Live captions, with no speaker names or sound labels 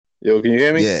Yo, can you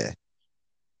hear me? Yeah,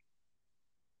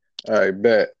 All right,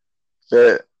 bet.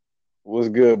 Bet. What's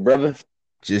good, brother?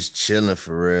 just chilling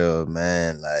for real,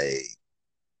 man. Like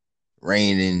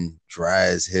raining, dry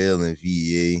as hell in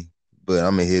VA, but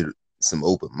I'm gonna hit some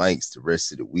open mics the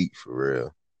rest of the week for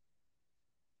real.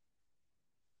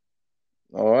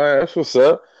 All right, that's what's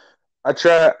up. I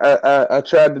tried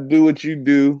to do what you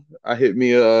do. I hit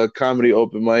me a comedy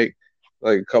open mic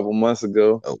like a couple months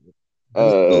ago. Oh,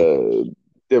 let's go. Uh,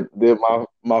 did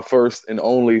my first and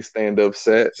only stand up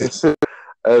set. As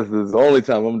the only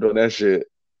time I'm doing that shit.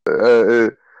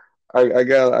 I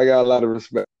got a lot of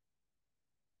respect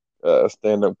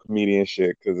stand up comedian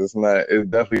shit because it's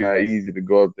definitely not easy to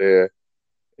go up there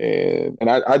and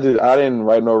I didn't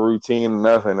write no routine or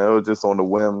nothing. It was just on the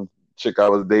whim. Chick I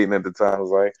was dating at the time was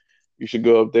like, "You should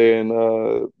go up there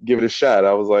and give it a shot."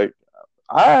 I was like,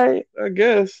 "All right, I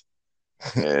guess."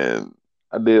 And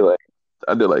I did like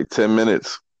I did like 10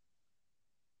 minutes,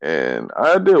 and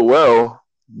I did well,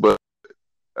 but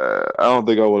I don't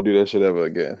think I want to do that shit ever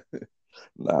again.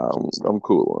 Nah, I'm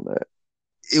cool on that.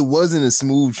 It wasn't a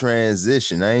smooth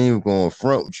transition. I ain't even going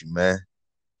front with you, man.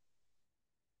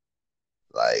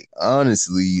 Like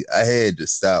honestly, I had to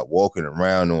stop walking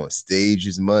around on stage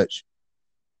as much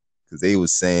because they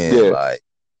was saying Yeah, like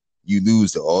you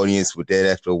lose the audience with that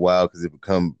after a while because it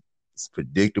becomes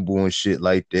predictable and shit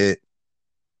like that.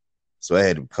 So I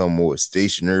had to become more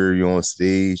stationary on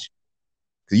stage.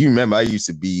 Cause you remember I used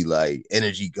to be like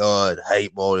energy guard,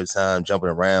 hype all the time, jumping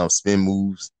around, spin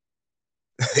moves,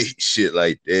 shit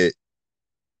like that.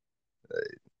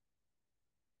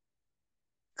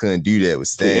 Couldn't do that with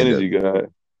the stand up, energy guy.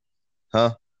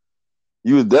 huh?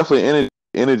 You was definitely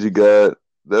energy guy.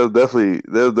 That was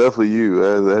definitely you.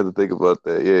 I had to think about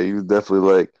that. Yeah, you was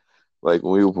definitely like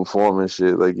when we were performing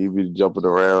shit, like you be jumping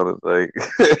around and like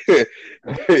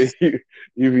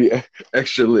you be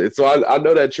extra lit. So I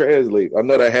know that translate. I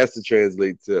know that has to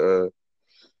translate to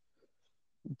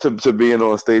being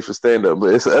on stage for stand up.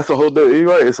 But that's a whole you're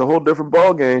right. It's a whole different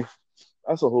ball game.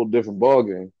 That's a whole different ball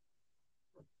game.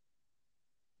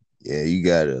 Yeah, you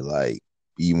gotta like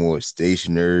be more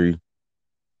stationary.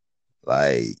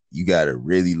 Like you gotta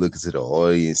really look into the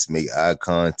audience, make eye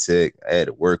contact. I had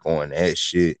to work on that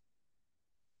shit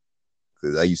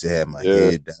because I used to have my Yeah.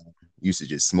 head down. Used to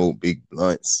just smoke big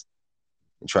blunts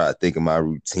and try to think of my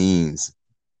routines,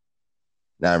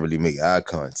 not really make eye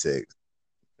contact.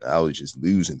 I was just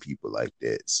losing people like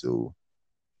that. So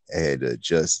I had to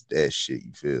adjust that shit,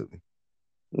 you feel me?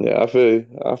 Yeah, I feel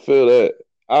you. I feel that.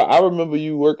 I remember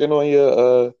you working on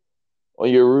your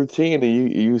routine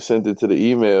and you sent it to the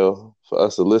email for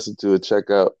us to listen to and check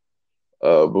out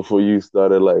before you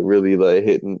started like really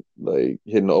hitting the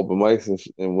open mics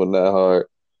and whatnot hard.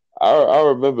 I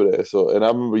remember that. So and I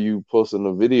remember you posting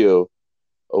a video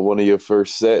of one of your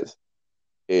first sets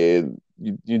and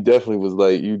you definitely was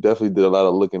like you definitely did a lot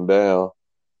of looking down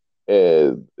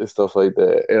and stuff like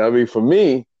that. And I mean for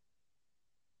me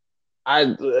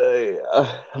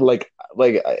like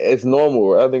it's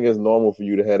normal. I think it's normal for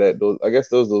you to have those. I guess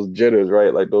those jitters,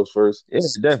 right? Like those first. Yeah,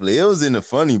 definitely. It was in the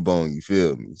funny bone, you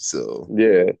feel me? So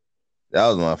Yeah, that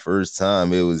was my first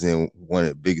time. It was in one of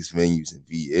the biggest venues in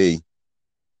VA.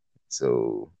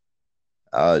 So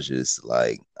I was just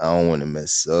like, I don't want to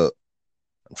mess up.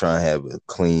 I'm trying to have a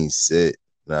clean set.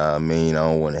 Nah, I mean, I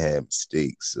don't want to have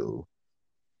mistakes. So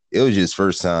it was just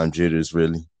first time jitters,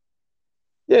 really.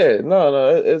 yeah. No, no.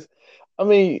 It's. I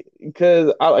mean,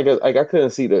 because I couldn't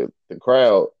see the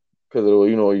crowd because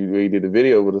you did the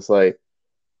video, but it's like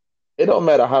it don't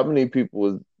matter how many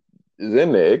people is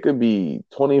in there. It could be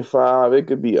 25. It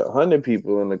could be 100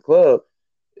 people in the club.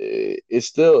 It's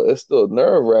still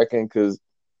nerve wracking because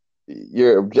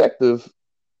your objective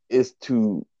is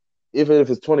to even if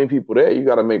it's 20 people there, you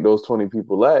got to make those 20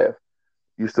 people laugh.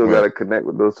 You still got Right. to connect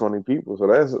with those 20 people. So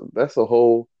that's a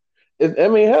whole. I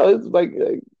mean, hell, it's like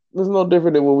it's no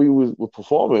different than when were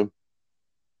performing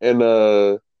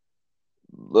and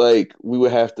like we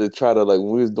would have to try to like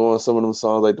when we was doing some of them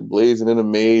songs like the Blazing and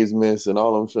Amazements and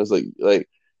all them shit. Like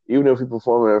even if we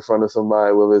performing in front of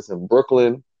somebody, whether it's in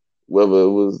Brooklyn, whether it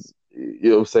was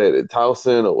what I'm saying in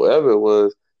Towson or wherever it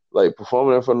was, like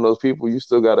performing in front of those people, you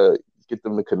still gotta get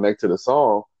them to connect to the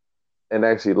song and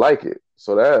actually like it.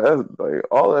 So that's like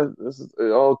all that.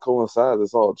 It all coincides.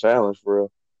 It's all a challenge for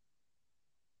real.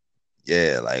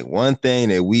 Yeah, like one thing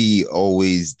that we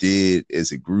always did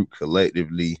as a group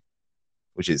collectively,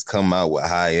 which is come out with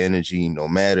high energy, no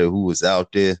matter who was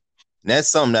out there. And that's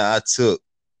something that I took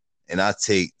and I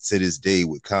take to this day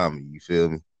with comedy. You feel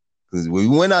me? Because when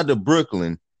we went out to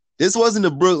Brooklyn, this wasn't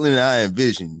the Brooklyn I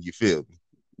envisioned. You feel me?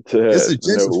 This is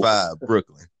No, gentrified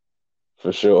Brooklyn.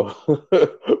 for sure,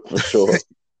 for sure.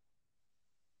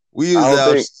 We I was don't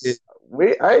out think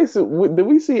shit. I used to. Did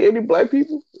we see any black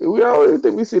people? We always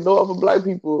think we see no other black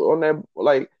people on that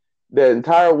like the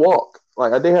entire walk.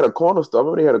 Like they had a corner store. I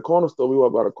remember they had a corner store. We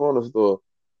walked by the corner store,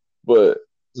 but It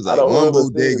was I like don't one remember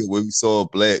bodega seeing. where we saw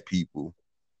black people,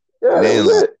 Yeah, and that then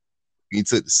was like it. we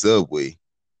took the subway,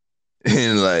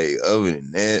 and like other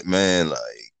than that, man,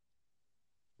 like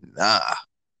nah.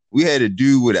 We had a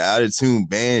dude with an out of tune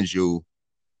banjo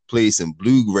play some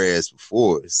bluegrass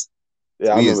before us.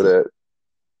 Yeah, I We was remember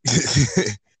like,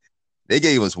 that. they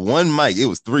gave us one mic. It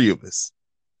was three of us,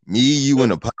 me, you,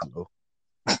 and Apollo.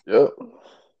 Yep,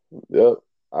 yep.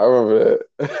 I remember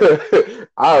that.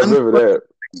 I One remember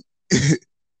that.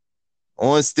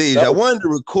 on stage. That I was wanted to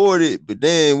record it, but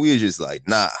then we were just like,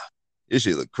 nah, this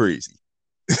shit look crazy.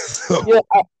 yeah.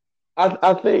 So,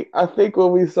 I think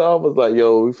what we saw was like,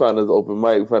 yo, we found this open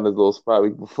mic, we found this little spot we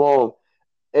can perform.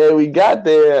 And we got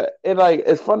there, and like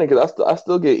it's funny because I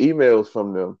still get emails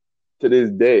from them to this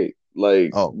day,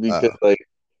 like oh because wow, like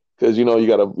because you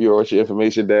gotta write your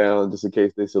information down just in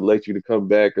case they select you to come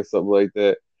back or something like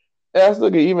that. And I still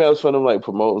get emails from them like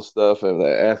promoting stuff and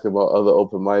like asking about other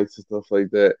open mics and stuff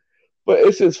like that. But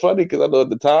it's just funny because I know at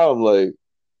the time like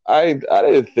I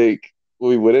didn't think when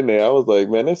we went in there I was like,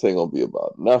 man, this ain't gonna be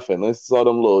about nothing. I saw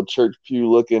them little church pew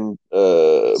looking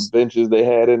benches they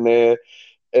had in there.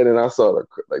 And then I saw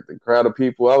the crowd of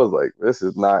people. I was like, this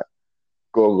is not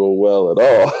gonna go well at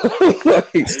all. Like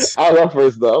I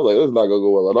first thought, I was like, this is not gonna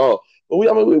go well at all. But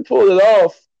we pulled it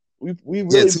off. We yeah.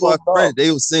 really To our pulled it off. credit,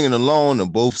 they were singing along to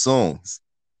both songs.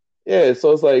 Yeah.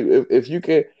 So it's like if you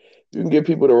can get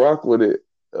people to rock with it.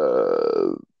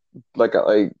 Like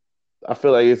I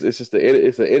feel like it's just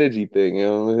it's an energy thing. You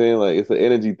know what I'm saying? Like it's an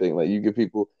energy thing. Like you get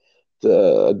people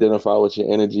to identify with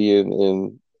your energy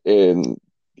and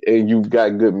and you've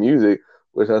got good music,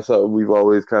 which that's something we've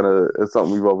always kind of it's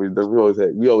something we've always done.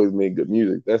 We always made good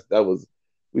music.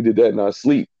 We did that in our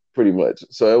sleep pretty much.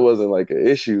 So it wasn't like an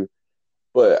issue.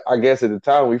 But I guess at the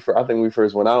time I think we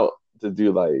first went out to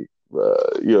do like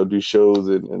do shows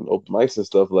and open mics and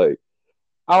stuff like.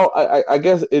 I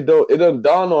guess it don't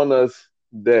dawn on us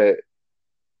that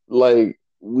like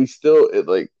we still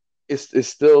like it's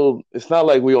still it's not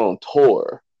like we on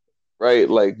tour, right?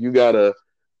 Like you gotta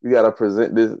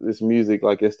present this music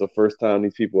like it's the first time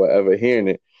these people are ever hearing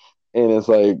it. And it's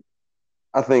like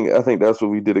I think that's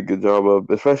what we did a good job of,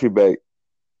 especially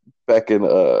back in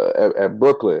at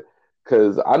Brooklyn.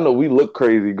 Cause I know we looked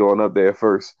crazy going up there at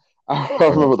first. I Right.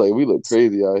 remember like we looked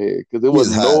crazy out here because there We was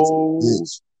was high as a no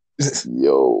bitch.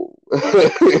 yo.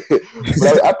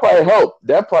 But I probably helped.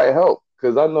 That probably helped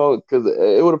because I know because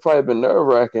it would have probably been nerve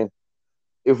wracking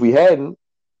if we hadn't.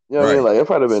 You know what I mean? Right. Like it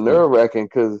probably been Sure. nerve wracking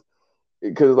because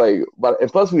like but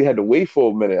and plus we had to wait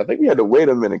for a minute. I think we had to wait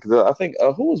a minute because I think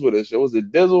who was with us? It was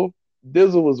it Dizzle.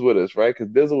 Dizzle was with us, right?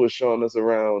 Because Dizzle was showing us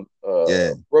around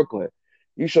Yeah. Brooklyn.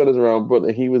 You showed us around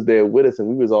Brooklyn. He was there with us, and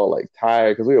we was all like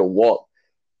tired because we had walked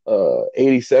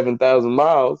 87,000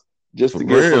 miles just For to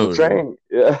get from the real. train.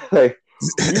 Yeah, like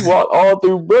we walked all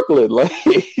through Brooklyn. Like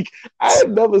I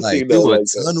had never Like seen it that was like a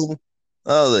that. tunnel.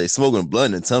 I was like smoking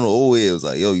blunt in the tunnel. Oh, it was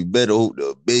like, yo, you better hope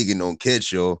the bacon don't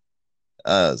catch yo.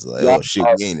 I was like, Yeah, oh shit,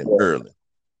 we ain't in Maryland.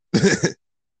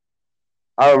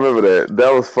 I remember that.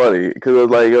 That was funny because it was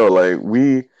like, yo, like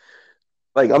we,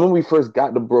 like I remember we first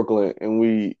got to Brooklyn and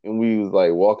we was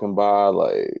like walking by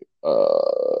like I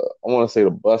want to say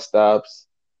the bus stops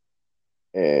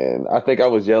and I think I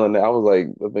was yelling at I was like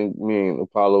I think me and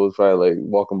Apollo was probably like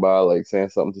walking by like saying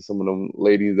something to some of them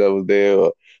ladies that was there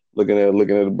or looking at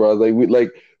the bros like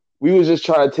we was just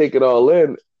trying to take it all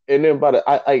in and then by the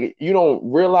I you don't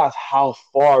realize how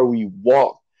far we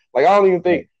walked like I don't even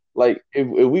think like if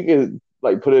we could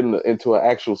like put it into an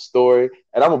actual story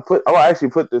and I'm gonna actually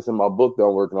put this in my book that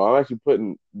I'm working on. I'm actually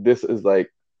putting this as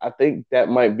like I think that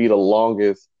might be the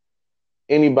longest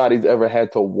anybody's ever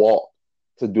had to walk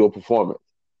to do a performance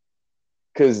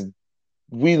because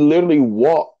we literally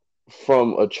walked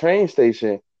from a train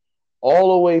station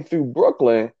all the way through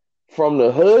Brooklyn, from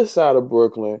the hood side of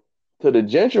Brooklyn to the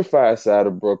gentrified side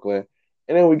of Brooklyn.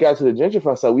 And then we got to the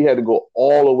gentrified side, we had to go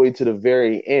all the way to the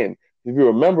very end. If you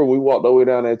remember, we walked all the way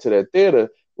down there to that theater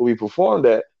where we performed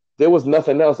at. There was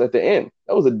nothing else at the end.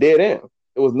 That was a dead end.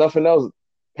 There was nothing else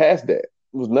past that.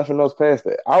 There was nothing else past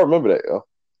that. I remember that, yo.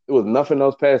 There was nothing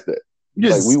else past that. You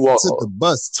Like we just walked. took the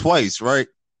bus twice, right?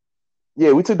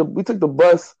 Yeah, we took the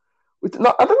bus.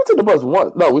 No, I think we took the bus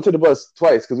once. No, we took the bus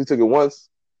twice because we took it once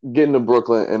getting to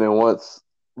Brooklyn and then once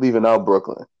leaving out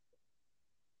Brooklyn.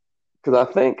 Because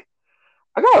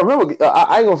I gotta remember.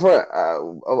 I ain't gonna front. I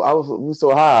was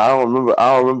so high. I don't remember.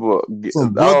 I don't remember. From I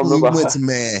don't Brooklyn, we remember. went to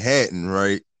Manhattan,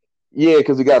 right? Yeah,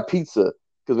 because we got pizza.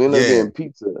 Because we ended up Yeah. getting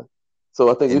pizza. So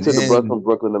I think we And took the bus then from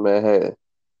Brooklyn to Manhattan.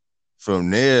 from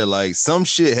there, like some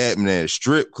shit happened at a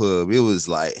strip club. It was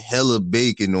like hella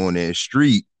bacon on that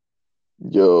street.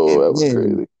 Yo, And that was then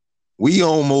crazy. we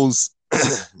almost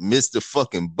missed the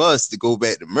fucking bus to go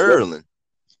back to Yep. Maryland.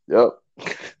 Yep.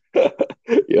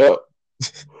 Yep.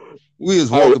 We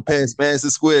was I walking past Madison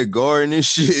Square Garden and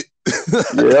shit.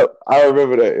 Yep. I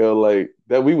remember that. Yo, like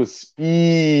that we was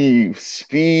speed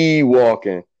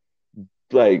walking.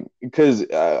 Like because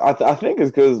I think it's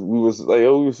because we was like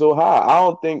we were so high. I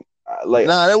don't think like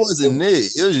Nah, that wasn't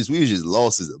it. It was just we was just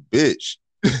lost as a bitch.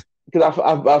 because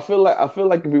I feel like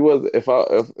if we was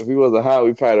a high,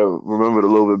 we probably remembered a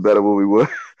little bit better what we were.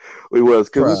 We was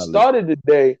because Probably.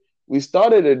 we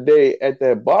started the day at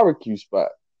that barbecue spot,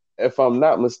 if I'm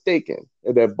not mistaken,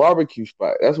 at that barbecue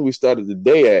spot. That's where we started the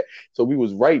day at. So we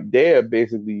was right there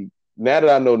basically. Now that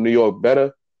I know New York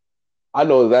better, I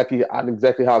know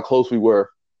exactly how close we were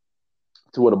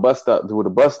to where the bus stop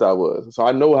was. So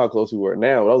I know how close we were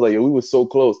now. And I was like, yo, we were so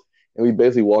close, and we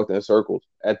basically walked in circles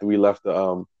after we left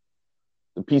the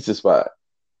pizza spot,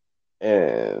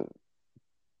 and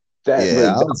that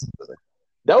Yeah, but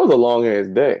that was a long ass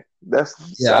day. That I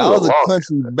was a was a long.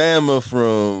 country bammer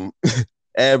from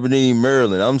Aberdeen,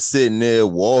 Maryland. I'm sitting there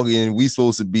walking. We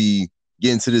supposed to be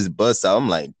getting to this bus stop. I'm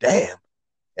like, damn,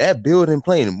 that building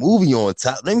playing a movie on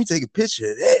top. Let me take a picture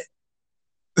of that.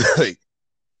 Like,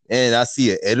 and I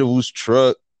see an edibles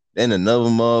truck. Then another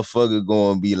motherfucker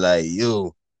going to be like,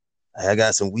 yo, I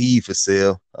got some weed for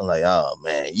sale. I'm like, oh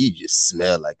man, you just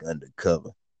smell like undercover.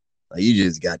 Like you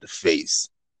just got the face.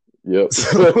 Yep.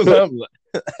 So I'm like,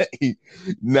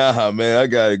 nah, man, I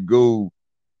gotta go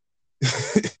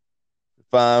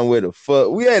find where the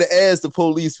fuck. We had to ask the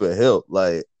police for help.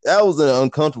 Like that was an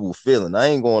uncomfortable feeling. I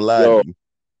ain't gonna lie to Yo, you,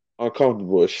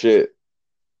 uncomfortable as shit.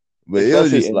 but it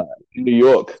was Especially just like, in New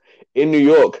York. In New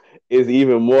York is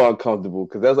even more uncomfortable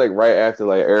because that's like right after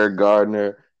like Eric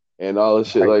Gardner and all the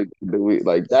shit right.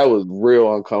 like that was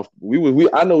real uncomfortable. We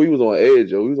I know we was on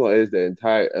edge, yo. We was on edge that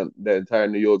entire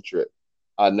New York trip.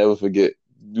 I'll never forget.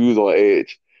 We was on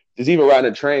edge. Just even riding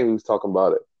the train, we was talking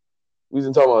about it. We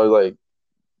was talking about it,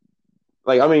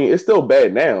 like I mean, it's still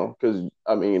bad now because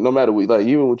I mean, no matter what, like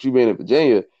even with you being in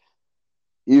Virginia,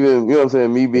 even you know what I'm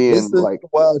saying, me It's being a like,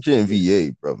 wild shit in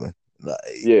VA, brother. Like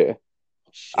yeah,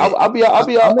 shit. I'm I'll in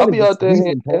a be out there here.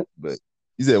 decent part, but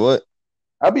you said what?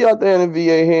 I'll be out there in the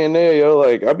VA here and there, yo.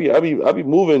 Like I'll be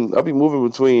moving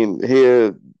between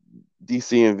here,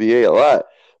 DC, and VA a lot.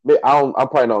 I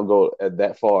probably don't go at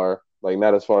that far, like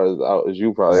not as far as out as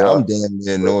you probably Like I'm are. damn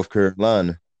near But North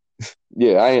Carolina.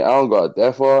 yeah, I don't go out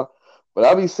that far. But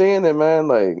I be seeing it, man.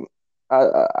 Like I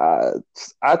I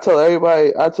I, I tell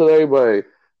everybody,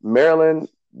 Maryland,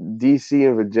 DC,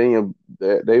 and Virginia,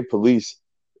 they police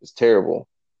is terrible.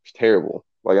 It's terrible.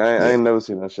 Like I Yeah. ain't never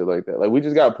seen that shit like that. Like we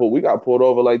got pulled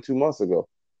over like 2 months ago.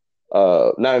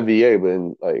 Not in VA, but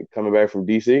in like coming back from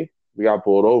DC, we got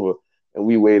pulled over and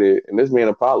we waited. And this man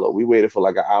Apollo, we waited for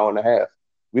like an hour and a half.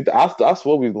 I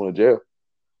swore we was going to jail.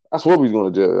 I swore we was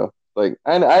going to jail. Yo. Like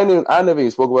I never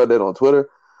even spoke about that on Twitter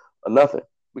or nothing.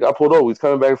 We got pulled over. We was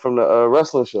coming back from the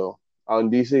wrestling show out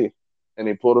in DC, and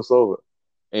they pulled us over.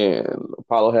 And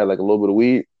Apollo had like a little bit of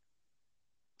weed,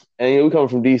 and we coming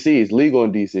from DC. It's legal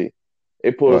in DC.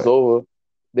 They pulled us Right. over.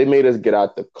 They made us get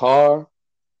out the car.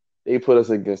 They put us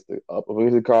up against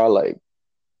the car, like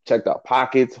checked our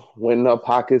pockets, went in our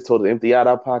pockets, told us to empty out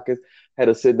our pockets, had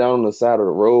to sit down on the side of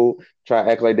the road, try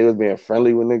to act like they was being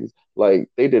friendly with niggas. Like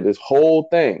they did this whole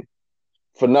thing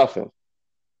for nothing,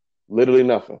 literally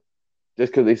nothing,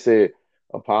 just because they said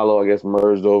Apollo, I guess,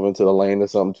 merged over into the lane or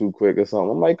something too quick or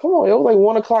something. I'm like, come on, it was like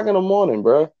 1 o'clock in the morning,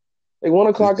 bro. Like one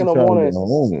Just o'clock in the trying to morning. get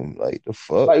home. Like the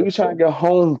fuck. Like we trying to get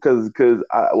home because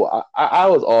I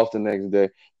was off the next day.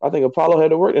 I think Apollo had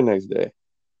to work the next day.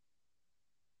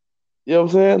 You know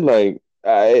what I'm saying? Like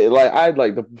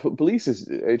the police is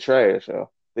they trash,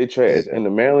 yo. They Yeah, trash. In the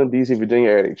Maryland, DC, Virginia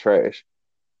area, they trash.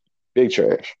 Big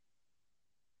trash.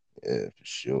 yeah, for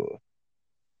sure.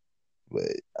 But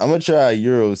I'm gonna try a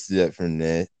Euro step from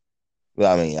that. But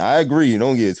I mean, I agree.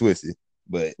 Don't get it twisted.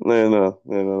 But No.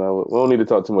 We don't need to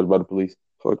talk too much about the police.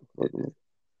 Fuck me.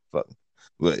 fuck.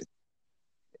 But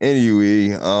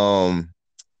anyway,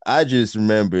 I just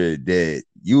remember that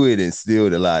you had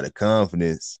instilled a lot of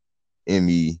confidence in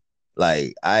me.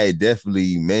 Like I had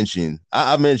definitely mentioned,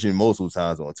 I mentioned multiple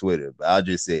times on Twitter, but I'll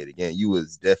just say it again. You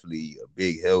was definitely a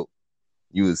big help.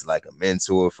 You was like a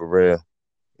mentor for real,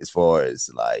 as far as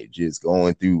like just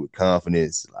going through with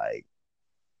confidence, like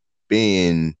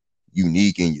being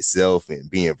unique in yourself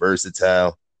and being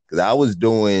versatile. Because I was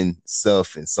doing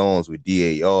stuff and songs with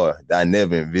DAR that I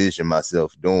never envisioned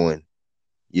myself doing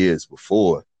years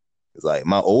before. It's like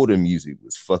my older music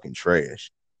was fucking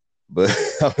trash. But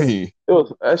I mean,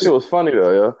 that shit was funny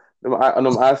though, yo. Them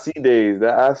IC days,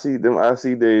 them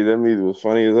IC days, that music was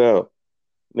funny as hell.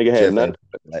 Nigga had Jeff nothing.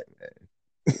 like,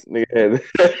 Nigga had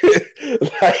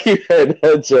like he had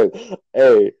that joke.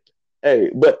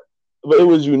 But it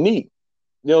was unique.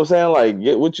 You know what I'm saying?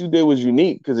 Like what you did was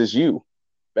unique because it's you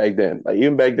back then. Like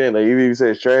even back then, like even if you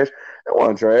say it's trash, it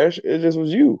wasn't trash. It just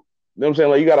was you. You know what I'm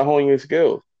saying? Like you gotta hone your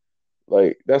skills.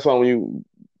 Like that's why when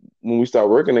we start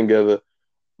working together,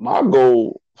 my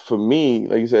goal for me,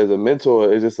 like you said, as a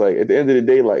mentor, is just like at the end of the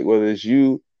day, like whether it's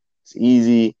you, it's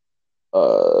easy. You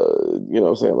know what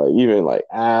I'm saying? Like even like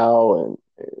Al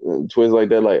and twins like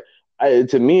that. Like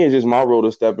to me, it's just my role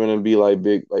to step in and be like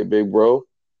big bro,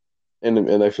 and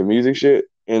like for music shit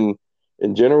in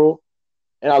general.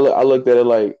 And I looked at it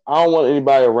like I don't want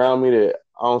anybody around me that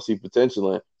I don't see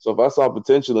potential in. So if I saw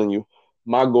potential in you,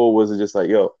 my goal was to just like,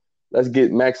 yo, let's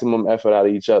get maximum effort out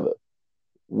of each other.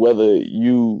 Whether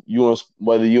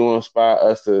whether you inspire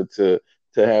us to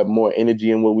have more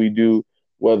energy in what we do,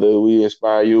 whether we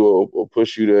inspire you or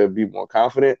push you to be more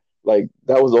confident, like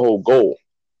that was the whole goal.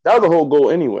 That was the whole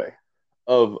goal anyway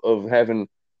of having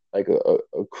like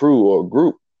a crew or a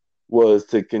group was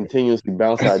to continuously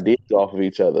bounce ideas off of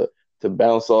each other, to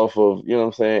bounce off of, you know what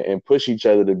I'm saying, and push each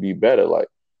other to be better. Like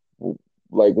I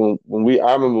remember when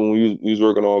we was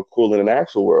working on Cool in an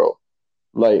Actual World,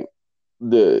 like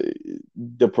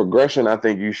the progression I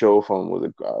think you showed from was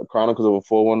it Chronicles of a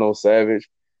 410 Savage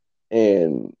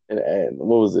and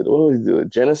what was it? What was it?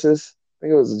 Genesis? I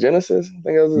think it was Genesis. I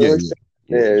think it was the yeah, next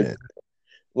yeah, thing. yeah.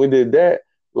 We did that.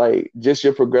 Like just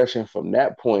your progression from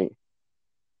that point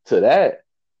to that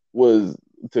was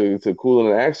to Cool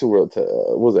in the Actual World. To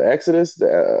was it Exodus?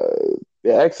 The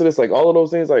Exodus, like all of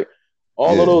those things, like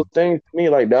all of Yeah. those things to me,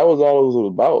 like that was all it was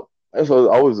about. That's what it was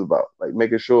always about. Like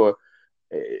making sure,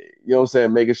 you know what I'm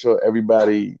saying, making sure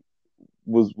everybody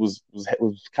was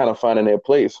kind of finding their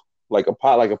place. Like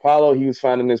Apollo, he was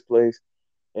finding his place,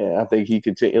 and I think he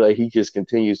just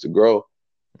continues to grow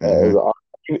as Mm-hmm. an artist.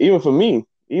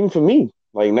 Even for me,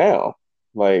 like now,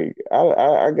 like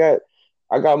I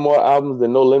got more albums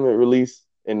than No Limit released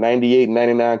in 98 and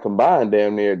 99 combined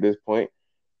damn near at this point.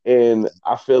 And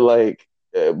I feel like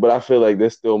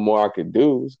there's still more I could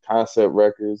do. Concept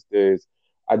records.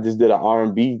 I just did an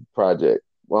R&B project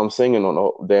where I'm singing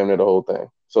on damn near the whole thing.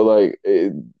 So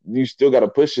you still got to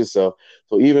push yourself.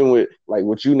 So even with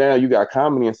you now, you got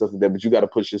comedy and stuff like that, but you got to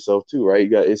push yourself too, right?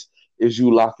 It's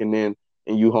you locking in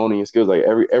and you honing your skills. Like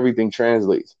everything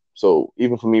translates. So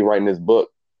even for me writing this book,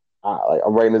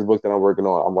 I'm writing this book that I'm working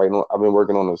on. I've been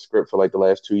working on the script for like the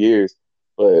last 2 years,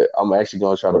 but I'm actually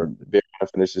gonna try to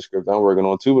finish the script I'm working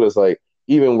on too. But it's like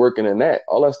even working in that,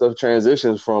 all that stuff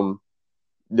transitions from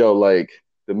like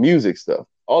the music stuff.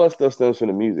 All that stuff stems from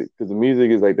the music because the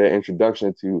music is like that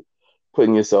introduction to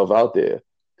putting yourself out there.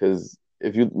 Because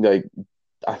if you like,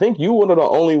 I think you're the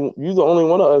only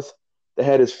one of us that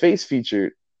had his face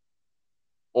featured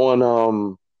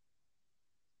on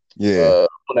Yeah.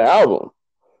 on the album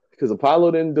because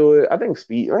Apollo didn't do it. I think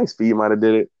Speed might have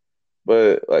did it,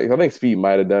 but like I think Speed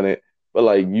might have done it. But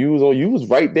like you was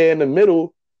right there in the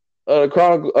middle of the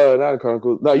Chronicle, not the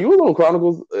Chronicles. No, you was on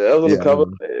Chronicles. That was on the Yeah. cover.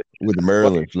 With the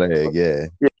Maryland flag, yeah.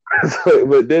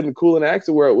 But then Cool in the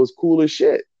Axel where it was cool as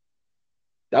shit.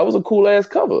 That was a cool ass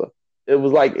cover. It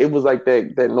was like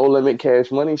that No Limit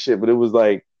Cash Money shit, but it was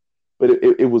like,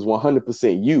 it was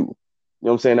 100% you. You know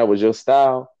what I'm saying? That was your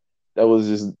style. That was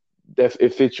just that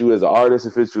it fits you as an artist.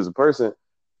 It fits you as a person,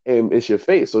 and it's your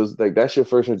face. So it's like that's your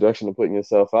first introduction to putting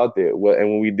yourself out there. And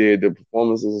when we did the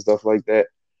performances and stuff like that,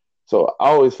 so I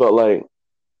always felt like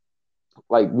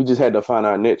we just had to find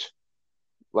our niche,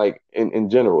 like in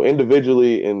general,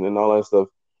 individually and all that stuff.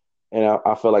 And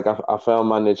I felt like I found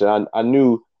my niche, and I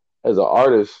knew as an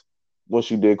artist once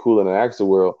you did Cool in the Axel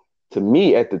World. To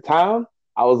me at the time,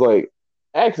 I was like,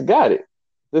 Axe got it.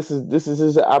 This is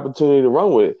his opportunity to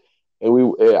run with it.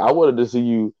 And I wanted to see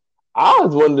you. I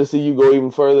was wanted to see you go even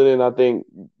further than I think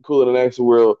Cool in the Axel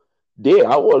World did.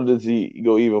 I wanted to see you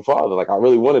go even farther. Like I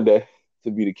really wanted that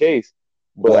to be the case.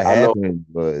 What But I know, happened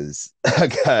was I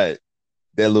got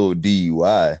that little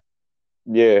DUI.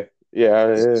 yeah,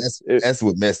 yeah, That's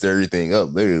what messed everything up,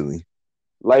 literally.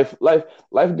 life life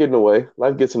get in the way.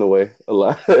 Life gets in the way a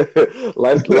lot.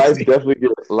 Life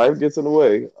gets in the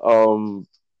way.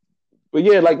 But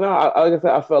yeah, like no, like I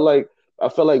said, I felt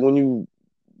like when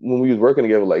we was working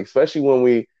together, like especially when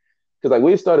we, because like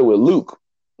we started with Luke,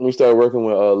 when we started working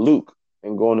with Luke.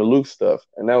 and going to Luke's stuff,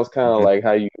 and that was kind of Mhm. like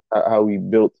how we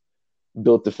built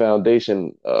the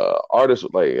foundation, artists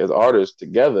like as artists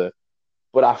together.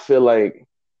 But I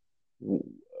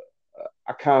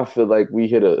kind of feel like we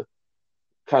hit a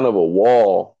kind of a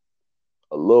wall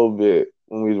a little bit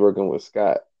when we was working with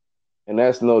Scott, and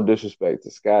that's no disrespect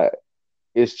to Scott.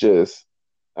 It's just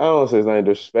I don't want to say it's not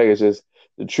disrespect. It's just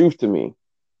the truth to me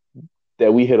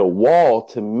that we hit a wall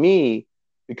to me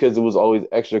because it was always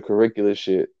extracurricular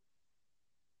shit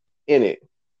in it.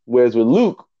 Whereas with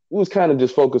Luke, we was kind of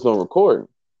just focused on recording.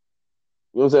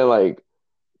 You know what I'm saying? Like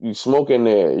you smoke in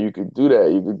there, you could do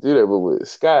that, you could do that. But with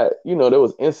Scott, there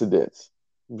was incidents,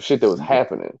 shit that was Yeah.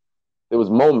 happening. There was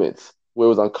moments where it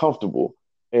was uncomfortable,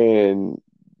 and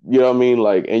you know what I mean.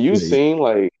 Like, and you Yeah. seen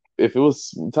like if it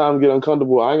was time to get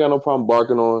uncomfortable, I ain't got no problem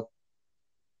barking on.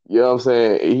 You know what I'm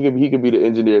saying? He could be the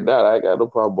engineer that I ain't got no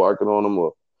problem barking on him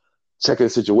or checking the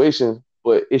situation,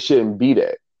 but it shouldn't be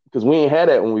that because we ain't had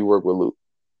that when we worked with Luke.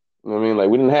 You know what I mean? Like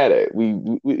we didn't have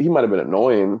that. He might have been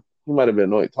annoying. He might have been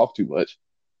annoying, talk too much,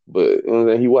 but you know what I'm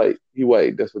saying? He white. He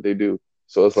white. That's what they do.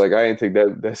 So it's like I ain't take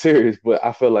that serious. But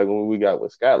I felt like when we got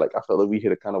with Scott, like I felt like we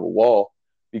hit a kind of a wall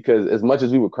because as much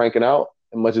as we were cranking out,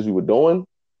 and much as we were doing,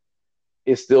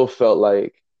 it still felt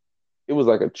like it was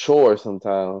like a chore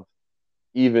sometimes,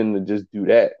 even to just do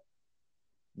that.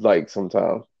 Like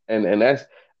sometimes, and that's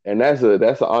an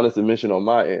honest admission on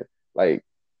my end. Like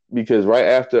because right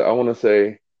after I want to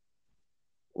say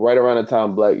right around the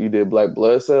time Black you did Black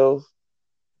Blood Cells,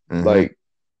 Hmm. like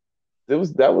that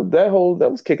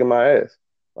was kicking my ass.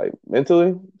 Like mentally,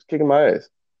 it was kicking my ass.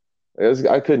 I just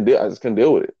couldn't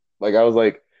deal with it. Like I was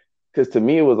like, because to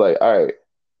me it was like, all right,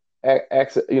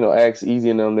 axe easy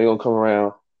and them, they gonna come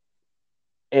around.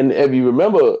 And if you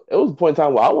remember, it was a point in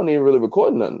time where I wasn't even really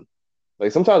recording nothing.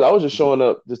 Like sometimes I was just showing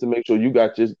up just to make sure you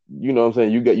got just, you know what I'm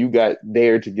saying, you got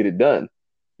there to get it done.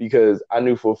 Because I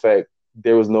knew for a fact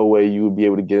there was no way you would be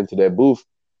able to get into that booth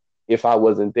if I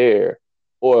wasn't there,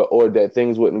 or that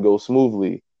things wouldn't go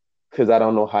smoothly because I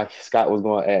don't know how Scott was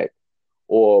going to act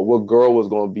or what girl was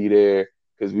going to be there.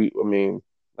 Because I mean,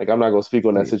 like I'm not going to speak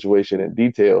on that Yeah. situation in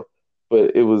detail,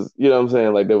 but it was, you know what I'm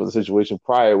saying? Like there was a situation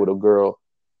prior with a girl,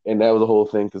 and that was the whole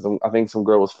thing. Because I think some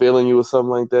girl was feeling you or something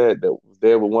like that. That was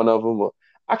there with one of them. Or,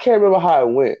 I can't remember how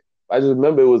it went. I just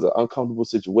remember it was an uncomfortable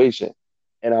situation,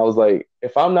 and I was like,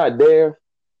 if I'm not there,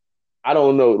 I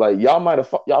don't know. Like y'all might have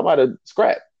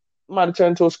scrapped, might have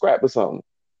turned into a scrap or something.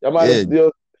 Y'all might have Yeah.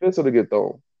 pencil to get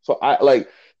thrown. So I like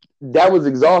that was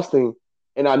exhausting,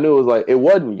 and I knew it was like it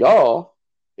wasn't y'all,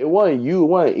 it wasn't you, it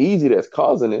wasn't easy that's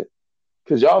causing it.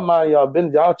 Cause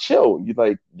y'all chill. You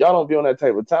like y'all don't be on that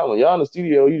type of time. When y'all in the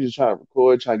studio, you just trying to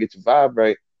record, trying to get your vibe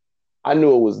right. I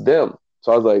knew it was them.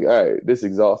 So I was like, all right, this is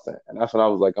exhausting. And that's when I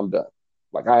was like, I'm done.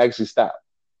 Like I actually stopped.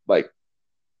 Like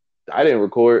I didn't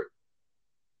record.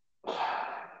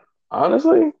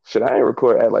 Honestly, should I ain't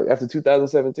record at like after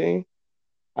 2017?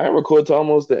 I didn't record to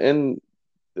almost like the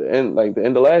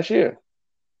end of last year.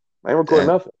 I ain't record Damn.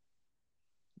 nothing.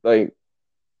 Like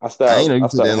I I ain't know stopped. you I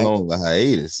took started that hanging. long of a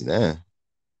hiatus. Damn.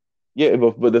 Yeah,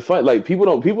 but the fun like people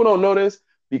don't know this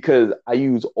because I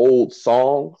use old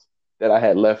songs that I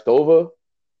had left over,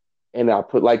 and I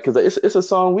put like because it's a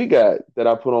song we got that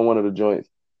I put on one of the joints.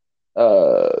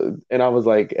 And I was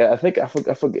like, I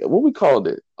forget what we called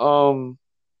it.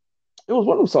 It was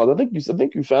one of them songs. I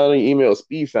think you found it in your email.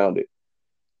 Speed found it.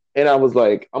 And I was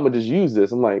like, I'm gonna just use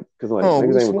this. I'm like, because like Oh,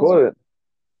 niggas which ain't one? recorded.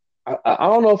 I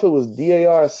don't know if it was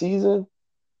DAR season.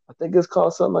 I think it's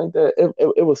called something like that.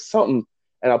 It was something,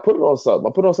 and I put it on something.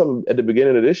 I put it on something at the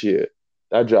beginning of this year.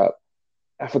 That dropped.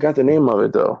 I forgot the name of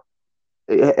it though.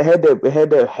 It had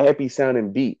that happy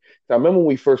sounding beat. So I remember when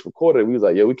we first recorded it, we was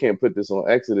like, yo, we can't put this on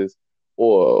Exodus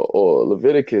or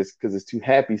Leviticus because it's too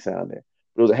happy sounding.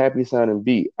 But it was a happy sounding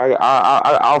beat.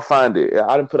 I'll find it.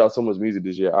 I didn't put out so much music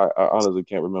this year. I honestly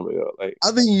can't remember. Yo. Like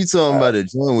I think you talking I, about the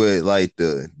joint with like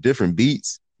the different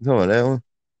beats. You talking about that one?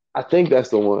 I think that's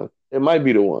the one. It might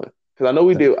be the one because I know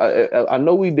we did. I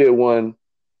know we did one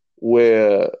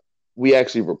where we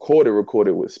actually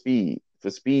recorded with Speed for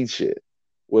Speed shit,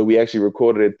 where we actually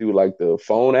recorded it through like the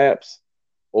phone apps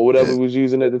or whatever Yeah. we was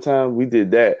using at the time. We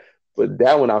did that, but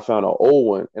that one I found an old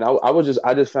one, and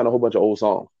I just found a whole bunch of old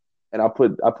songs, and I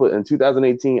put in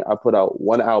 2018 I put out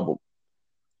one album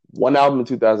in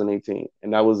 2018,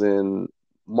 and that was in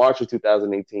March of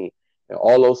 2018, and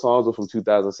all those songs were from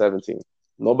 2017.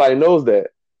 Nobody knows that.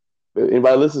 But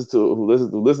anybody who listens to this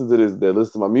that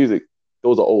listens to my music,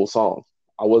 those are old songs.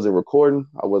 I wasn't recording.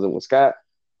 I wasn't with Scott.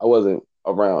 I wasn't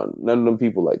around none of them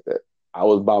people like that. I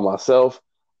was by myself.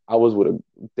 I was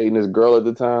dating this girl at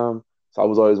the time, so I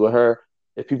was always with her.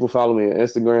 If people follow me on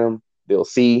Instagram, they'll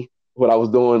see. what I was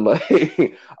doing.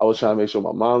 Like I was trying to make sure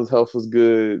my mom's health was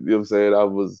good. You know what I'm saying? I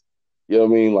was, you know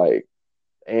what I mean? Like,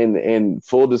 and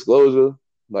full disclosure,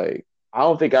 like I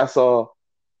don't think I saw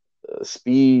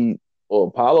Speed or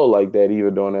Apollo like that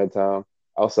even during that time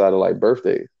outside of like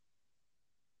birthdays.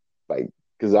 Like,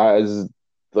 because I just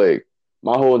like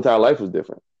my whole entire life was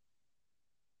different,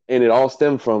 and it all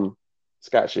stemmed from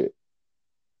Scott shit.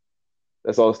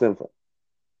 That's all it stemmed from.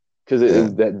 Because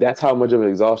Yeah. that's how much of an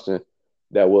exhaustion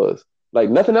that was. Like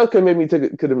nothing else could have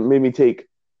made me take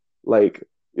like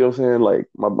you know what I'm saying. Like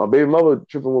my baby mother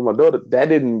tripping with my daughter, that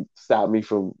didn't stop me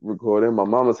from recording. My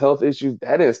mama's health issues,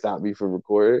 that didn't stop me from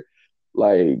recording.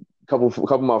 Like couple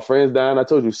of my friends dying. I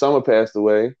told you Summer passed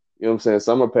away. You know what I'm saying?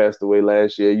 Summer passed away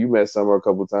last year. You met Summer a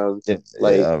couple times. Yeah.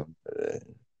 Like Yeah. you know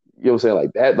what I'm saying?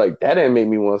 Like that didn't make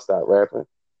me want to stop rapping.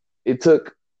 It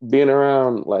took being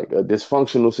around like a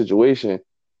dysfunctional situation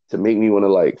to make me want to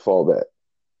like fall back.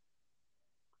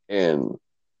 And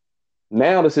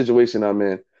now the situation I'm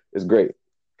in is great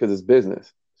because it's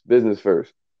business. It's business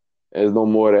first. And there's no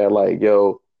more that like,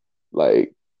 yo,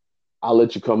 like I'll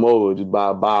let you come over, just buy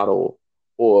a bottle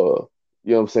or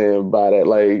you know what I'm saying, buy that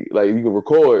like you can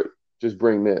record, just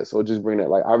bring this or just bring that.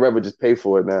 Like I'd rather just pay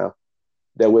for it now.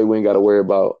 That way we ain't gotta worry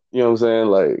about, you know what I'm saying?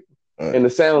 Like and the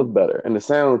sound's better and the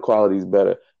sound quality is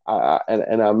better.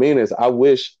 And I mean this, I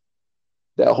wish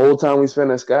that whole time we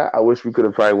spent at Scott, I wish we could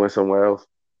have probably went somewhere else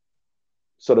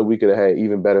so that we could have had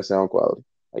even better sound quality,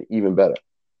 like even better.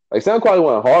 Like sound quality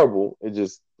wasn't horrible. It's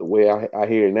just the way I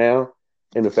hear it now,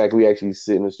 and the fact we actually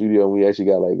sit in the studio and we actually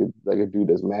got like a dude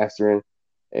that's mastering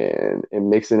and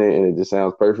mixing it, and it just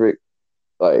sounds perfect.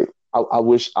 Like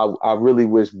I really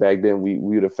wish back then we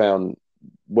would have found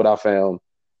what I found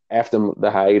after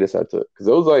the hiatus I took because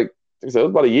it was like I said, it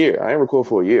was about a year. I didn't record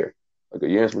for a year, like a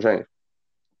year and some change.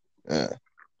 Yeah.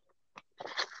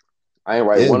 I ain't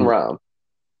write Yeah. one rhyme.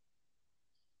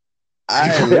 I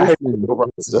had I listened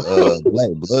to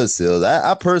Black Blood Cells.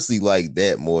 I personally like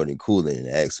that more than Cooler in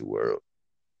the Axel World.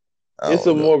 I it's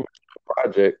don't a know. more mature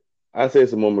project. I say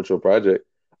it's a more mature project.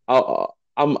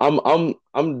 I'm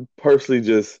personally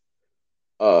just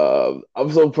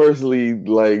I'm so personally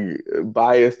like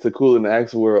biased to Cool in the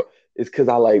Axe World. It's because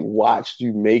I like watched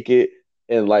you make it,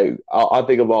 and like I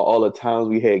think about all the times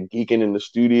we had geeking in the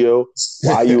studio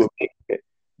while you were making it.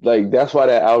 Like that's why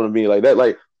that album to me like that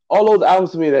like all those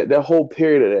albums to me that whole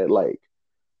period of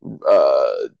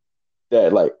uh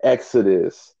that like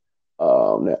Exodus,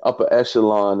 that Upper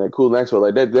Echelon, that Cool Maxwell,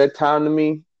 like that time to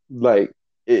me, like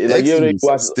like you know you Exodus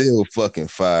watch is still fucking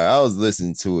fire. I was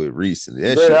listening to it recently.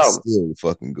 That great shit album, still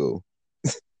fucking go.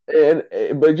 and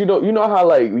but you know how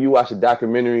like you watch a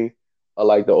documentary of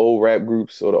like the old rap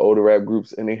groups or the older rap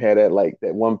groups, and they had that like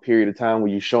that one period of time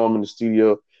where you show them in the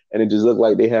studio, and it just looked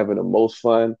like they having the most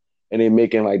fun and they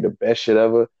making like the best shit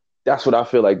ever. That's what I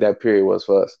feel like that period was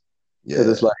for us, because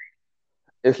Yeah.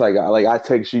 it's like I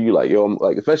text you, you like yo, I'm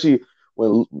like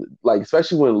when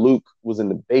especially when Luke was in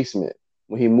the basement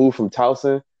when he moved from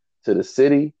Towson to the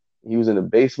city, he was in the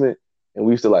basement, and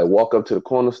we used to like walk up to the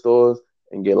corner stores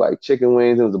and get like chicken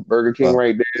wings. There was a Burger King Uh,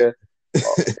 right there,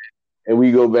 uh, and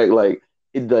we go back like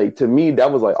to me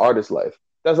that was like artist life.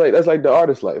 That's like the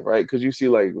artist life, right? Because you see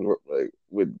like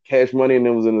with Cash Money and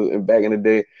them was back in the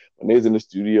day when they was in the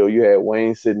studio, you had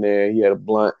Wayne sitting there, he had a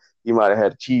blunt, he might have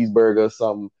had a cheeseburger or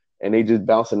something, and they just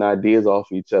bouncing ideas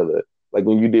off each other. Like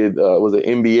when you did was it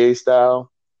NBA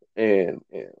style and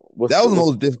that was the what's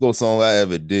most difficult song I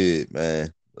ever did,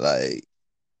 man. Like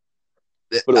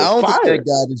but it I was don't think that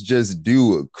fire. guy is just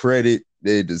due a credit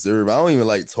they deserve. I don't even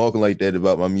like talking like that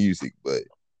about my music, but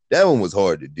that one was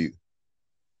hard to do.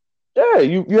 Yeah,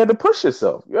 you had to push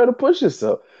yourself. You had to push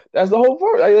yourself. That's the whole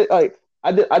part.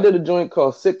 I did a joint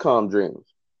called Sitcom Dreams,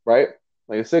 right?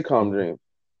 Like a sitcom dream,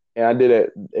 and I did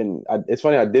it. And it's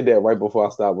funny I did that right before I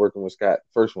stopped working with Scott,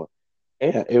 first one,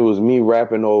 and it was me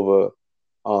rapping over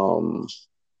um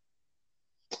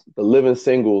the Living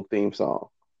Single theme song,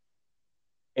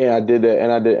 and I did that,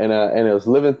 and it was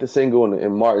Living the Single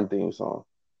and Martin theme song.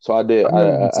 So I did I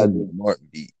remember you telling me the Martin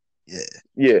beat.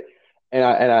 Yeah.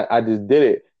 yeah, I just did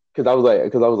it because I was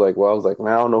like, well, I was like,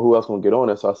 man, I don't know who else gonna get on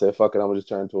it, so I said, fuck it, I'm gonna just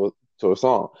turn to a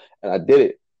song, and I did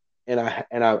it, and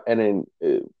then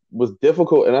it was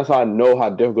difficult, and that's how I know how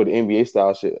difficult the NBA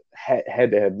style shit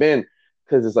had to have been,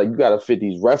 because it's like you gotta fit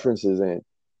these references in,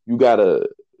 you gotta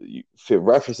fit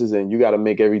references in, you gotta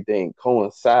make everything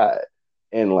coincide,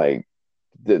 and like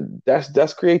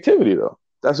that's creativity though.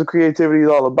 That's what creativity is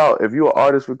all about. If you're an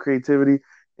artist with creativity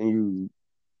and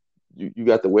you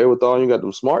got the wherewithal and you got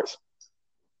them smarts,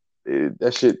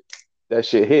 that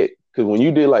shit hit. Because when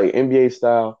you did like NBA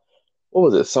style, what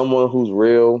was it? Someone Who's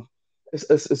Real,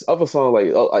 it's other songs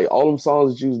like all them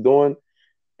songs that you was doing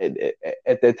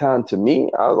at that time. To me,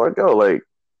 I was like, oh, like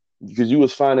because you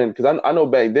was finding because I know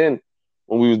back then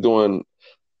when we was doing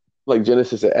like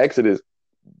Genesis and Exodus,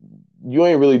 you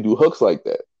ain't really do hooks like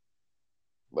that.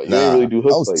 Like you ain't Nah, really do I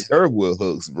hooks was like that. terrible at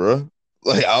hooks, bro.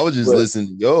 Like I was just But listening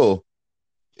to yo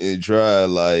and try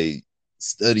like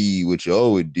study what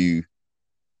y'all would do.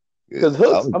 because I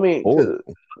hooks, was I mean, horrible.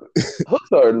 'cause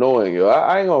hooks are annoying, yo.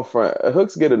 I ain't gonna front.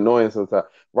 Hooks get annoying sometimes.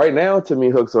 Right now, to me,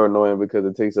 hooks are annoying because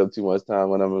it takes up too much time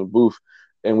when I'm in the booth,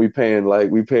 and we paying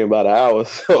about an hour,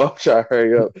 so I'm trying to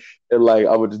hurry up and like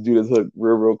I would just do this hook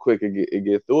real quick and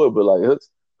get through it. But like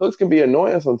hooks can be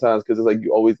annoying sometimes because it's like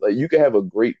you always like you can have a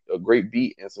great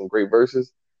beat and some great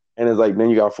verses, and it's like then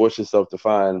you gotta force yourself to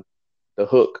find the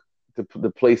hook to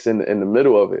place in the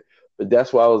middle of it. But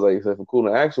that's why I was like, so for Cool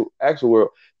in the actual world,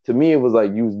 to me it was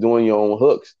like you was doing your own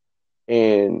hooks,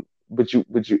 and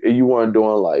you weren't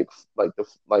doing like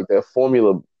that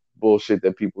formula bullshit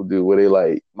that people do where they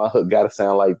like my hook gotta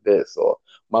sound like this or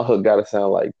my hook gotta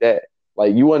sound like that.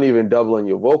 Like you weren't even doubling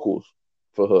your vocals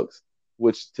for hooks,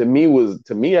 which to me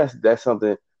that's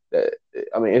something that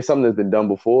I mean it's something that's been done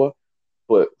before,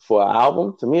 but for an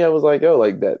album, to me, I was like, oh,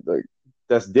 like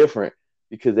that's different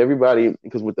because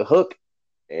with the hook,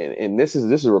 and this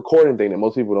is a recording thing that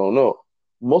most people don't know.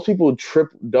 Most people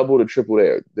double to triple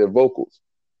their vocals,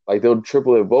 like they'll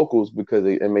triple their vocals because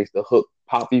it makes the hook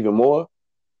pop even more.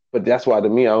 But that's why to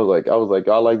me, I was like, I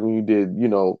like when you did,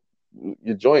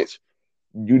 your joints.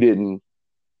 You didn't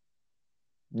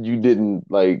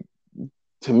like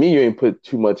to me. You ain't put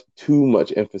too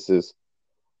much emphasis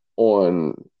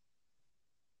on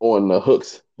the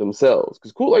hooks themselves.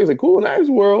 Because cool, like I said, Cool in Ice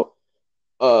World.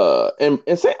 And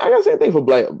say, I gotta say, thing for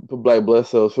Black Blood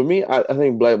Cells. For me, I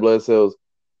think Black Blood Cells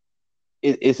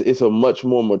it's a much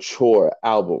more mature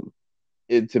album.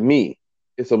 To me,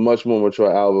 it's a much more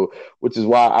mature album, which is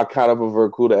why I kind of prefer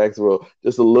Cool to X World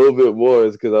just a little bit more.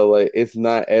 Is because I like it's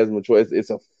not as mature.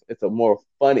 It's a more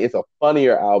funny. It's a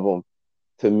funnier album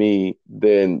to me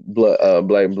than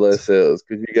Black Blood Cells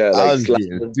because you got I like was getting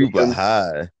Sliding super DMs.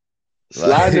 high.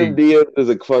 Sliding Like them DMs is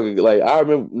a fucking like I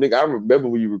remember, Nick. I remember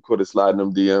when you recorded Sliding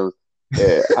them DMs.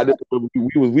 Yeah, I just remember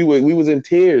we was in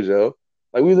tears, yo.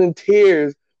 Like we was in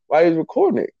tears while he was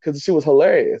recording it because the shit was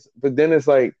hilarious. But then it's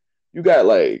like you got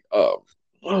like what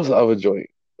was the other joint?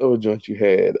 The other joint you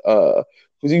had?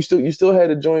 Because you still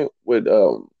had a joint with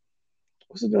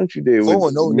what's the joint you did with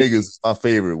 410 me? niggas is my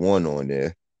favorite one on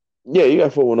there. Yeah, you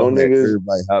got 410 Had niggas.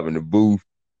 everybody hopping the booth.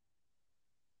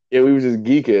 Yeah, we was just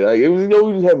geeking. Like it was,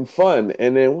 we was having fun.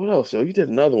 And then what else? Yo, you did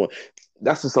another one.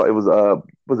 That's the song. It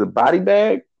was it Body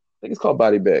Bag? I think it's called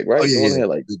Body Bag, Oh right? The yeah, one yeah. that had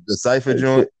like, The Cypher like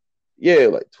joint. yeah,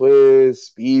 like Twist,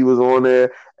 Speed was on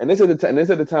there. And this at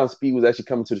the time Speed was actually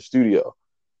coming to the studio.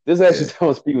 This is actually Yeah.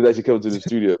 time Speed was actually coming to the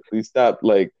studio. He stopped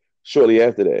like shortly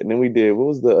after that. And then we did what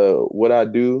was the What I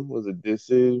Do? Was it This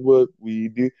Is What We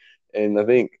Do? And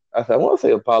I want to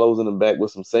say Apollo was in the back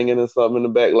with some singing and something in the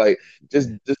back, like just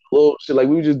little shit. Like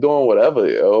we were just doing whatever,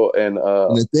 yo. And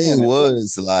And the thing man,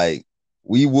 was like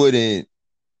we wouldn't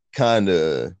kind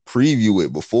of preview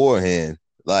it beforehand.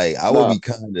 Like I would nah. be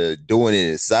kind of doing it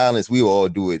in silence. We would all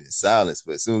do it in silence,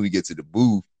 but as soon as we get to the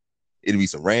booth, it'll be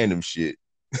some random shit.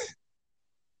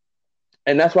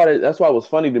 And that's why it was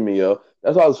funny to me, yo.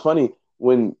 That's why it was funny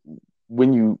when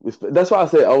you. That's why I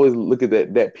say I always look at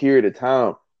that period of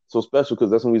time so special because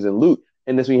that's when we was in Luke,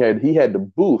 and that's when he had the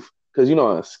booth because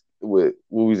with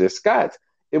when we was at Scott's,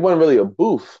 it wasn't really a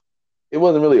booth. It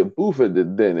wasn't really a booth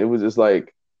then. It was just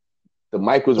like the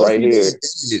mic was Plus, right we didn't here. edit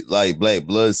it like Black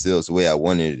Blood Cells the way I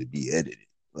wanted it to be edited.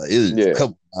 Like it was a Yeah,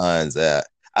 couple lines that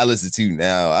I listen to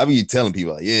now. I be telling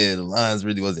people like, yeah, the lines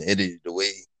really wasn't edited the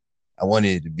way I wanted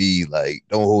it to be. Like,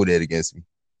 don't hold that against me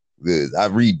because I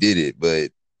redid it,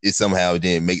 but it somehow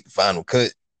didn't make the final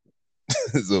cut.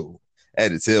 So I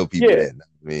had to tell people yeah, that.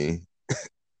 I mean,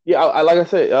 yeah. Like I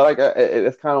said,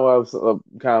 that's kind of what I was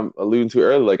kind of alluding to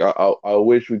earlier. Like I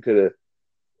wish we could have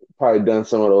probably done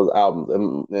some of those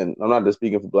albums. And I'm not just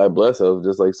speaking for Black Blood Cells,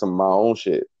 just like some of my own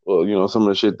shit. Well, some of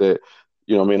the shit that,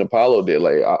 me and Apollo did.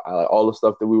 Like all the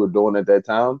stuff that we were doing at that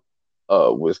time,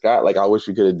 with Scott, like I wish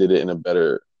we could have did it in a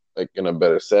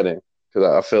better setting. Cause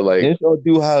I feel like didn't y'all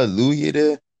do Hallelujah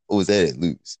there? Or was that at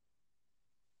Luke's?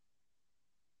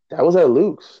 that was at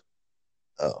Luke's.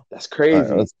 Oh, That's all right.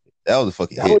 crazy. That was a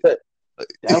fucking That was hit. at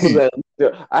that was at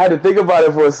I had to think about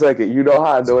it for a second. You know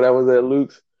how I know that was at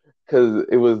Luke's? Cause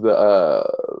it was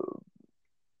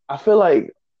I feel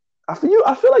like I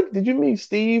feel like did you meet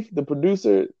Steve, the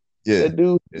producer? Yeah. That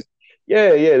dude? Yeah.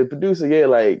 Yeah, yeah, the producer. Yeah,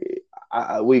 like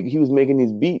he was making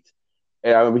these beats,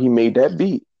 and I remember he made that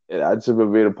beat, and I just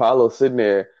remember Apollo sitting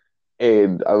there,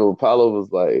 And Apollo was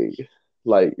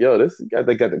like, yo, this guy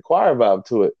they got the choir vibe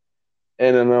to it.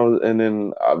 And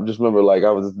then I just remember like I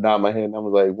was just nodding my head and I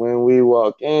was like, when we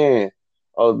walk in,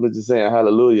 I was just saying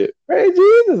hallelujah, praise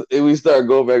Jesus. And we started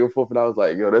going back and forth and I was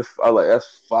like, yo, that's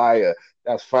fire.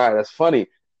 That's fire. That's funny.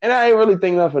 And I ain't really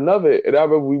think nothing of it. And I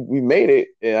remember we made it.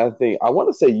 And I want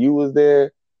to say you was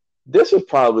there. This was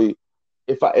probably,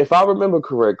 if I remember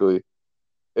correctly,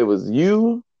 it was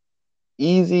you,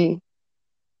 Easy,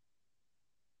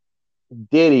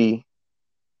 Diddy,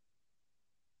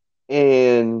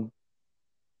 and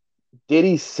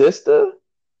Diddy's sister,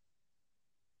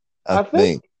 I I think.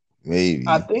 think I maybe.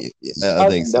 think Yeah, I I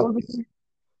think think that so. was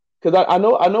because I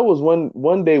know it was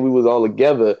one day we was all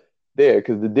together there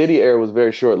because the Diddy era was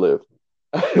very short lived.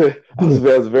 I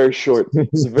was very short. It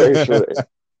was very short.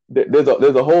 There's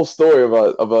a whole story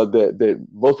about that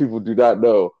most people do not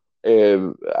know,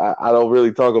 and I don't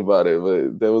really talk about it.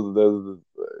 But there was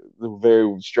a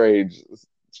very strange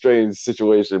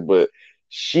situation. But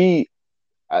she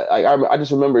I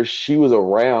just remember she was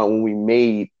around when we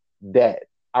made that.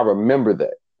 I remember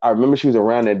that. I remember she was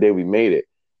around that day we made it,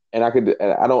 and I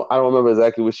don't remember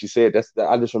exactly what she said.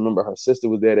 I just remember her sister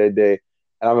was there that day,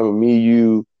 and I remember me,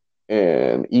 you,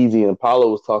 and Easy and Paulo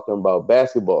was talking about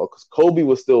basketball because Kobe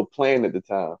was still playing at the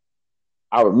time.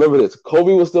 I remember this.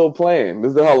 Kobe was still playing.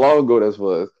 This is how long ago this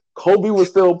was. Kobe was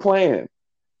still playing,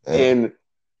 Man,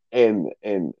 and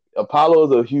and Apollo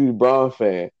is a huge Brown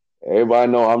fan.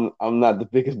 Everybody know I'm not the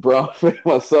biggest Brown fan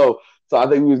myself, so I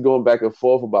think we was going back and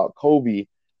forth about Kobe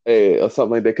or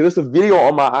something like that. Because it's a video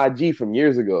on my IG from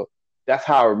years ago. That's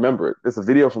how I remember it. It's a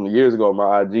video from years ago on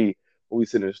my IG when we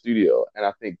sit in the studio, and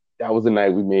I think that was the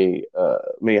night we made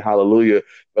Hallelujah.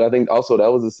 But I think also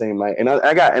that was the same night, and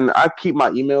I keep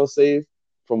my email saved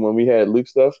from when we had Luke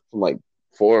stuff from like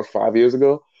 4 or 5 years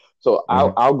ago. So I'll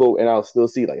mhm. I'll go and I'll still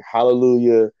see like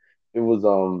Hallelujah. It was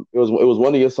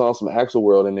one of your songs from Axel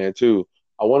World in there too.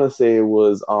 I want to say it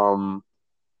was it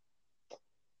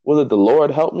the Lord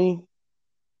Help Me?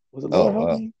 Was it Oh Lord Help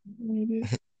wow. Me?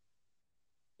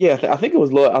 Yeah, I think it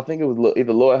was Lord. I think it was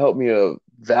either Lord Help Me or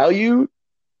Value.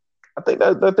 I think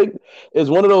it's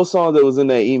one of those songs that was in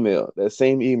that email, that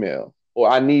same email. Or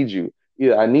I Need You.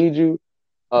 Either I Need You,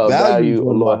 Value is Value, or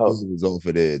one of my Lord Help Me. favorites off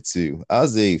of there too. I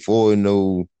say four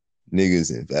no niggas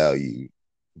in value.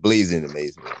 Blazing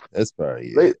Amazement. That's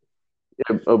probably They, it.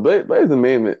 yeah, Blaze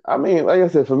Amendment. I mean, like I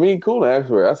said, for me, Cool and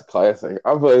Axel, that's a classic.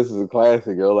 I feel like this is a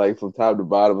classic, yo. Like from top to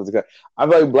bottom, it's a classic. I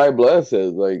feel like Black Blood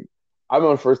says, like, I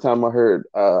remember the first time I heard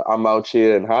 "I'm Out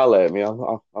Here" and "Holla at Me." I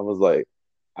was like,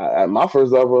 my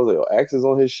first thought was like, "Yo, Axe is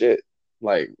on his shit."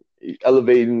 Like he's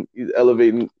elevating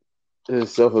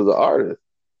himself as an artist.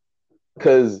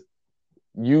 Because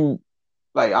you,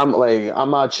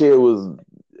 I'm Out Here was,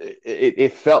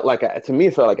 it felt like to me,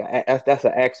 it felt like that's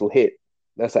an actual hit.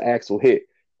 That's an actual hit.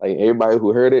 Like everybody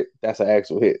who heard it, that's an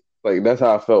actual hit. Like that's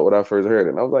how I felt when I first heard it.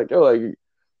 And I was like, yo, like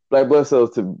Black Blood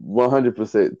Cells to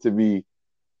 100% to be,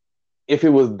 if it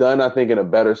was done, I think in a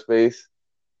better space.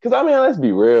 Because I mean, let's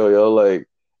be real, yo. Like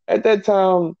at that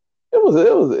time, it was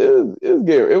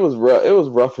rough. It was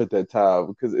rough at that time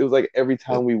because it was like every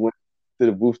time we went to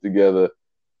the booth together,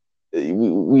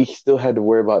 we still had to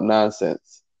worry about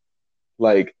nonsense.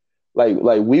 Like like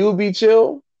we would be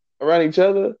chill around each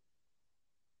other,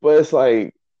 but it's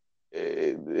like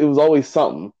it was always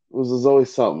something. It was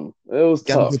always something. It was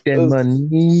Gotta tough. get that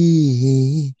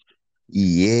money.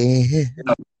 Yeah.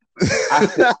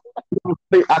 I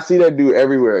see, I see that dude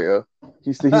everywhere, yo.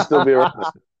 He still be around.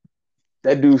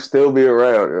 That dude still be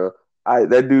around, yo.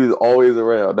 That dude is always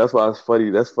around. That's why it's funny.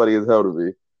 That's funny as hell to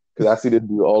me because I see this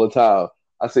dude all the time.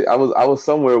 I was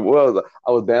somewhere. Well,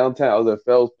 I was downtown. I was at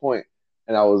Fells Point,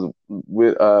 and I was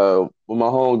with my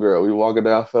homegirl. We were walking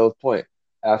down Fells Point.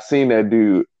 And I seen that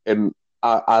dude, and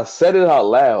I said it out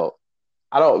loud.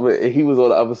 I don't. But he was on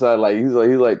the other side, like he's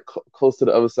like close to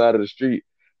the other side of the street.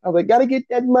 I was like, "Gotta get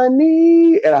that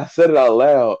money," and I said it out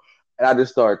loud, and I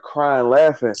just started crying,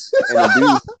 laughing. And the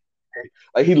dude,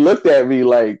 like, he looked at me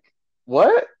like,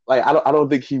 "What?" Like, I don't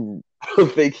think he.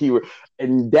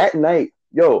 And that night,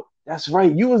 yo, that's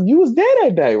right. You was there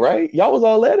that night, right? Y'all was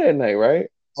all there that night, right?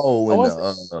 Oh, I when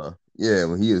was. yeah,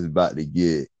 when he was about to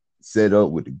get set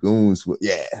up with the goons.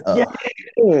 Yeah. Yeah,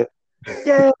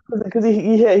 yeah, because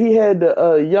he had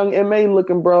the young MA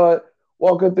looking broad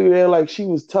walking through there like she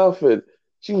was tough and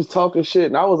she was talking shit,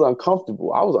 and I was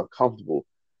uncomfortable. I was uncomfortable.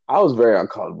 I was very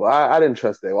uncomfortable. I didn't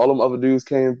trust that. All them other dudes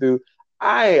came through.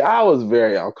 I was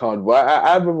very uncomfortable.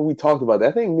 I remember we talked about that.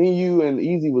 I think me, you, and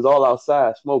Easy was all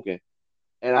outside smoking,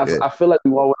 and I, Yeah. I feel like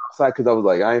we all went outside because I was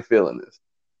like, I ain't feeling this.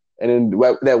 And then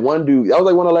that one dude, that was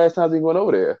like one of the last times we went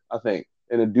over there, I think.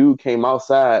 and the dude came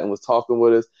outside and was talking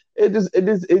with us. It just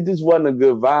wasn't a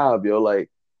good vibe, yo. Like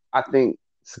I think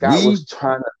Scott We was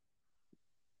trying to.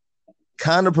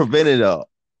 kind of prevented a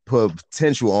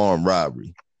potential armed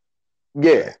robbery,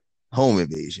 Yeah, home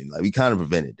invasion. Like we kind of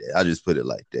prevented that. I just put it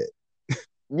like that.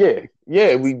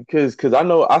 yeah. We because I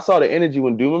know I saw the energy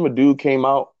when dude. Remember, dude came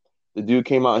out. The dude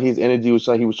came out. His energy was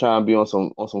like he was trying to be on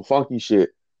some funky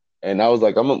shit. And I was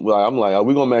like, I'm like, are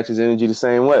we gonna match his energy the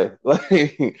same way? All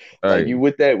Like right. you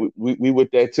with that, we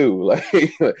with that too. You're like,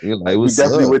 like we what's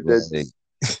definitely up? with that. Like,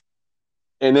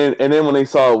 And then when they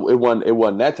saw it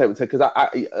wasn't that type of thing. Because I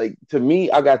like to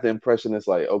me, I got the impression it's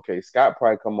like, okay, Scott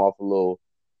probably come off a little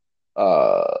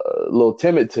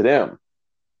timid to them.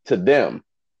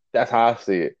 That's how I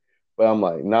see it. But I'm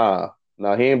like, nah, he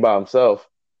ain't by himself.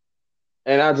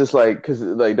 And I just like, cause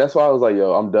like that's why I was like,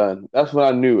 yo, I'm done. That's when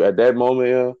I knew at that moment,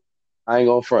 yeah, I ain't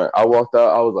gonna front. I walked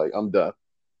out. I was like, I'm done.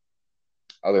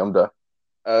 I was like, I'm done.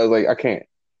 I was like, I can't,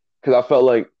 cause I felt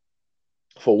like,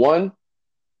 for one,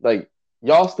 like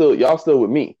y'all still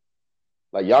with me.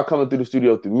 Like y'all coming through the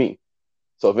studio through me.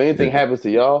 So if yeah. anything happens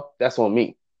to y'all, that's on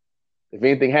me. If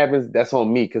anything happens, that's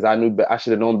on me because I knew I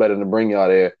should have known better than to bring y'all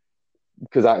there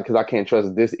because I can't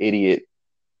trust this idiot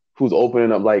who's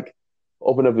opening up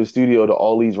his studio to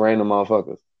all these random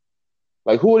motherfuckers.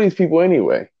 Like who are these people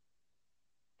anyway?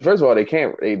 First of all, they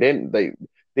can't. They didn't. They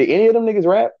did any of them niggas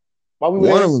rap while we were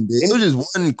One of there? them did. It was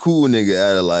just one cool nigga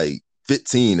out of like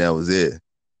 15 that was there.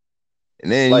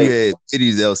 And then you Like had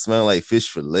kitties that was smelling like fish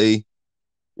fillet.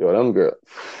 yo, them girls.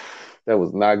 That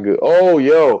was not good. Oh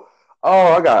yo.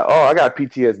 Oh, I got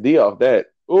PTSD off that.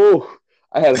 Oh,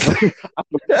 I had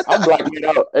I blocked it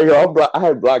out. Hey, yo, I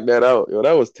had blocked that out. Yo,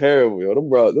 that was terrible. Yo, them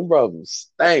brothers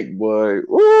stank, boy.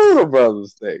 Ooh, them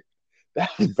brothers stank.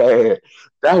 That was bad.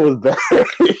 That was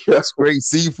bad. Straight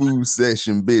seafood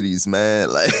section biddies,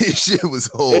 man. Like shit was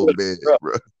It whole was, bad, bro,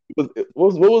 bro.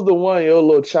 what was the one, yo,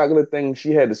 little chocolate thing?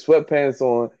 She had the sweatpants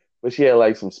on, but she had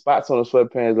like some spots on the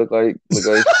sweatpants. Look like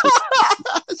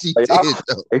She like, did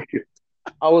though.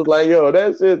 I was like, yo,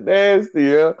 that shit nasty,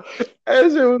 yo.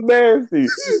 That shit was nasty.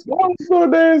 That was so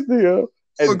nasty, yo. You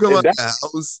don't And come and out that the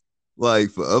house like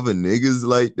for other niggas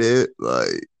like that.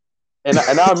 Like and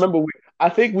I remember I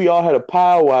think we all had a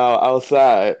powwow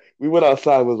outside. We went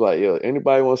outside, was like, yo,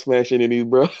 anybody want to smash any of these,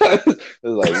 bro? It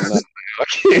was like, nah, I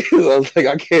can't. I was like,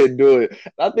 I can't do it. And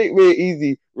I think me and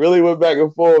Easy really went back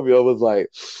and forth, yo. Was like,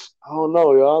 I don't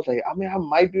know, yo. I was like, I mean, I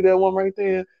might do that one right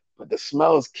there, but the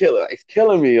smell is killing. It's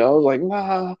killing me. I was like,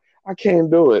 nah, I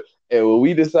can't do it. And when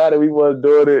we decided we weren't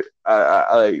doing it, I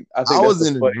I think that's was the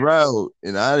in a funny. drought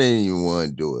and I didn't even want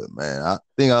to do it, man. I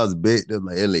think I was baked up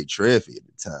like LA traffic at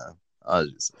the time. I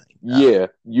was just like, nah. Yeah,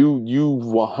 you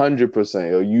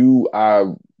 100%.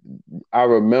 Yo. I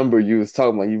remember you was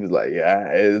talking about, you was like, yeah,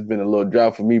 it's been a little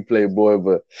drought for me, Playboy,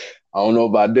 but I don't know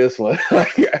about this one.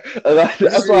 That's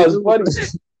why it's funny.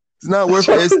 It's not worth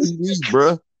the STD,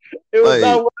 bro. It was Like,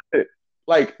 not worth it.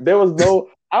 Like there was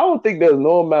I don't think there's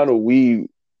no amount of weed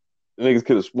niggas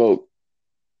could have smoked.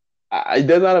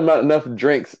 There's not enough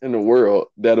drinks in the world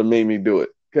that'll make me do it.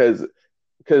 Because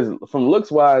from looks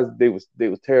wise, they was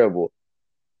terrible.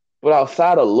 But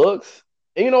outside of looks,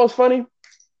 and you know what's funny?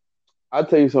 I'll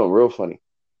tell you something real funny.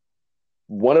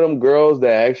 One of them girls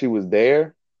that actually was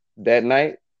there that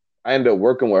night, I ended up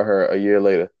working with her a year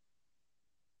later.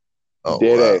 oh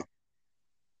Dead wow. ass.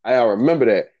 I remember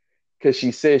that because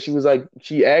she said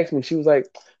she asked me, she was like,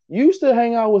 "You used to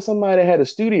hang out with somebody that had a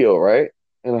studio, right?"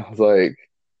 And I was like,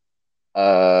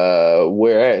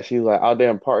 where at?" She was like, "Out there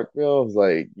in Parkville." I was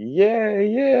like,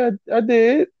 "Yeah, I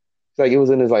did." It's like it was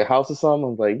in his like house or something. I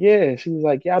was like, "Yeah." She was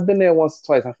like, "Yeah, I've been there once or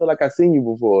twice. I feel like I've seen you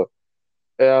before."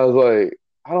 And I was like,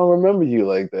 I don't remember you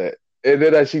like that. And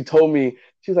then she told me,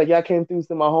 she was like, yeah, I came through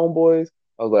to my homeboys.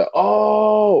 I was like,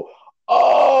 oh.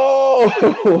 I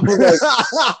was like,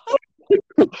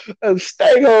 a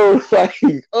steak home. Like,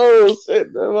 oh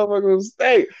shit, that motherfucker was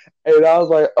steak. And I was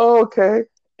like, oh, okay.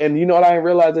 And you know what I didn't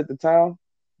realize at the time?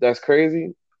 That's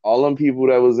crazy. All them people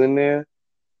that was in there,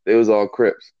 they was all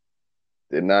Crips.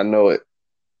 Did not know it.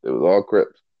 It was all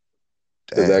Crips.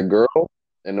 Because Damn. that girl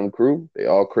and them crew, they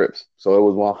all Crips. So it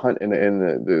was 100 and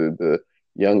the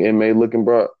young inmate looking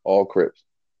bro, all Crips.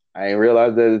 I ain't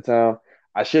realized that at the time.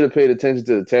 I should have paid attention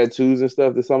to the tattoos and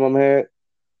stuff that some of them had.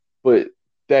 But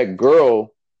that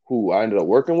girl who I ended up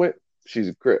working with, she's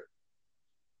a Crip.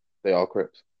 They all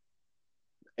Crips.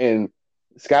 And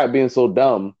Scott being so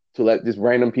dumb to let just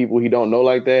random people he don't know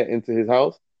like that into his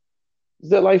house,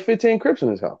 is that like 15 Crips in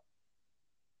his house.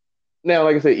 Now,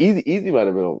 like I said, Easy might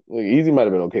have been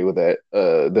okay with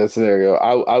that scenario.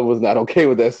 I was not okay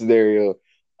with that scenario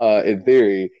in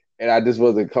theory, and I just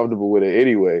wasn't comfortable with it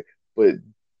anyway. but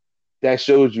that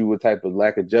shows you what type of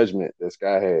lack of judgment that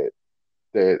Sky had.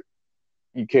 That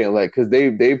you can't like because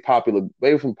they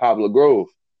from Poplar Grove.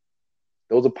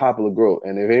 Those are Poplar Grove,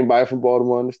 and if anybody from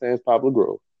Baltimore understands Poplar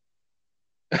Grove,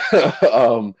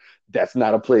 um, that's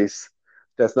not a place.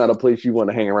 That's not a place you want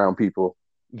to hang around people.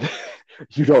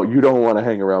 You don't want to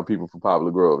hang around people from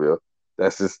Poplar Grove, yo.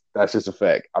 That's just a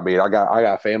fact. I mean, I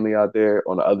got family out there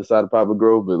on the other side of Poplar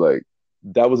Grove, but like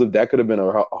that could have been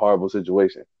a horrible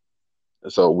situation.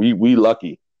 So we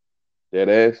lucky, dead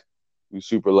ass. We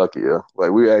super lucky, yeah.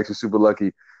 Like we actually super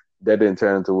lucky that didn't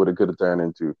turn into what it could have turned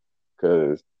into.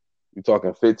 Cause you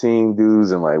talking 15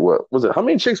 dudes and like what was it? How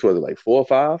many chicks was it? Like 4 or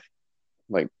 5?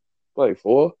 Like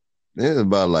four? It's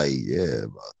about like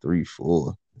about 3,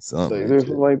 4, something like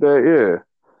Something that. like that, yeah.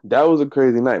 That was a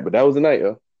crazy night, but that was the night,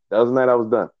 yo. That was the night I was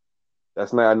done.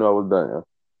 That's the night I knew I was done, yo.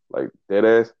 Like dead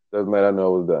ass. That was the night I knew I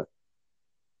was done.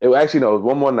 It actually no, it was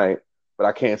one more night, but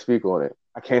I can't speak on it.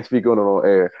 I can't speak on it on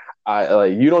air. I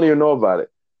like you don't even know about it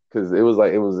because it was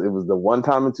the one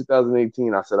time in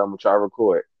 2018 I said I'm gonna try to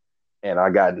record, and I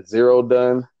got zero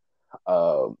done.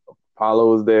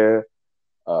 Apollo was there,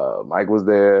 Mike was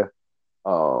there,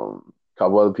 a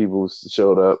couple other people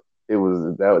showed up. It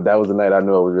was that was the night I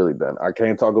knew I was really done. I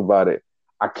can't talk about it.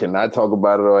 I cannot talk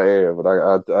about it on air, but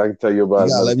I can tell you You about it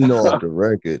gotta another let me know off time. the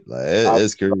record. Like I,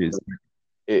 that's crazy.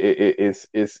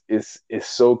 it's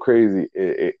so crazy.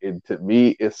 To me,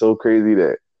 it's so crazy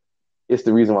that it's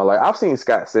the reason why. Like I've seen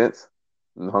Scott since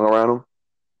and hung around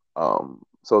him.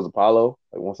 So is Apollo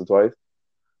like once or twice,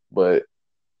 but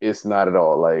it's not at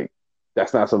all like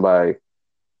that's not somebody.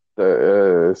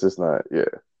 It's just not. Yeah,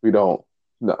 we don't.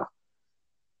 No,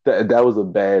 that was a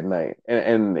bad night,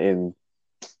 and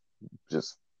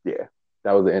just yeah,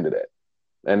 that was the end of that,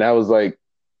 and that was like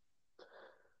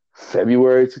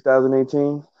February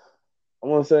 2018. I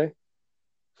want to say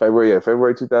February, yeah,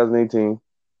 February 2018,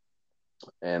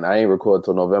 and I ain't record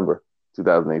till November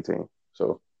 2018.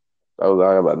 So that was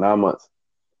about 9 months,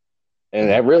 and Mm.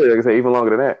 that really, like I said, even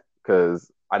longer than that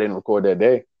because I didn't record that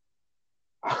day.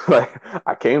 Like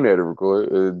I came there to record,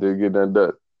 didn't get nothing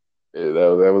done. Yeah,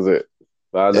 that was it.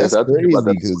 But I That's think about crazy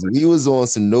that. because we was on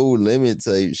some no limit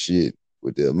type shit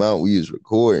with the amount we was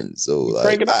recording. So You like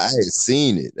crank it up. I had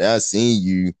seen it. And I seen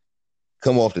you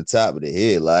come off the top of the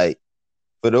head. Like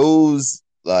for those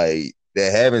like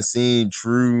that haven't seen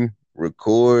True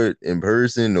record in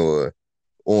person or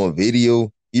on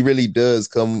video, he really does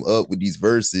come up with these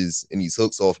verses and these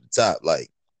hooks off the top. Like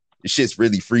the shit's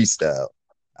really freestyle.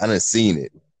 I done seen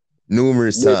it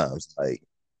numerous Yeah, times. Like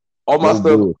all my no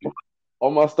stuff, bullshit.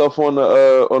 all my stuff on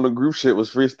the group shit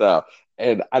was freestyle,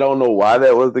 and I don't know why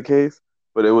that was the case,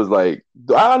 but it was like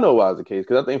I don't know why it was the case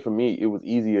because I think for me it was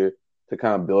easier to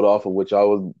kind of build off of what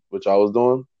y'all was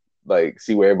doing, like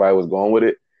see where everybody was going with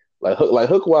it, like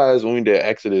hook wise when we did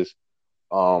Exodus,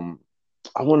 um,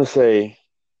 I want to say,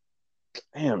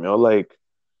 damn yo, like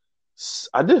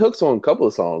I did hooks on a couple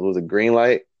of songs. Was it Green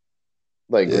Light?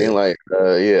 Like Yeah. Green Light,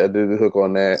 yeah, I did the hook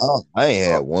on that. I ain't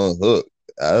had one hook.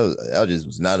 I just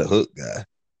was not a hook guy.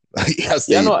 Like I Yeah, I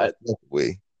stayed know. the fuck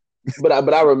away. But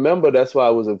I remember that's why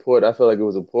it was important. I felt like it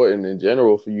was important in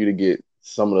general for you to get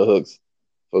some of the hooks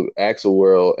for Axel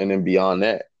World and then beyond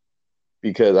that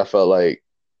because I felt like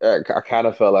I kind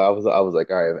of felt like I was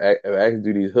like, all right, if I can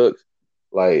do these hooks,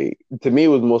 like to me it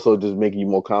was more so just making you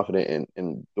more confident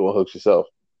in doing hooks yourself.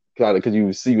 Kind of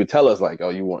because you would tell us like, oh,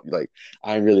 you want like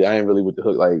I ain't really with the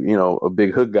hook like a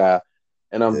big hook guy,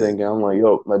 and Yeah, I'm like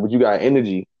yo like but you got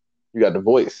energy, you got the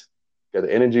voice, you got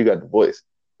the energy, you got the voice.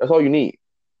 That's all you need,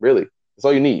 really. That's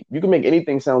all you need. You can make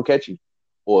anything sound catchy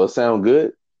or sound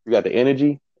good. You got the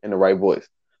energy and the right voice.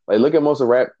 Like look at most of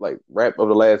rap, like rap of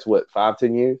the last what 5,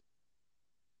 10 years.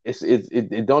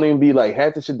 It don't even be like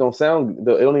half the shit don't sound. It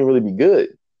don't even really be good.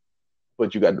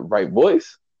 But you got the right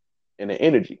voice and the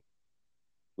energy.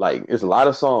 Like it's a lot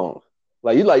of songs.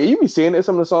 Like you be seeing it.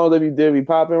 Some of the songs that be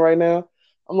popping right now.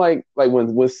 I'm like when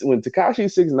Tekashi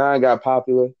 6ix9ine got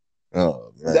popular,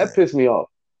 oh that man, pissed me off.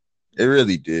 it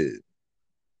really did.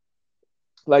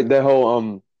 Like that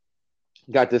whole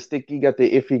got the sticky, got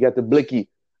the iffy, got the blicky.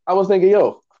 I was thinking,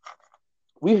 yo,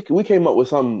 we came up with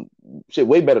some shit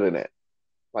way better than that.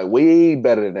 Like way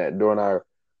better than that during our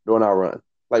run.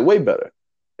 Like way better.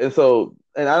 And so,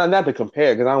 and I not to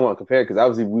compare because I don't want to compare because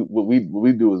obviously what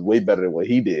we do is way better than what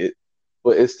he did.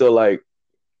 But it's still like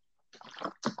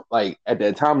at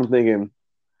that time I'm thinking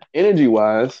energy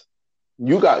wise,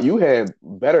 you had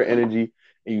better energy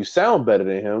and you sound better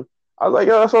than him. I was like,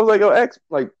 yo, that's why I was like, yo, X,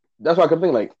 like that's why I kept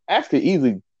thinking like X could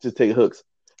easily just take hooks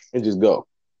and just go.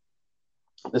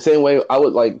 The same way I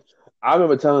would like I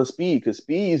remember telling Speed because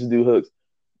Speed used to do hooks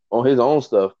on his own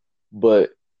stuff, but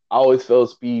I always felt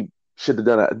Speed should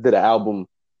have did an album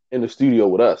in the studio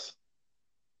with us.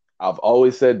 I've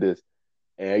always said this.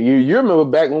 And you remember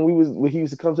back when he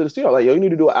used to come to the studio, like, yo, you need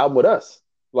to do an album with us.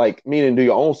 Like, meaning do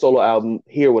your own solo album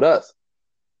here with us.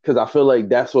 Because I feel like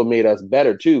that's what made us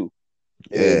better too.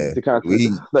 Yeah, And to kind of we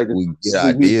like we get we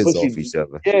ideas off pushing, each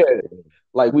other. yeah,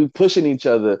 like we pushing each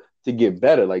other to get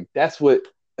better. Like that's what,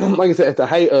 like I said, at the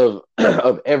height of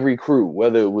of every crew,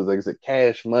 whether it was like I said,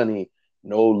 Cash Money,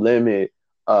 No Limit,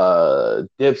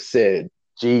 Dipset,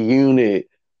 G Unit,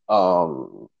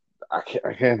 um, I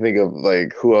can't think of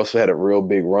like who else had a real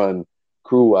big run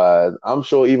crew wise. I'm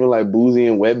sure even like Boozy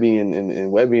and Webby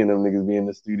and Webby and them niggas be in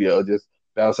the studio just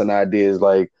bouncing ideas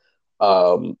like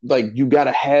you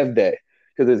gotta have that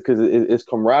it's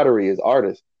camaraderie as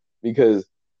artists because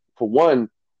for one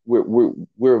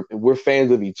we're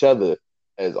fans of each other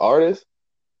as artists,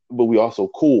 but we're also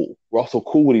cool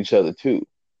with each other too.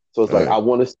 So it's All like right. I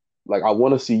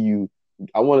want to see you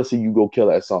go kill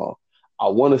that song. I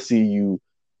want to see you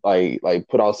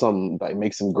put out some like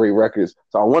make some great records.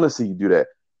 So I want to see you do that.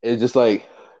 It's just and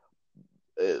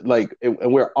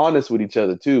we're honest with each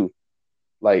other too.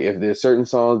 Like if there's certain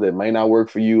songs that might not work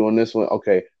for you on this one,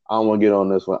 okay, I don't want to get on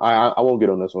this one. I won't get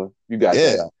on this one. You got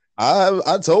Yeah, that.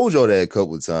 I told y'all that a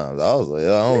couple of times. I was like, I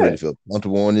don't Yeah. really feel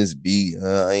comfortable on this beat.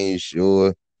 I ain't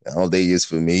sure. I don't think it's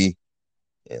for me.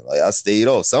 And like I stayed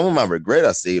off. Some of them I regret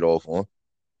I stayed off on.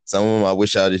 Some of them I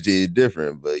wish I just did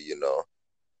different. But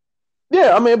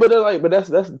Yeah, I mean, but that's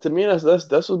to me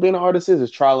that's what being an artist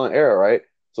is trial and error, right?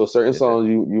 So certain yeah, songs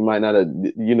you might not have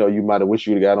you might have wished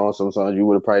you'd have got on. Some songs you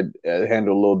would have probably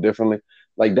handled a little differently.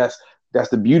 Like that's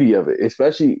the beauty of it,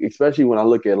 especially when I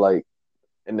look at like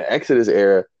in the Exodus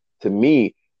era. To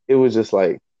me, it was just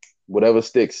like whatever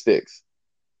sticks sticks.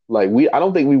 Like I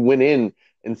don't think we went in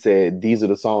and said these are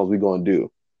the songs we're gonna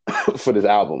do for this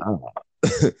album.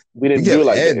 We we didn't do it kept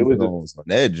like that. It adding was just songs on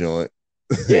that joint.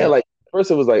 yeah, like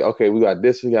first it was like, okay, we got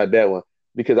this, we got that one.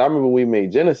 Because I remember we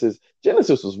made Genesis.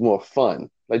 Genesis was more fun.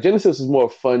 Like Genesis was more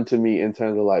fun to me in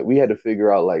terms of like we had to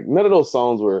figure out like none of those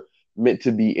songs were meant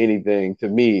to be anything to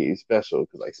me special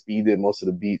because like Speed did most of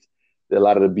the beats, did a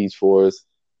lot of the beats for us.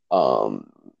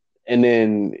 Um, and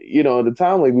then at the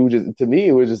time like we were just to me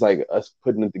it was just like us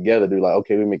putting it together. To like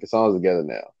okay, we're making songs together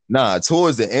now. Nah,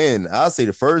 towards the end, I'll say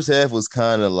the first half was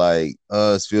kind of like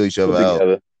us feel each other Put out.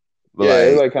 together. But Yeah, it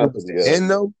was like like kind of put towards the together.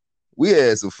 end though, we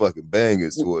had some fucking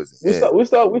bangers towards the end. We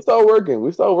start working.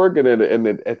 We start working at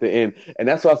the end, and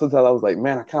that's why sometimes I was like,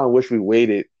 man, I kind of wish we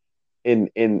waited and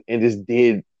just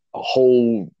did a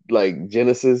whole like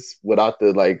Genesis without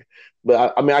the like.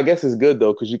 But I mean, I guess it's good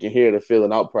though because you can hear the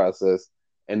filling out process,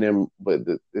 and then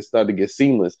it started to get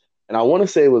seamless. And I want to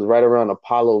say it was right around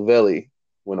Apollo Valley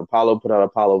when Apollo put out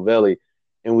Apollo Valley,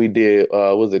 and we did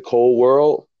was it Cold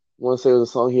World? I want to say it was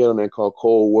a song he had on there called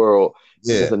Cold World. And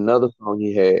Yeah, there's another song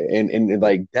he had, and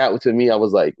like that to me, I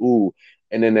was like, ooh.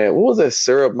 And then what was that?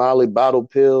 Syrup Molly Bottle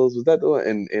Pills was that the one?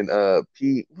 And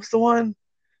P, what's the one?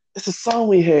 It's a song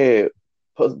we had.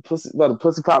 Pussy about the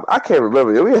pussy pop. I can't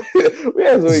remember. We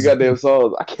had so many goddamn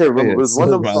songs. I can't remember. yeah, It was one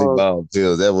of them Probably songs Bob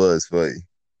Pills. That was funny.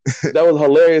 that was a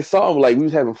hilarious song. Like we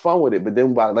was having fun with it, but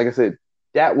then like I said,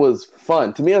 that was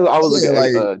fun to me. I was Yeah, looking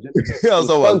at like Genesis. I It was was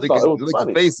talking about fun song. It was licking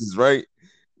funny. faces, right?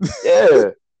 Yeah,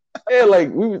 yeah. Like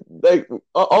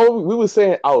all we was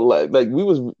saying out loud. Like we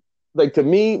was like to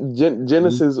me,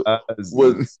 Genesis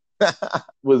was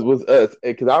was us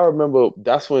because I remember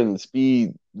that's when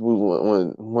Speed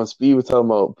when Speed was talking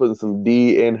about putting some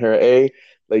D in her A,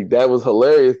 like that was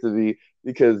hilarious to me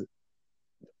because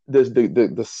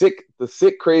the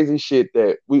sick crazy shit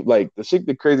that we like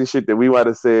the crazy shit that we might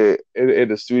have said in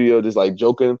the studio just like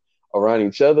joking around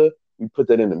each other, we put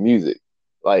that in the music.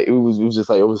 Like it was just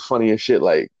like it was funny as shit.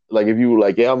 Like if you were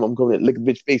like, yeah, I'm coming to lick a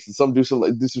bitch face and do some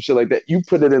shit like that, you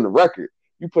put it in the record.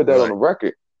 You put that on Right. the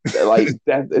record. Like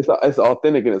that it's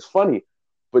authentic and it's funny.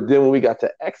 But then when we got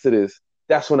to Exodus,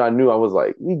 that's when I knew I was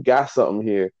like, we got something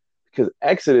here. Because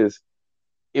Exodus,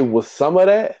 it was some of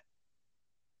that,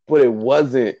 but it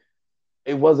wasn't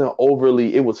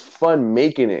overly, it was fun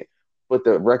making it, but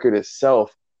the record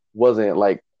itself wasn't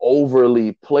like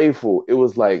overly playful. It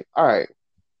was like, all right,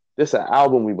 this is an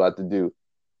album we about to do.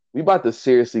 We about to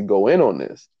seriously go in on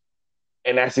this.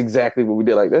 And that's exactly what we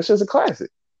did. Like, that's just a classic.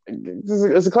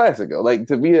 It's a classic. Like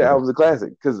to me, the album's a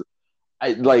classic. Because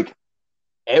I like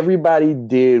everybody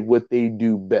did what they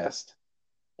do best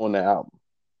on the album.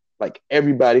 Like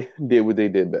everybody did what they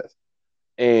did best.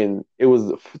 And it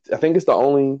was I think that's the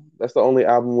only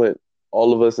album with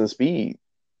all of us in Speed.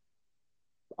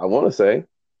 I want to say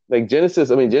like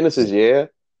Genesis. I mean Genesis, yeah,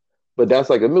 but that's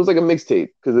like it was like a mixtape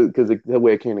because the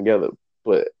way it came together.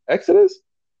 But Exodus,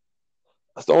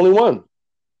 That's the only one.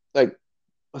 Like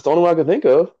that's the only one I can think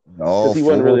of because All he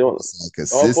wasn't four really of on us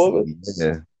all four of consistently. us.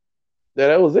 Yeah. Yeah,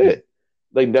 that was it.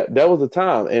 Like that was the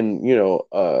time. And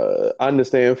I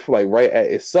understand for like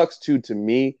it sucks too to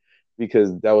me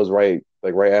because that was right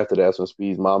after that's when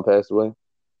Speed's mom passed away.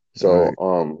 So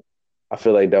Right. I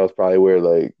feel like that was probably where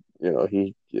like,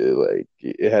 he like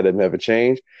it had to have a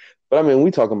change. But I mean,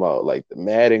 we talking about like the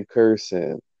Madden curse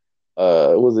and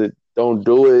was it Don't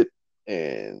Do It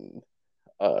and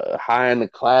High in the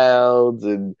Clouds High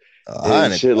and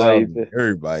in the shit Clouds, like that.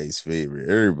 everybody's favorite.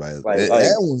 Everybody. Like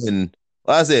That one,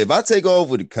 like I said, if I take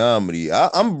over the comedy,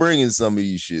 I'm bringing some of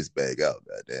these shits back out.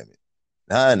 God damn it.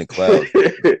 High in the Clouds.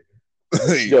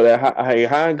 Yo, that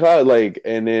high and cloud, like,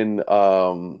 and then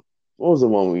what was the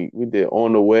one we did?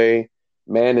 On the Way,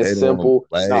 Man is Head on Simple.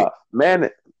 black. Nah,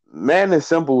 Man is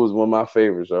Simple was one of my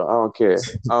favorites. So I don't care.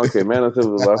 I don't care. Man is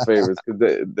Simple was my favorites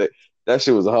because that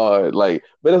shit was hard. Like,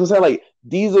 but as I said, like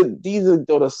these are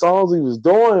the songs he was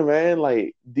doing, man.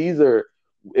 Like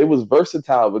it was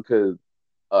versatile because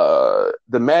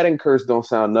the Madden curse don't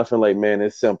sound nothing like Man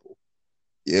is Simple.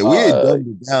 Yeah, we had Uh, dumbed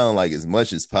it down like as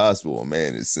much as possible.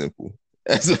 Man, it's simple.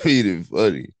 That's what made it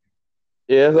funny.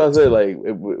 Yeah, that's what I said. Like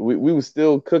we was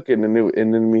still cooking, and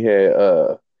then we had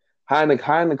high in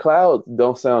the clouds.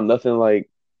 Don't sound nothing like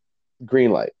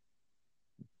Green Light.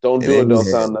 Don't And do then it. we Don't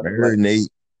had sound nothing like Marinate.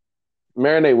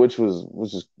 Marinate, which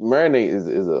is Marinate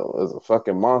is a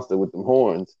fucking monster with them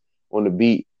horns on the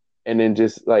beat, and then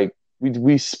just like we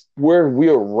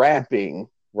are rapping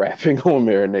on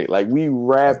Marinate, like we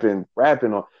rapping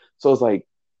on. So it's like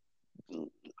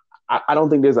I don't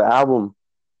think there's an album,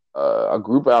 a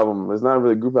group album. There's not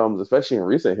really group albums, especially in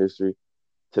recent history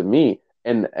to me.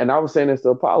 And I was saying this to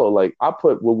Apollo, like I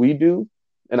put what we do,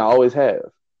 and I always have,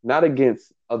 not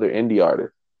against other indie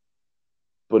artists,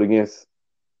 but against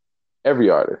every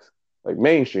artist, like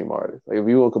mainstream artists. Like if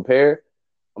you want to compare,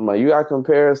 I'm like you gotta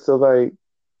compare us to like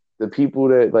the people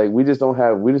that like we just don't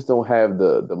have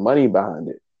the money behind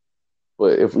it.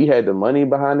 But if we had the money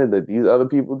behind it that these other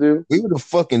people do, We would have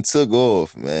fucking took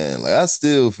off, man. Like I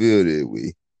still feel that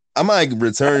way. I might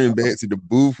return back to the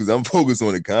booth because I'm focused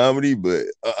on the comedy, but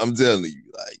I'm telling you,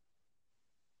 like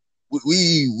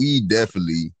we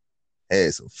definitely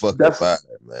had some fucking that's fire,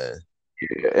 man.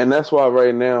 and that's why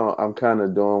right now I'm kind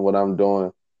of doing what I'm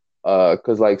doing.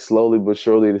 Cause like slowly but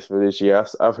surely for this year,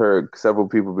 I've heard several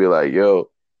people be like, "Yo,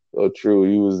 so true.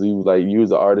 You was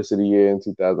the artist of the year in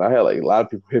 2000." I had like a lot of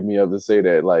people hit me up to say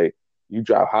that like you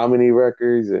dropped how many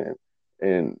records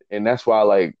and that's why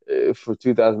like for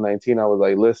 2019 I was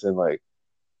like, listen, like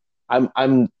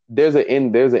I'm there's an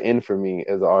end for me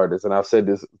as an artist, and I've said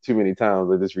this too many times,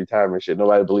 like this retirement shit.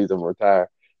 Nobody believes I'm retired.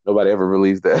 Nobody ever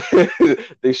believes that.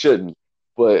 They shouldn't,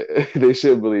 but they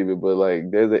should believe it. But like,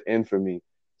 there's an end for me.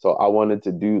 So I wanted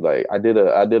to do like I did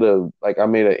a like I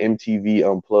made an MTV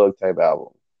Unplugged type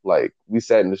album. Like we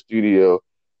sat in the studio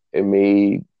and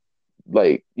made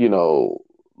like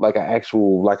like an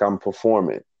actual like I'm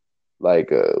performing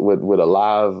like with a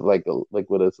live like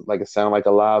with a like a sound like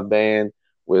a live band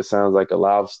where it sounds like a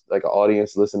live like an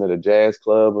audience listening at a jazz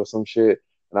club or some shit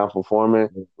and I'm performing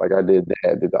like I did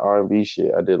that. I did the R&B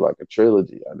shit. I did like a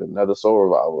trilogy. I did another soul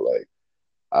revival. Like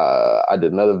I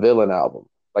did another villain album.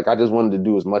 Like I just wanted to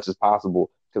do as much as possible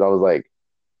because I was like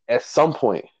at some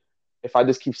point if I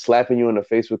just keep slapping you in the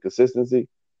face with consistency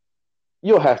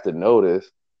you'll have to notice.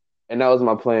 And that was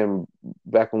my plan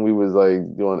back when we was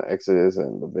like doing Exodus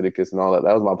and Leviticus and all that.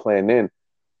 That was my plan then.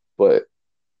 But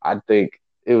I think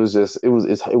it was just it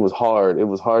was hard. It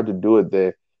was hard to do it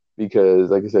there because,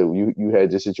 like I said, you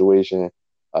had your situation.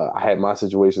 I had my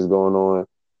situations going on.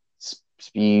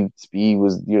 Speed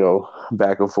was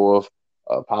back and forth.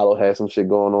 Apollo had some shit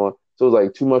going on. So it was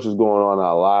like too much was going on in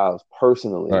our lives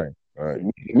personally. Right, right.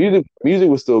 Music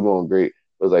was still going great.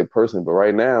 It was like personally, but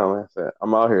right now, like I said,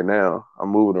 I'm out here now. I'm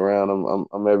moving around.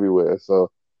 I'm everywhere. So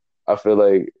I feel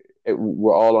like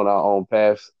we're all on our own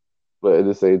paths, but at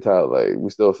the same time, like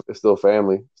it's still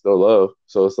family, still love.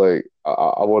 So it's like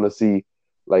I want to see,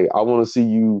 like I want to see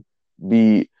you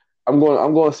be. I'm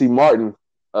going to see Martin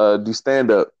do stand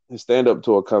up. His stand up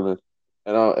tour coming,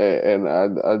 I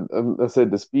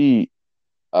said the speed.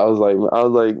 I was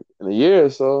like in a year or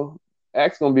so,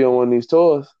 Axe gonna be on one of these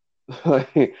tours. Like,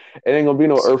 it ain't gonna be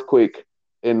no earthquake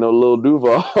and no little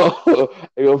Duval.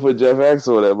 They gonna put Jeff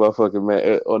Axel on that motherfucking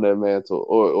man on that mantle,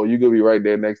 or you gonna be right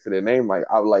there next to their name. Like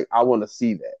I want to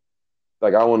see that.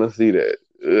 Like I want to see that.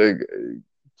 Like,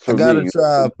 I for gotta me,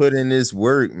 try to put in this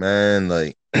work, man.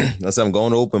 Like, as I'm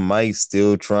going to open mics,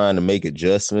 still trying to make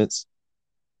adjustments.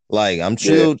 Like, I'm yeah,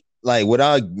 chilled. Like, what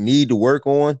I need to work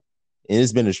on, and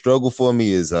it's been a struggle for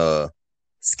me, is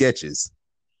sketches.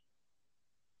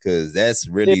 because that's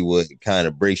Yeah, really what kind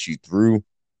of breaks you through.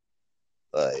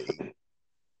 Like,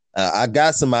 I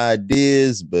got some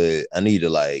ideas, but I need to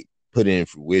like put it in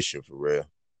fruition for real.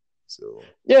 So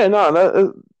yeah,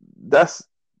 no, that's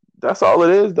that's all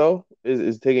it is though.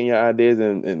 Is taking your ideas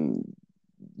and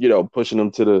pushing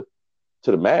them to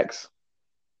the max.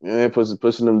 And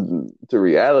pushing them to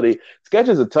reality.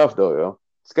 Sketches are tough though, yo.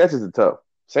 Sketches are tough.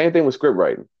 Same thing with script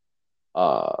writing.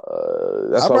 I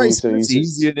That's why write we saying scripts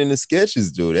easier than the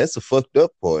sketches do. That's the fucked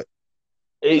up part.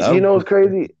 I, it's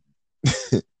crazy.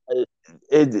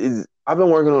 I've been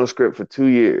working on a script for 2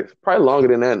 years, probably longer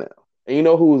than that now. And you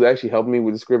know who was actually helping me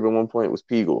with the script at one point was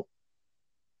Peagle.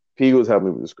 Peagle was helping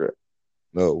me with the script,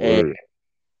 no and word.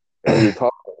 and we were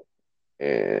talking,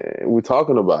 and we are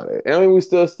talking about it. And I mean, we're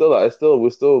still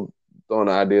throwing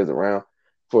ideas around.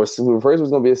 First it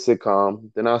was gonna be a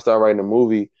sitcom. Then I started writing a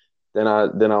movie. Then I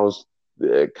was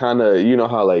kind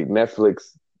of how like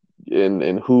Netflix and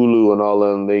Hulu and all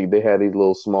of them they had these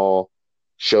little small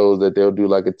shows that they'll do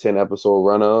like a 10 episode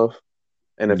run of,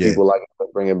 and if Yeah, people like it,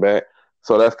 they'll bring it back.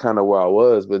 So that's kind of where I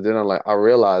was. But then I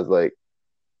realized like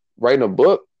writing a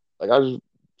book, like I'm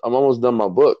almost done my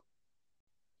book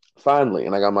finally,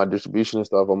 and I got my distribution and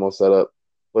stuff almost set up.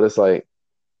 But it's like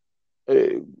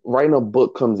writing a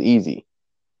book comes easy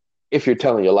if you're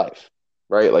telling your life,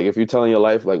 right? Like if you're telling your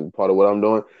life, like part of what I'm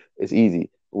doing, it's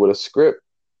easy. With a script,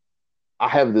 I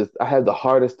have the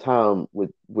hardest time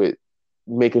with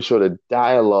making sure the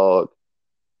dialogue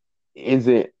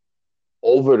isn't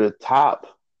over the top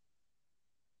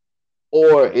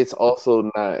or it's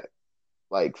also not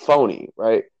like phony,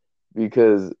 right?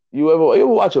 Because you ever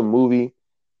watch a movie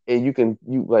and you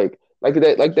like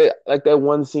that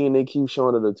one scene they keep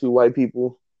showing of the two white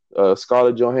people,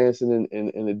 Scarlett Johansson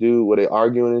and the dude where they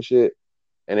arguing and shit,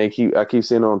 and I keep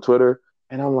seeing it on Twitter,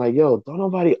 and I'm like, yo, don't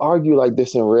nobody argue like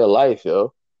this in real life,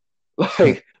 yo.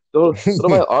 Like, don't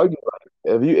nobody argue like it.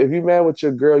 If you mad with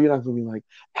your girl, you're not gonna be like,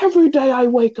 every day I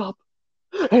wake up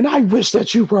and I wish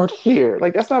that you weren't here.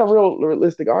 Like that's not a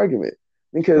realistic argument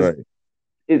because right.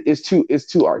 it's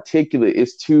too articulate,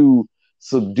 it's too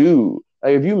subdued.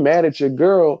 Like if you mad at your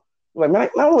girl, like man, I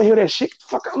don't want to hear that shit.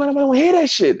 Fuck, I don't want to hear that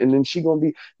shit. And then she gonna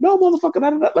be no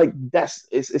motherfucker. Like that's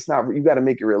it's not. You got to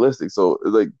make it realistic. So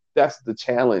like that's the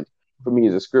challenge for me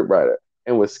as a script writer.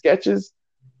 And with sketches,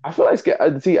 I feel like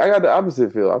see, I got the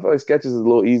opposite feel. I feel like sketches is a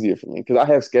little easier for me because I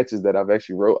have sketches that I've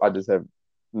actually wrote. I just have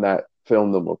not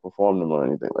filmed them or performed them or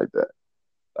anything like that.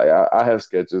 Like I have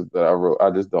sketches that I wrote.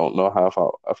 I just don't know how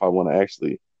if I want to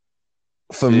actually.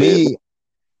 For It, me,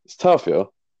 it's tough,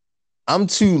 yo. I'm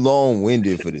too long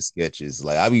winded for the sketches.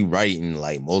 Like I be writing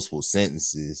like multiple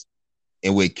sentences,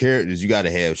 and with characters, you got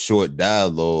to have short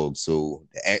dialogue so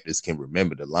the actors can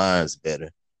remember the lines better.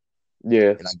 Yeah,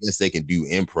 And I guess they can do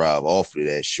improv off of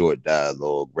that short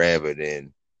dialogue rather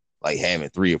than like having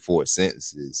 3 or 4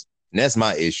 sentences. And that's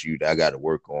my issue that I got to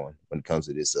work on when it comes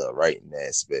to this writing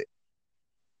aspect.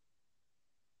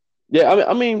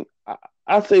 yeah.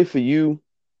 I say for you,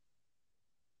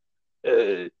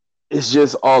 it's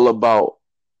just all about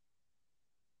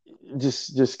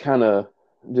just kind of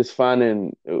just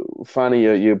finding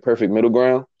your perfect middle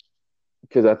ground.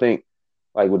 Because I think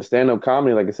like with stand up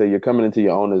comedy, like I said, you're coming into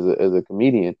your own as a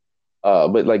comedian.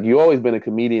 But like you always been a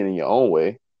comedian in your own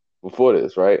way before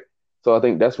this, right? So I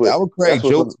think I would crack that's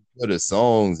what jokes some for the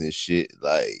songs and shit.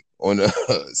 Like on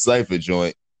the Cypher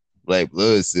joint, Black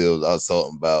Blood Seals, I was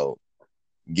talking about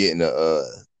getting a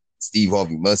Steve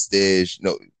Harvey mustache.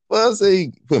 No, well, I'll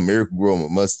say put Miracle Grow on my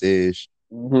mustache.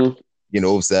 mm-hmm. You know,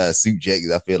 oversized suit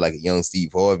jackets. I feel like a young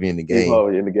Steve Harvey in the Steve game.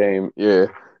 Harvey in the game. Yeah.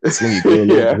 Swing your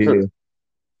girl over Yeah. here.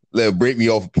 Let her break me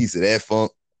off a piece of that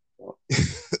funk.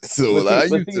 So But like,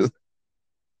 see, I but used see, to.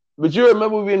 but you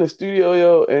remember we be in the studio,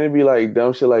 yo, and it'd be like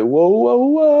dumb shit like whoa, whoa,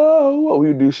 whoa, whoa. We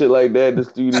would do shit like that in the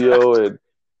studio and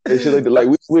shit like that. Like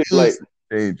we Still like some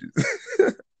changes.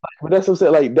 but that's what I'm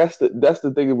saying. Like that's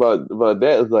the thing about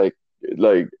that is like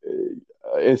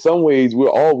in some ways we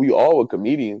all were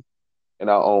comedians in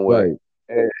our own way. Right.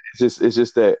 And it's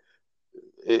just that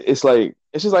it's just like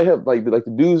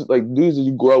the dudes that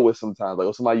you grow with sometimes, like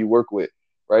or somebody you work with,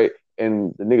 right?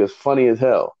 And the nigga's funny as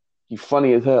hell. He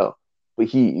funny as hell, but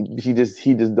he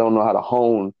just don't know how to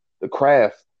hone the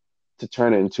craft to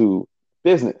turn it into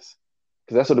business,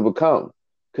 because that's what it becomes.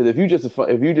 Because if you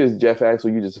just Jeff Axel,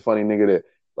 you just a funny nigga that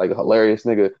like a hilarious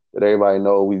nigga that everybody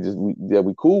know that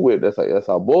we cool with. That's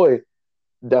our boy.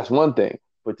 That's one thing.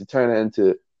 But to turn it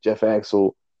into Jeff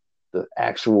Axel, the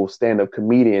actual stand-up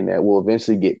comedian that will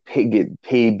eventually get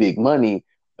paid big money,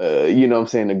 you know what I'm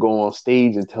saying, to go on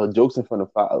stage and tell jokes in front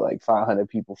of 500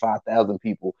 people, 5,000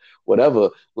 people, whatever.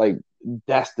 Like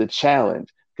that's the challenge.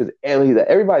 because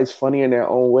everybody's funny in their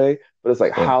own way, but it's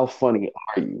like, Right. how funny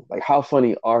are you? Like, how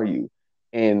funny are you?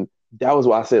 And that was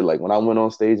why I said, like, when I went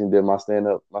on stage and did my stand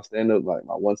up, like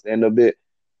my one stand up bit,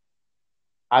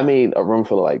 I made a room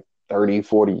for like 30,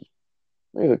 40,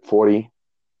 maybe like 40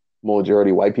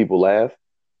 majority white people laugh.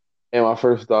 And my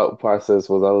first thought process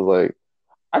was, I was like,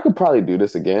 I could probably do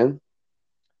this again,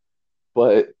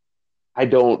 but I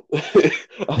don't. I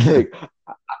was like,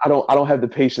 I don't have the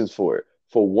patience for it.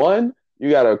 For one, you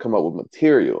gotta come up with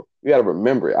material. You gotta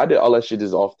remember it. I did all that shit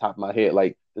just off the top of my head.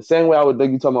 Like the same way I would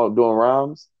think you talking about doing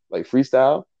rhymes, like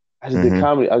freestyle. I just did Mm-hmm.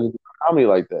 comedy. I just did comedy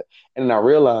like that. And then I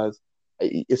realized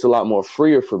it's a lot more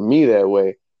freer for me that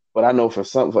way. But I know for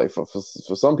some like for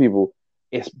some people,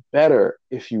 it's better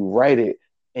if you write it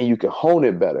and you can hone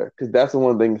it better. Because that's the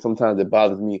one thing sometimes that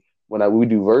bothers me when we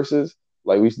do verses.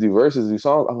 Like we used to do verses, do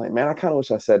songs. I'm like, man, I kind of wish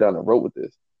I sat down and wrote with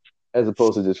this as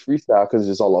opposed to just freestyle because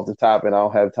it's just all off the top and I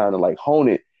don't have time to like hone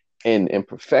it and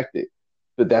perfect it.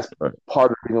 But that's Right. part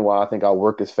of the reason why I think I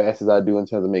work as fast as I do in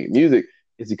terms of making music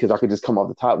is because I could just come off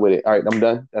the top with it. All right, I'm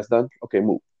done. That's done. Okay,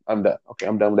 move. I'm done. Okay,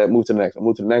 I'm done with that. Move to the next one.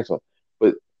 Move to the next one.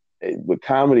 But with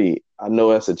comedy, I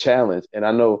know that's a challenge, and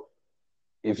I know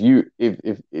if you're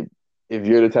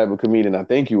the type of comedian I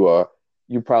think you are,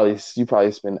 you probably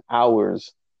spend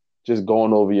hours just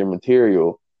going over your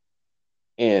material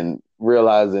and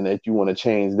realizing that you want to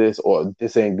change this or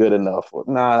this ain't good enough or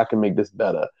nah, I can make this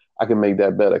better. I can make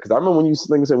that better. Because I remember when you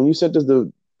like I said when you sent us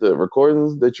the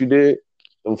recordings that you did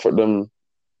them for them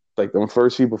like them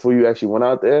first few before you actually went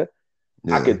out there,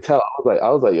 I Yeah. could tell. I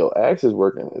was like, yo, Axe is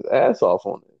working his ass off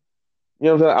on it. You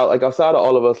know what I'm saying? Like outside of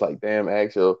all of us, like damn,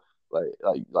 Axe, yo, like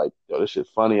yo, this shit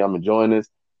funny. I'm enjoying this.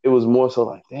 It was more so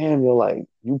like, damn, yo, like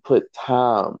you put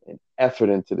time and effort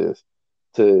into this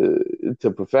to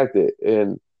perfect it,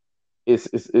 and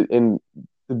and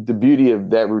the beauty of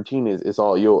that routine is it's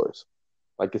all yours.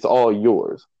 Like it's all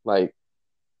yours. Like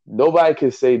nobody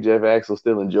can say Jeff Axel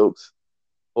stealing jokes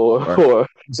or Right. or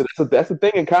that's the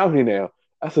thing in comedy now.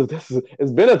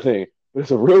 It's been a thing, but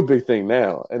it's a real big thing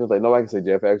now. And it's like nobody can say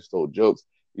Jeff Axel stole jokes,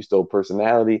 you stole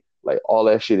personality. Like all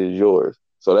that shit is yours.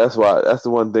 So that's the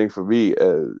one thing for me.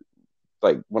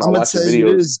 Like when I I'm gonna watch the tell you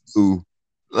videos, this, dude.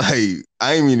 Like,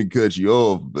 I ain't mean to cut you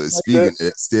off, but like that. speaking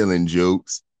of stealing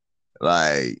jokes,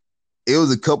 like it was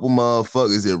a couple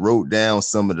motherfuckers that wrote down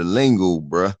some of the lingo,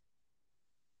 bruh.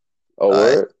 Oh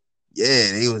Like, word.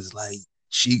 yeah, they was like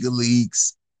Chica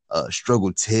Leaks,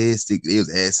 Struggle Tastic. They was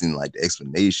asking like the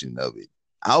explanation of it.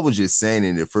 I was just saying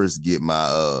it to first get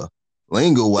my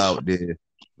lingo out there,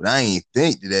 but I ain't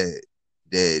think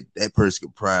that person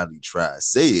could probably try to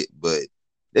say it, but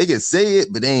they could say it,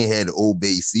 but they ain't had the old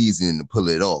base season to pull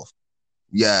it off.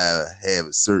 You gotta have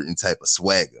a certain type of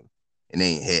swagger, and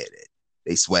they ain't had that.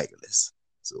 They swaggerless.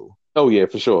 So Oh yeah,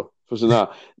 for sure, for sure.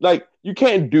 Nah, like you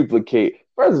can't duplicate.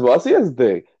 First of all, see that's the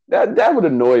thing that would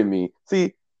annoy me.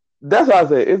 See, that's why I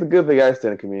say it's a good thing I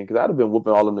stand comedian because I'd have been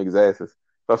whooping all them niggas' asses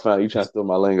if I found out you trying to steal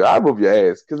my lingo. I'd whoop your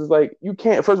ass because it's like you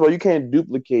can't. First of all, you can't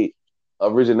duplicate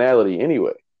originality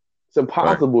anyway. It's right,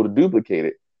 impossible to duplicate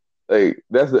it. Like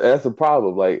that's the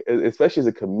problem. Like especially as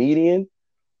a comedian,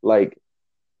 like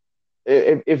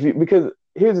if you because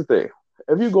here's the thing.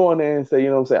 If you go in there and say, you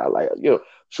know what I'm saying, I like,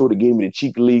 Shorty gave me the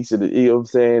cheek leaks and you know what I'm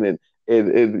saying, and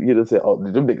you know say, oh,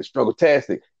 them niggas struggle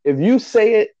tastic. If you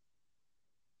say it,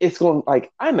 it's going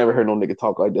like I never heard no nigga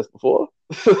talk like this before.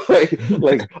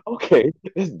 like okay,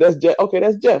 that's Jeff. Okay,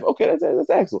 that's Jeff. Okay, that's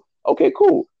Axel. Okay,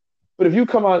 cool. But if you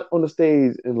come out on the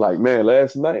stage and like, man,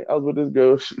 last night I was with this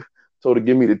girl, she told her to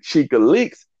give me the cheek of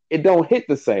leaks, it don't hit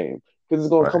the same because it's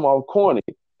gonna right. come off corny.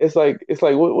 It's like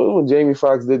when Jamie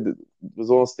Foxx was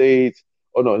on stage.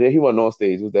 Oh no, yeah, he wasn't on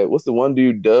stage. Was that what's the one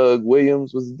dude? Doug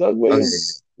Williams was it Doug Oh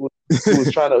Williams yeah, who was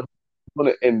trying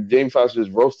to, and Jamie Foxx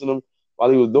just roasting him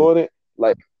while he was doing it.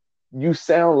 Like you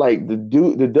sound like the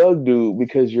Doug dude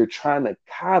because you're trying to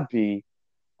copy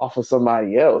off of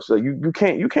somebody else. So you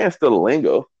can't steal the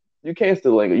lingo. You can't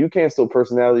steal the lingo. You can't steal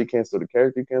personality. You can't steal the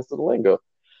character. You can't steal the lingo.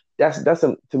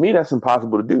 To me that's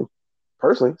impossible to do.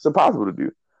 Personally, it's impossible to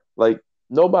do. Like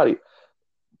nobody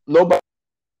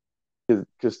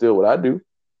can steal what I do.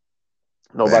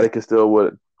 Nobody fact. can steal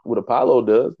what Apollo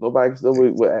does. Nobody can steal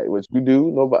what you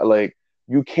do. Nobody like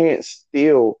you can't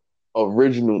steal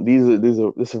original. These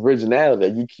are this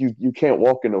originality. You can't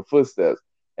walk in the footsteps.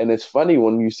 And it's funny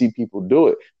when you see people do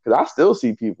it because I still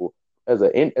see people as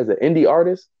an indie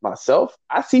artist myself.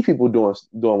 I see people doing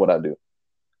what I do.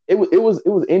 It was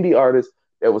indie artists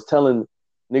that was telling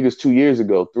niggas 2 years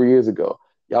ago, 3 years ago,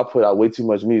 y'all put out way too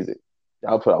much music.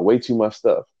 Y'all put out way too much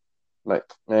stuff. Like,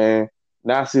 man,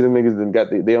 now I see the niggas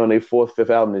that they on their fourth, fifth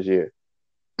album this year.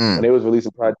 And Mm, they was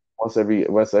releasing projects once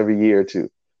every year or two.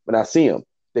 when I see them.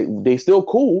 They still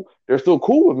cool. They're still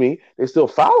cool with me. They still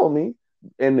follow me,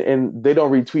 and they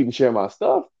don't retweet and share my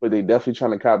stuff, but they definitely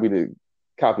trying to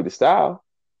copy the style.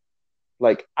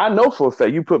 Like I know for a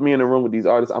fact, you put me in a room with these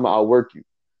artists, I'm gonna outwork you.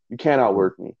 You can't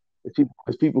outwork me. It's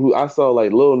people who I saw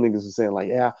like little niggas were saying like,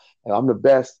 yeah, I'm the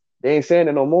best. They ain't saying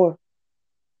it no more.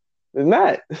 It's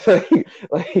not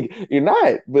like you're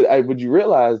not. But you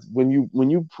realize when you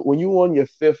on your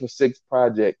fifth or sixth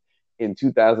project in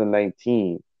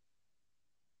 2019,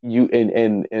 you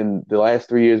and the last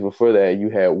 3 years before that, you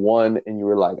had one, and you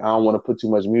were like, I don't want to put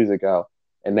too much music out,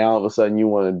 and now all of a sudden you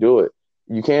want to do it.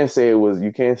 You can't say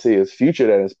it's Future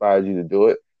that inspired you to do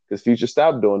it because Future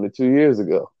stopped doing it 2 years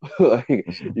ago. Like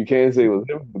you can't say it was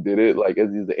him who did it. Like as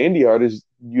an indie artist,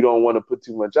 you don't want to put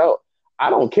too much out. I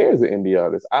don't care as an indie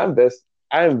artist. I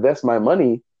invest my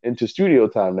money into studio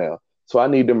time now, so I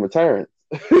need them returns.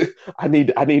 I need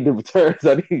the returns.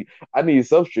 I need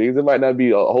some streams. It might not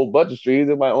be a whole bunch of streams.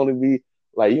 It might only be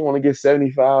like you want to get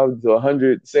 75 to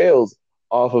 100 sales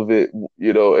off of it,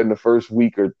 in the first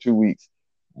week or 2 weeks.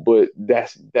 But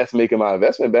that's making my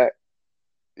investment back.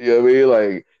 You know what I mean?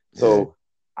 Like Yeah. so,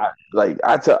 I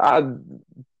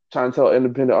try and tell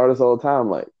independent artists all the time,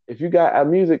 like if you got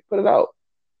music, put it out.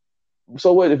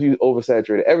 So what if you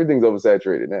oversaturated? Everything's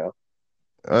oversaturated now.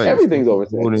 All right, Everything's holding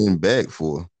oversaturated. back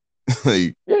for.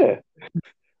 Like, Yeah,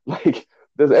 like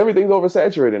there's everything's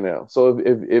oversaturated now. So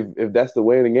if that's the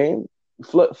way of the game,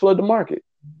 flood the market,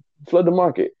 flood the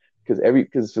market.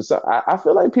 Because for some, I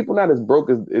feel like people not as broke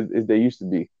as they used to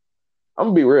be. I'm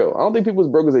gonna be real. I don't think people as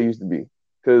broke as they used to be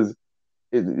because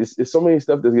it's so many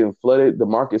stuff that's getting flooded. The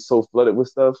market's so flooded with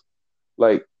stuff.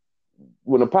 Like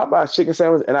when the Popeyes chicken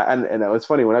sandwich, and it's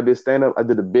funny when I did stand up, I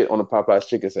did a bit on the Popeyes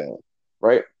chicken sandwich,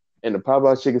 right? And the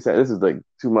Popeyes chicken sandwich, this is like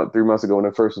 2 months, 3 months ago when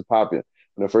it first was popping,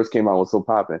 when it first came out, it was so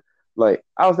popping. Like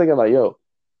I was thinking, like, yo,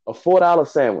 a $4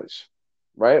 sandwich,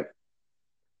 right?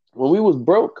 When we was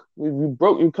broke, we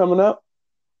broke. You coming up,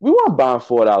 we weren't buying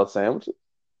 $4 sandwiches.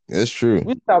 that's true.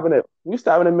 We stopping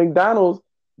at McDonald's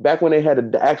back when they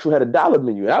actually had a dollar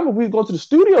menu. I remember we was going to the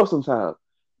studio sometimes.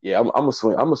 Yeah, I'm gonna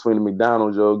swing. I'm gonna swing to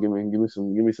McDonald's, yo. Give me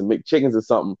some McChickens or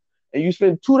something. And you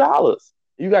spend $2.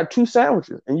 You got two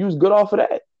sandwiches, and you was good off of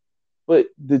that. But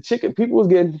the chicken, people was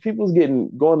getting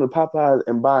going to Popeyes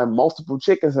and buying multiple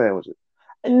chicken sandwiches.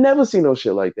 I never seen no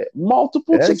shit like that.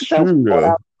 Multiple That's chicken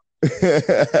sandwiches. true,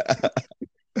 though.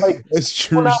 Like That's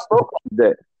people true. not broke like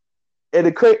that. And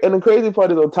the crazy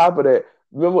part is on top of that.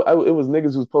 Remember, it was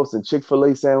niggas who was posting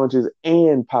Chick-fil-A sandwiches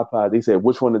and Popeye. They said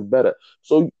which one is better.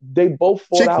 So they both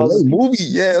 $4 Chick-fil-A a piece. movie,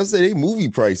 yeah, I say they movie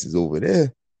prices over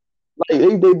there. Like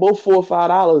they both $4 or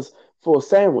 $5 for a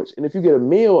sandwich. And if you get a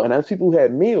meal, and that's people who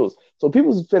had meals, so people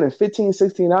was spending $15,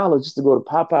 $16 just to go to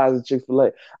Popeyes and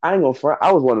Chick-fil-A. I ain't gonna front.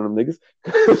 I was one of them niggas.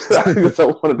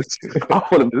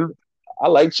 I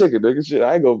like chicken, nigga. Shit,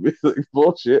 I ain't gonna be like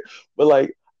bullshit. But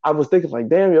like, I was thinking, like,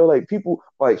 damn, yo, like people,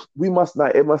 like, we must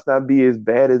not. It must not be as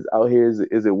bad as out here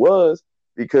as it was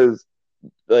because,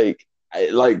 like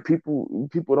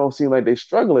people don't seem like they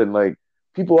struggling. Like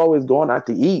people always going out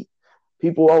to eat.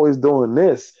 People always doing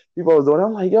this. People always doing.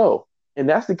 I'm like, yo, and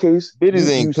that's the case. Bitches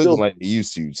You ain't cooking still, like they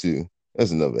used to, too.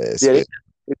 That's another yeah, aspect.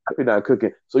 they're definitely not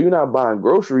cooking. So you're not buying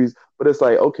groceries, but it's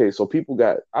like, okay, so people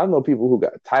got. I know people who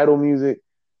got Tidal Music,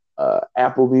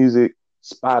 Apple Music,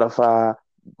 Spotify,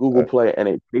 Google Play, and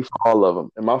they pay for all of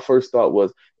them. And my first thought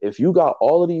was, if you got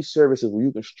all of these services where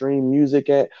you can stream music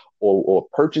at or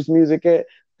purchase music at,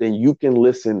 then you can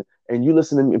listen and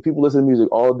and people listen to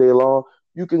music all day long.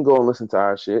 You can go and listen to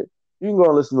our shit. You can go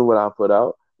and listen to what I put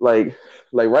out. Like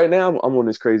right now, I'm on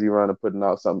this crazy run of putting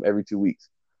out something every 2 weeks.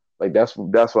 Like that's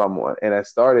what I'm on. And I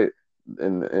started,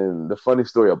 and the funny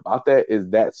story about that is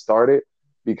that started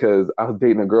because I was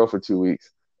dating a girl for 2 weeks,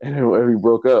 and then we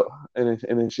broke up, and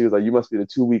then she was like, "You must be the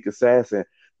 2 week assassin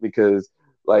because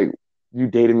like you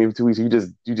dated me for 2 weeks, you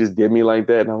just did me like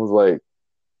that." And I was like,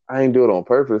 "I ain't do it on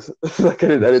purpose. Like I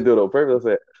didn't do it on purpose." I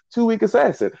said, "2 week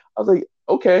assassin." I was like,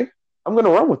 "Okay, I'm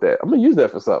gonna run with that. I'm gonna use that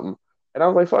for something." And I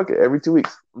was like, "Fuck it, every 2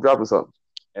 weeks I'm dropping something,"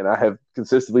 and I have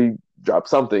consistently dropped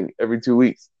something every 2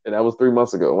 weeks, and that was 3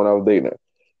 months ago when I was dating her.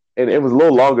 And it was a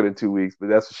little longer than 2 weeks, but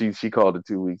that's what she called it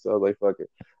 2 weeks. So I was like, fuck it.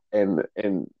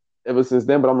 And ever since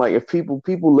then, but I'm like, if people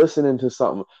listening to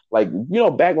something like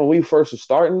back when we first were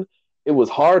starting, it was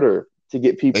harder to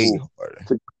get Way people harder.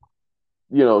 to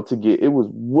to get. It was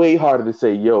way harder to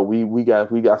say, yo, we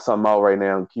got something out right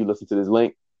now. Can you listen to this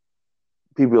link?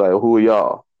 People be like, who are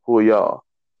y'all? Who are y'all?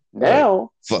 Right.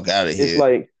 Now Fuck out of it's here.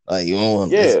 like, Like, you don't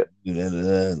want to yeah,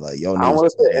 listen. Like, y'all I don't niggas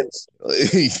want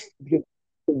to say. trash.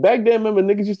 Back then, remember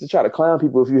niggas used to try to clown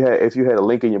people if you had a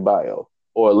link in your bio.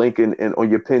 or a link in on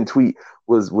your pinned tweet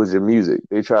was your music.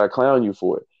 They try to clown you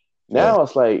for it. Right. Now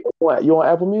it's like, what, you on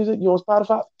Apple Music? You on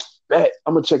Spotify? Bet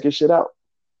I'm gonna check your shit out.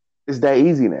 It's that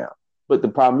easy now. But the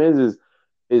problem is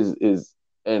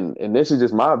and this is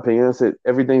just my opinion. I said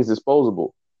everything's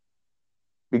disposable.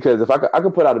 Because if I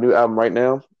could put out a new album right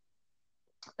now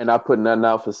and I put nothing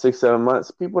out for 6, 7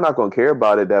 months, people are not gonna care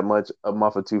about it that much a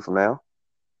month or two from now.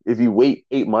 If you wait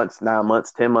 8 months, 9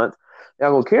 months, 10 months, they're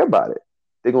not gonna care about it.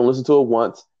 They're gonna listen to it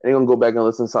once and they're gonna go back and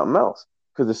listen to something else.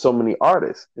 Because there's so many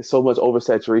artists. There's so much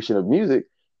oversaturation of music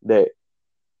that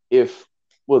if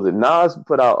was it Nas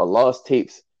put out a Lost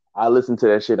Tapes, I listened to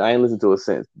that shit. I ain't listened to it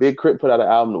since. Big Crit put out an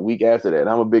album the week after that, and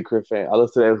I'm a Big Crit fan. I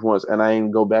listened to that once, and I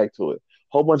ain't go back to it.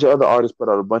 Whole bunch of other artists put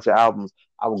out a bunch of albums.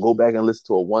 I will go back and listen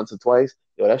to it once or twice.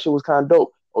 Yo, that shit was kind of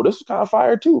dope. Oh, this was kind of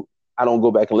fire too. I don't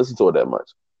go back and listen to it that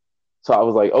much. So I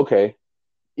was like, okay,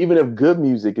 even if good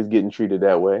music is getting treated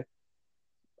that way,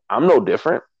 I'm no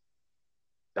different.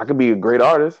 I could be a great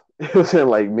artist.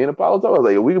 Like me and Apollo, I was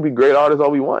like, we could be great artists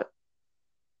all we want,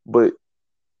 but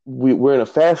we're in a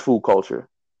fast food culture.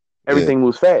 Everything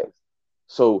moves fast.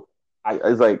 So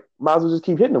it's like, might as well just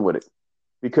keep hitting them with it.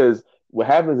 Because what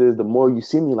happens is the more you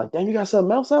see me, like, damn, you got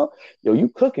something else out? Yo, you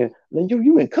cooking. Then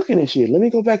you been cooking this shit. Let me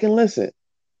go back and listen.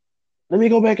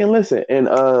 And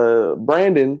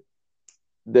Brandon,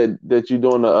 that you're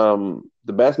doing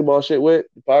the basketball shit with,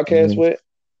 the podcast with,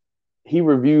 he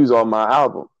reviews on my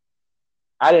album.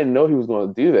 I didn't know he was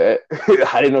gonna do that.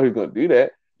 I didn't know he was gonna do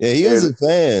that. Yeah, he was a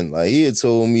fan. Like, he had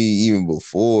told me even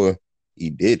before he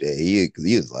did that. Because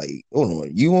he was like, hold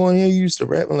on, you on here? You used to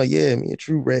rap? I'm like, yeah, me a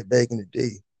true rap back in the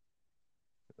day.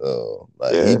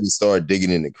 He just started digging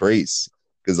in the crates.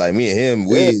 Because like me and him,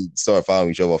 we started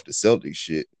following each other off the Celtics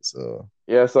shit. So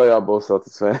yeah, I saw y'all both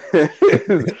Celtics fans.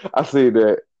 I see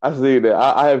that.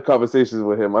 I have conversations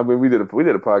with him. I mean, we did a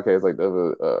podcast like that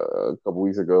a couple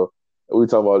weeks ago. We were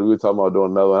talking about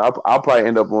doing another one. I'll probably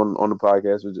end up on the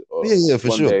podcast with for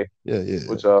one sure. day. Yeah.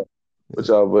 With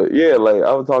y'all. But yeah, like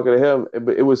I was talking to him,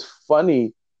 but it was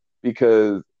funny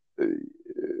because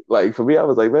like for me, I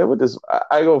was like, man, what this?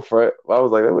 I go front. I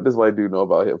was like, man, what this white dude know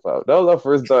about hip hop? That was our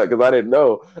first thought because I didn't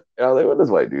know, and I was like, what this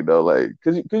white dude know? Like,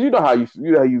 because you know how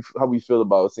we feel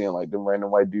about seeing like them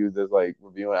random white dudes that's like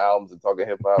reviewing albums and talking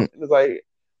hip hop, and it's like,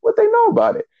 what they know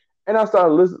about it? And I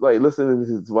started listening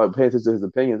to paying attention to his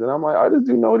opinions, and I'm like, I just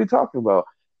do know what he's talking about.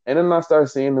 And then I started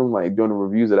seeing him like doing the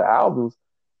reviews of the albums,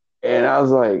 and I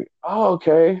was like, oh,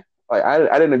 okay. Like I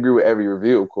didn't agree with every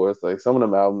review, of course. Like some of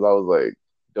them albums, I was like,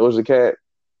 Doja Cat.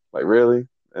 Like, really?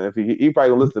 And if he probably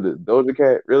gonna listen to Doja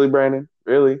Cat, really, Brandon?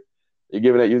 Really?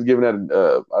 You was giving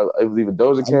that I was either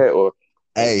Doja Cat or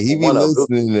hey, he be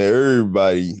listening to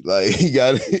everybody. Like he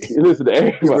got he listen to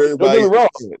everybody. Don't get me wrong.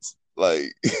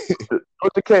 Like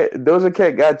Doja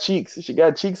Cat got cheeks. She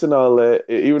got cheeks and all that.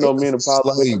 Even though me and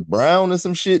Apollo like brown or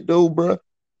some shit though, bro.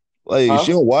 Like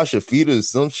she don't wash her feet or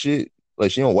some shit.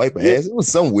 Like she don't wipe her ass. It was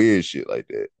some weird shit like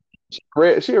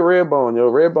that. She a red bone, yo.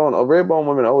 Red bone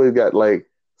women always got like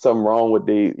something wrong with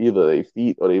either their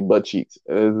feet or their butt cheeks.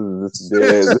 It's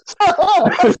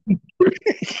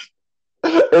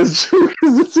true.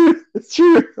 It's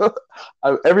true.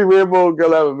 Every red bone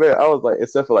girl I ever met, I was like,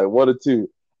 except for like one or two,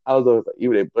 I was always like,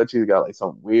 even their butt cheeks got like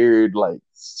some weird like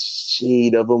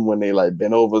shade of them when they like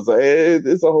bend over. So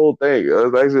it's a whole thing.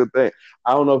 It's actually a thing.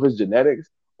 I don't know if it's genetics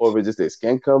or if it's just their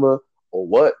skin color or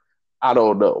what. I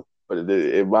don't know. But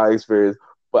in my experience,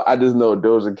 but I just know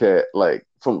Doja Cat, like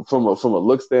from a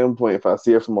look standpoint, if I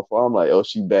see her from afar, I'm like, oh,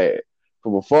 she bad.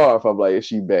 From afar, if I'm like, is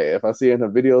she bad? If I see her in her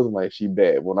videos, I'm like, she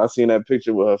bad. When I seen that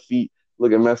picture with her feet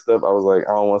looking messed up, I was like,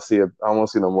 I don't want to see her. I don't want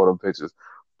to see no more of them pictures.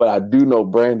 But I do know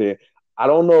Brandon. I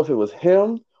don't know if it was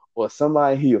him or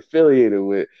somebody he affiliated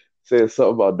with said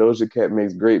something about Doja Cat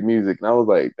makes great music, and I was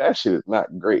like, that shit is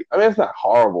not great. I mean, it's not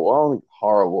horrible. I don't think it's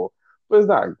horrible, but it's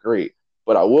not great.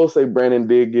 But I will say Brandon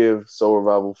did give Soul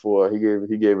Revival 4. He gave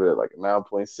it like a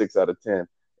 9.6 out of 10.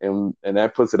 And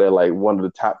that puts it at like one of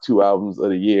the top 2 albums of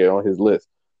the year on his list.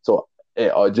 So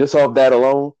just off that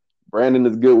alone, Brandon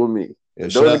is good with me. Yeah,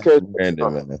 shout out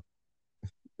Brandon, man.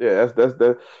 Yeah,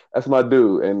 that's my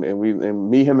dude. And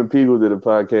me, him, and Peagle did a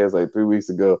podcast like 3 weeks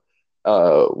ago,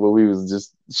 where we was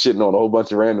just shitting on a whole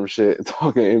bunch of random shit,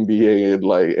 talking NBA and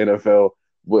like NFL.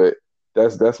 But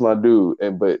that's my dude.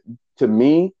 But to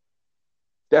me,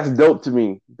 that's dope to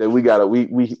me that we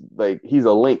like he's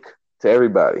a link to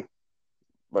everybody.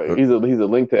 Like he's a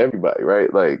link to everybody,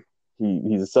 right? Like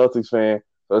he's a Celtics fan,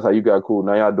 so that's how you got cool.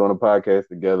 Now y'all doing a podcast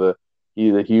together.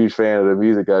 He's a huge fan of the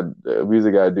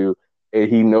music I do, and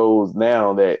he knows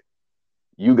now that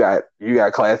you got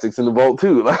classics in the vault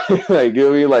too. Like you know what I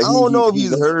mean? Like I don't know if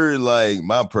he's heard like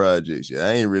my projects yet.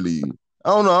 I ain't really I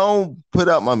don't know. I don't put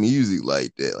out my music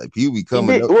like that. Like people be He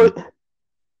coming did. up Well, to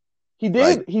he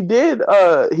like did.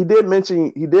 He did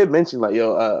mention. He did mention like,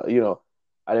 yo,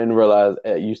 I didn't realize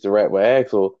I used to rap with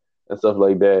Axel and stuff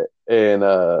like that. And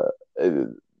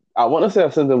I want to say I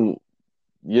sent him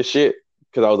your shit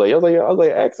because I was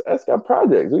like, X got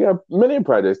projects. We got many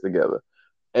projects together.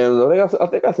 And I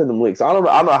think I sent him links. I don't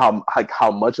know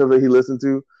how much of it he listened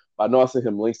to, but I know I sent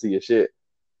him links to your shit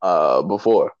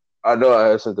before. I know I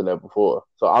had sent him that before,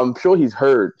 so I'm sure he's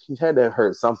had to have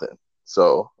heard something.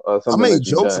 So I something make that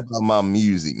you've jokes done. about my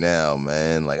music now,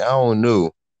 man. Like I don't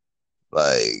know.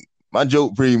 Like my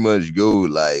joke pretty much go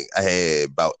like I had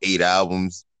about 8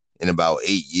 albums in about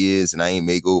 8 years, and I ain't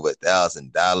make over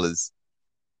 $1,000.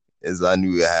 As I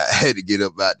knew I had to get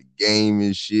up out the game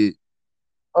and shit.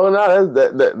 Oh no,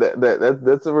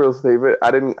 that's a real statement. I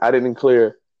didn't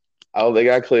clear. I don't think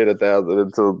I cleared 1,000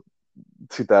 until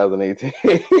 2018.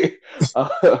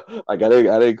 I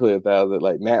didn't clear 1,000.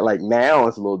 Like now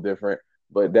it's a little different,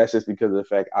 but that's just because of the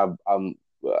fact I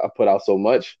put out so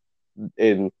much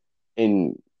in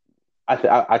in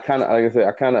I kind of like I said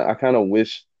I kind of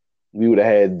wish we would have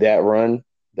had that run,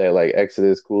 that like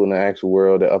Exodus, Cool in the Actual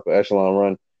World, the upper echelon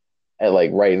run at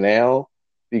like right now,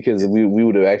 because we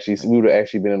would have actually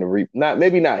been in the not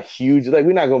maybe not huge, like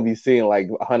we're not gonna be seeing like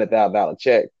 $100,000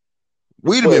 check,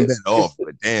 We'd have been but better it's off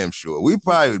for damn sure. We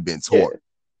probably would have been yeah, torn.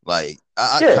 Like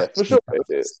I kind yeah, of for hate sure. how I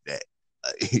said that.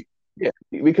 Like, Yeah,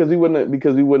 because we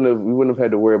wouldn't have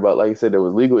had to worry about, like you said, there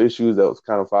was legal issues that was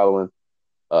kind of following.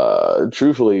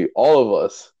 Truthfully, all of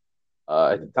us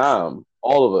at the time,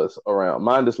 all of us around.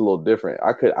 Mine just a little different.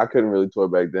 I couldn't really tour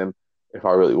back then if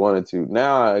I really wanted to.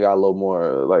 Now I got a little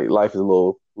more, like life is a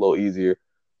little easier,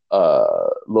 a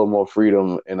little more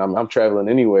freedom, and I'm traveling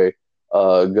anyway,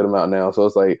 a good amount now. So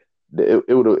it's like it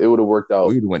would have worked out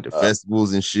we'd have went to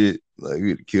festivals and shit. Like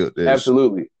we'd have killed that shit.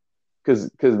 absolutely.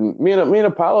 Because me and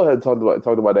Apollo had talked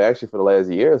about that actually for the last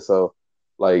year or so.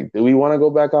 Like, do we want to go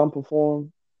back out and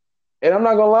perform? And I'm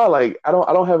not gonna lie, like I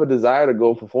don't have a desire to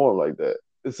go perform like that.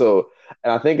 So,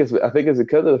 and I think it's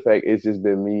because of the fact it's just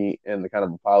been me and the kind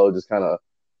of Apollo just kind of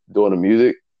doing the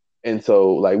music. And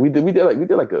so like we did a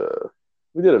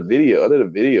video. I did a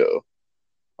video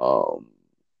um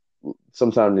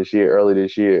sometime this year, early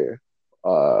this year,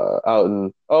 out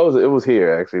in it was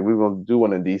here actually. We were gonna do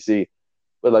one in DC,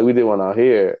 but like we did one out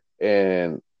here,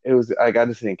 and it was like I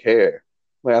just didn't care.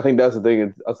 Like I think that's the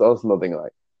thing. That's also another thing.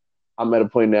 Like I'm at a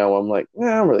point now where I'm like, I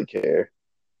don't really care.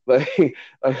 Like,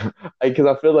 because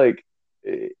I feel like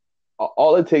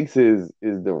all it takes is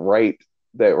that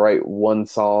right one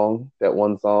song.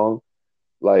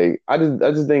 Like I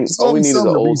just think It's all gonna we be need is an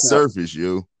something to old town. resurface,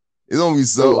 yo. It's gonna be No,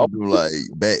 something from like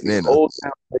back then. old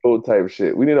town road type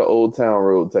shit. We need an old town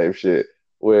road type shit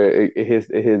where it hits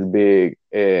big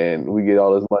and we get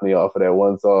all this money off of that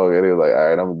one song and it was like, all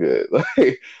right, I'm good.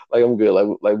 Like I'm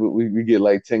good. Like we get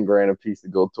like 10 grand a piece to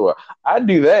go tour. I'd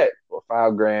do that for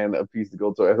 5 grand a piece to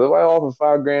go tour. If I offer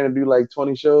 5 grand to do like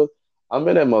 20 shows, I'm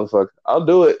in that motherfucker. I'll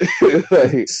do it.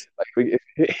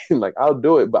 Like I'll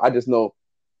do it. But I just know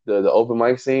the open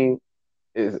mic scene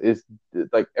is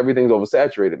like everything's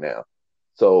oversaturated now.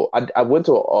 So I went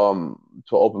to an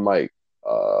open mic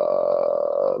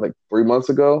like 3 months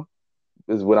ago.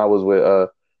 This is when I was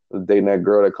with dating that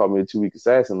girl that called me a 2 week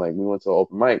assassin. Like we went to an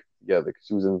open mic together because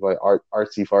she was in like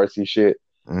artsy fartsy shit.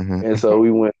 And Mm-hmm. so we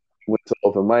went to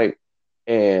open mic,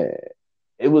 and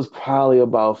it was probably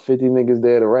about 50 niggas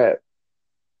there to rap,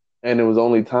 and it was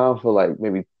only time for like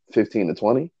maybe 15 to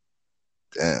 20.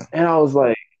 Damn. And I was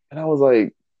like, and I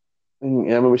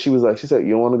remember she said,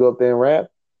 you don't want to go up there and rap?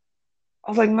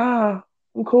 I was like, nah,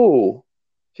 I'm cool.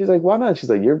 She's like, why not? She's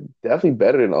like, you're definitely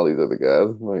better than all these other guys.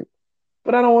 I'm like,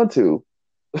 but I don't want to.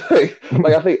 Like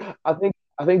I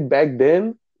think back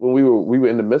then when we were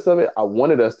in the midst of it, I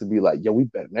wanted us to be like, yo, we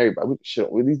better than everybody. We shit,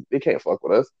 they can't fuck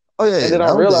with us. Oh yeah, And yeah, then I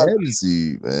that was the realized,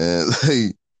 attitude, man.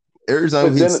 Like every time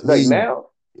but he then like swing, now,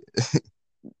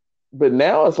 but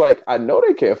now it's like I know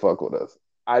they can't fuck with us.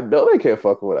 I know they can't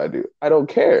fuck with what I do. I don't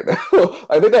care.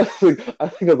 I think that's like, I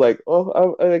think I was like,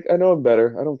 oh, I know I'm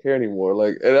better. I don't care anymore.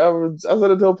 Like, and I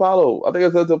said it to Apollo. I think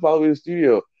I said it to Apollo in the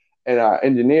studio, and our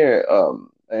engineer,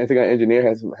 I think our engineer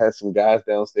has some guys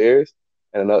downstairs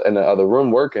and in the other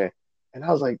room working, and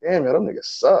I was like, damn, man, them niggas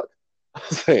suck. I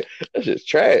was like, that's just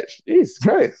trash. Jesus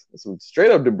Christ, that's some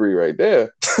straight up debris right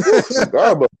there. Woo, some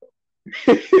garbage.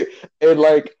 And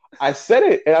like I said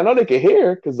it, and I know they can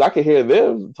hear because I can hear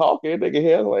them talking. They can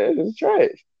hear like it's just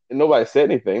trash, and nobody said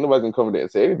anything. Nobody can come in there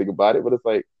and say anything about it. But it's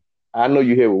like I know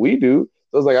you hear what we do,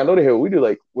 so it's like I know they hear what we do.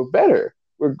 Like we're better.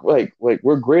 We're like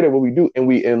we're great at what we do,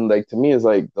 and like to me it's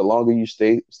like the longer you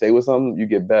stay with something, you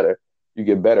get better. you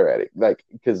get better at it. Like,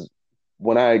 because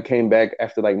when I came back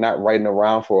after like not writing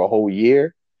around for a whole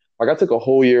year, like I took a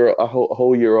whole year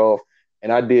off,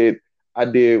 and I did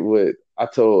what I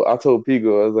told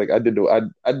Pico. I was like, I did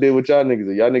what y'all niggas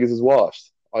did. Y'all niggas is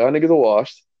washed. All y'all niggas are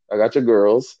washed. I got your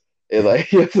girls, and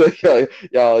like, it's like y'all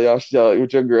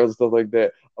with your girls and stuff like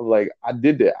that. I'm like, I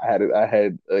did that. I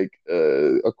had like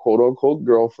a quote unquote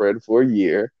girlfriend for a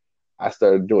year. I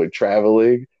started doing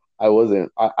traveling.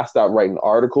 I stopped writing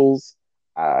articles.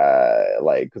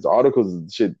 Like, because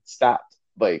articles should stop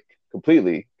like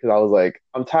completely, because I was like,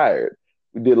 I'm tired.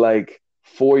 We did like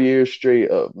 4 years straight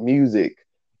of music,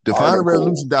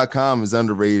 articles. DefineRevolution.com is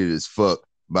underrated as fuck,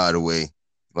 by the way.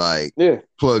 Like, Yeah.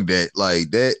 plug that.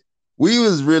 Like that. We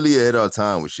was really ahead of our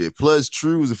time with shit. Plus,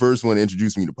 True was the first one to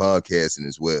introduce me to podcasting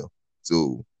as well.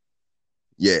 So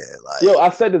yeah, Yo,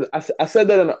 like I said that. I said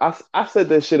that I said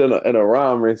that shit in a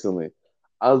rhyme recently.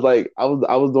 I was like, I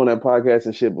was doing that podcast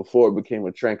and shit before it became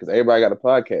a trend, because everybody got a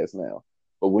podcast now.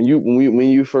 But when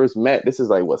you first met, this is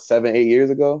like what, 7 8 years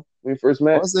ago when we first I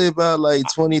met. would say about like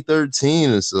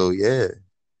 2013 or so. Yeah.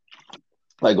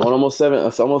 Like going almost seven,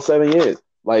 it's almost 7 years.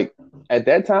 Like at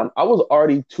that time, I was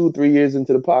already 2 3 years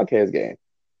into the podcast game.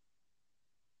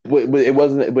 But it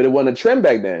wasn't a trend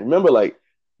back then. Remember, like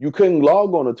you couldn't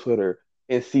log on to Twitter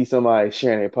and see somebody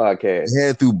sharing a podcast. It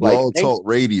had through Like, Blog Talk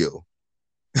Radio.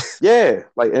 yeah,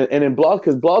 like, and in blog,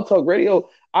 because Blog Talk Radio,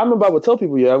 I remember I would tell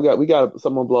people, yeah, we got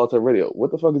something on Blog Talk Radio.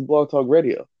 What the fuck is Blog Talk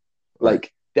Radio? Right.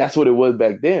 Like that's what it was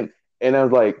back then. And I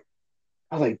was like,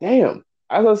 damn.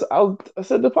 I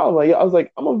said to Paul, like, I was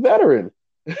like, I'm a veteran.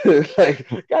 Like,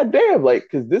 goddamn, like,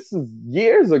 because this is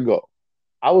years ago.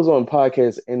 I was on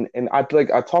podcasts, and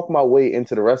I talk my way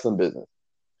into the wrestling business.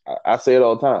 I say it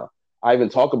all the time. I even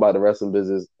talk about the wrestling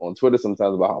business on Twitter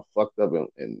sometimes about how fucked up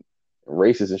and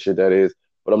racist and shit that is.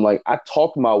 But I'm like, I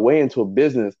talked my way into a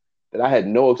business that I had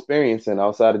no experience in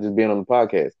outside of just being on the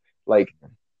podcast. Like,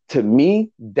 to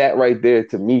me, that right there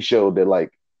to me showed that,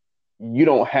 like, you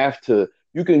don't have to.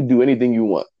 You can do anything you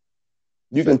want.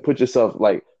 You can put yourself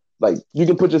like you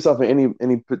can put yourself in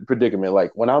any predicament.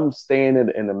 Like when I'm staying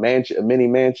in a mansion, a mini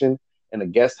mansion, in a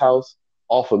guest house,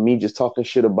 off of me just talking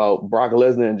shit about Brock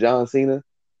Lesnar and John Cena.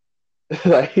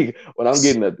 Like when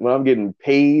I'm getting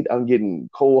paid, I'm getting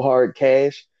cold hard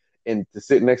cash, and to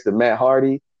sit next to Matt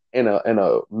Hardy in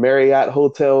a Marriott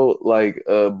hotel like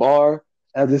bar.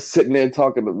 I'm just sitting there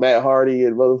talking to Matt Hardy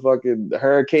and motherfucking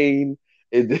Hurricane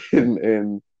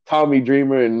and Tommy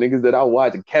Dreamer and niggas that I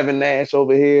watch, and Kevin Nash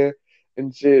over here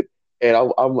and shit. And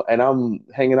I'm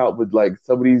hanging out with like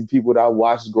some of these people that I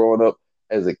watched growing up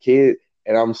as a kid,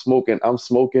 and I'm smoking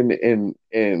and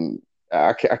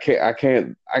I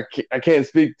can't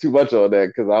speak too much on that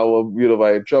because I will get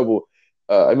nobody in trouble.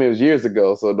 I mean, it was years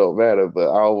ago, so it don't matter. But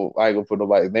I ain't gonna put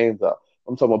nobody's names out.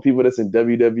 I'm talking about people that's in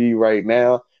WWE right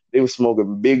now. They were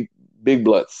smoking big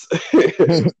blunts,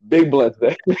 big blunts.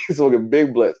 They smoking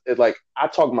big blunts. It's like I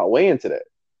talk my way into that.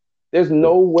 There's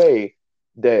no way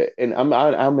that, and I'm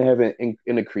having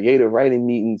in the creative writing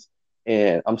meetings,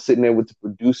 and I'm sitting there with the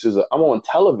producers. I'm on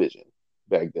television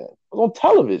back then. I was on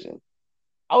television.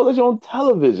 I was actually on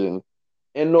television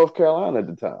in North Carolina at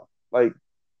the time. Like,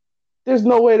 there's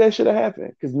no way that should have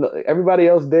happened because everybody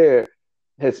else there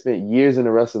had spent years in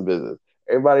the wrestling business.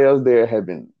 Everybody else there had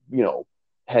been,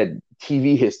 had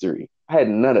TV history. I had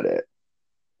none of that.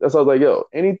 That's why I was like, yo,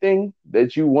 anything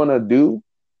that you want to do,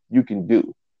 you can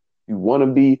do. You want to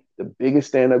be the biggest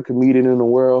stand-up comedian in the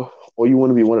world, or you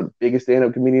want to be one of the biggest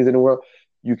stand-up comedians in the world,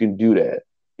 you can do that.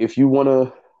 If you want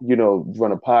to,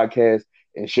 run a podcast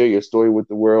and share your story with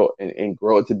the world and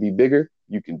grow it to be bigger,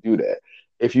 you can do that.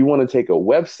 If you want to take a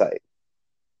website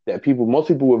that most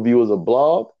people would view as a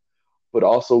blog, but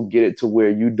also get it to where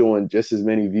you're doing just as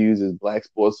many views as Black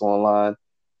Sports Online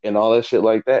and all that shit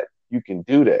like that, you can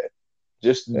do that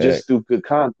just through good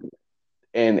content.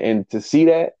 And to see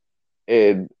that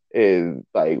and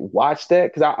like watch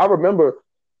that, because I remember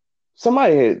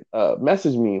somebody had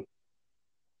messaged me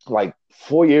like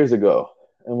 4 years ago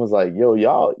and was like, yo,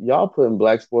 y'all putting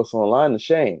Black Sports Online to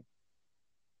shame.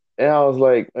 And I was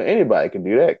like, anybody can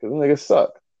do that because niggas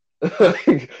suck.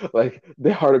 like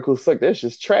their articles suck. That's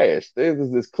just trash.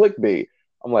 There's this clickbait.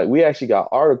 I'm like, we actually got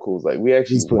articles. Like we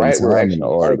actually He's putting write. We're time in the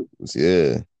actually writing. articles.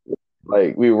 Yeah.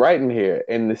 Like we're writing here,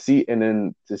 and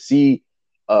then to see,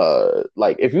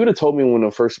 like if you would have told me when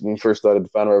we first started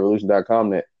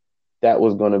DefineRevolution.com that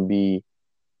was gonna be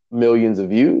millions of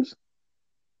views,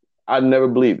 I'd never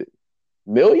believed it.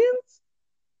 Millions?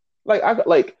 I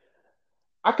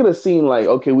could have seen like,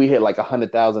 okay, we hit like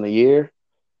 100,000 a year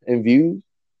in views,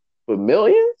 but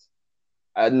millions?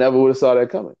 I never would have saw that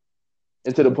coming.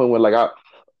 And to the point where like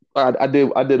I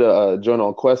did a joint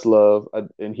on Questlove,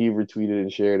 and he retweeted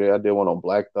and shared it. I did one on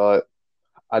Black Thought.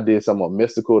 I did some on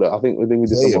Mystical. I think we did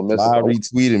some Player on Fly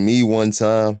Mystical. retweeted me one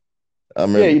time. I Yeah,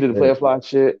 remember he did the that. Player Fly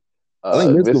shit. I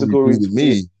think Mystical Mystical retweeted retweeted.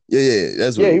 me. Yeah,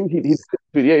 that's what Yeah, it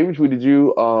he retweeted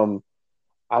you.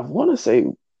 I want to say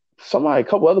somebody, a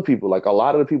couple other people, like a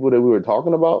lot of the people that we were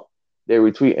talking about, they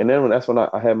retweet. And then that's when I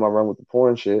had my run with the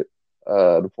porn shit,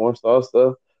 the porn star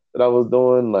stuff that I was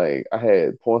doing. Like I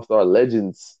had porn star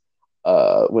legends,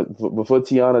 before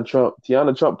Tiana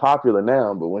Trump popular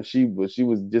now, but when she was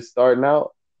just starting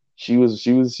out, she was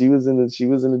in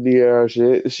the DR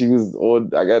shit. She was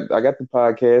on. I got the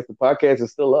podcast. The podcast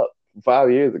is still up from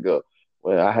 5 years ago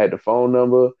when I had the phone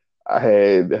number. I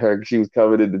had her. She was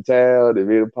coming into town. And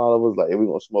me and Paula was like, hey, "We're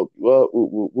gonna smoke you up."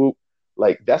 Whoop, whoop, whoop.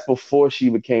 Like that's before she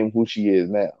became who she is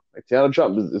now. Like Tiana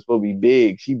Trump is supposed to be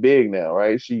big. She big now,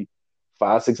 right? She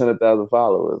 600,000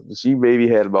 followers. She maybe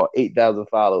had about 8,000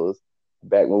 followers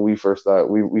back when we first started.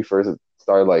 We first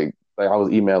started like I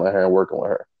was emailing her and working with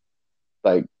her.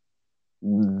 Like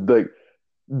the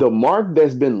mark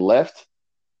that's been left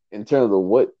in terms of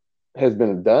what has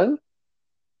been done.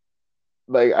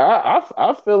 Like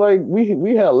I feel like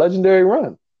we had a legendary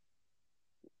run.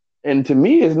 And to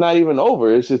me, it's not even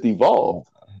over. It's just was. evolved.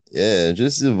 Yeah,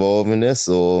 just evolving. That's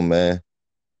all, man.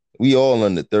 We all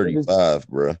under It is, 35,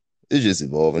 bro. It's just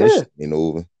evolving. This yeah, shit ain't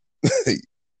over.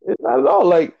 it's not at all.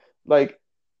 Like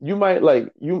you might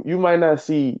not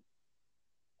see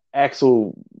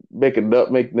Axel make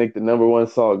the number one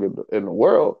song in the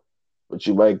world, but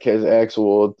you might catch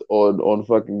Axel on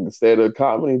fucking stand up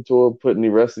comedy tour putting the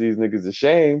rest of these niggas to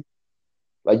shame.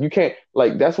 Like you can't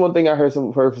like that's one thing I heard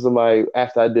from somebody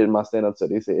after I did my stand up set.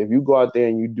 They said if you go out there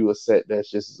and you do a set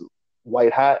that's just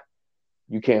white hot,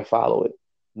 you can't follow it.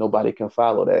 Nobody can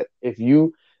follow that. If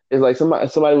you it's like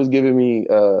somebody was giving me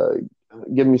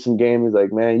some game. He's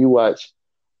like, man, you watch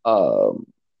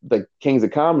the Kings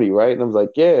of Comedy, right? And I was like,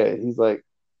 yeah. He's like,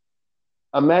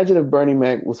 imagine if Bernie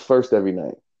Mac was first every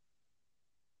night.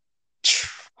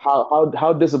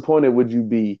 How disappointed would you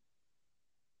be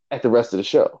at the rest of the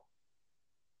show?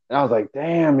 And I was like,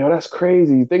 damn, yo, that's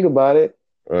crazy. You think about it.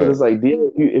 Because Right. it's like,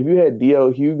 if you had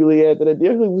D.L. Hughley after that,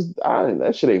 D.L. Hughley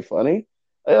that shit ain't funny.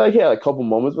 Like, he had a couple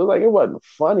moments, but like, it wasn't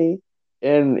funny.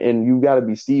 And you got to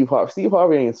be Steve Harvey. Steve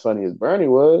Harvey ain't as funny as Bernie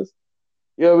was.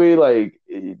 You know what I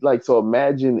mean? So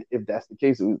imagine if that's the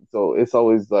case. So it's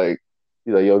always like,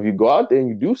 yo, if you go out there and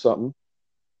you do something,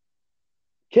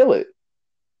 kill it.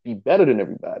 Be better than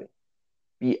everybody.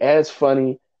 Be as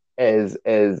funny as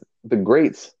the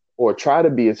greats, or try to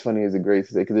be as funny as the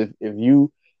greats. Because if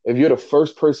you're the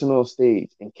first person on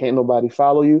stage and can't nobody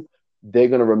follow you, they're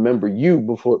gonna remember you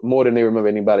before more than they remember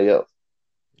anybody else.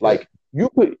 Yeah. Like you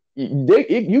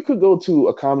could go to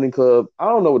a comedy club. I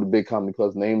don't know what the big comedy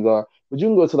clubs names are, but you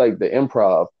can go to like the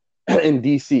Improv in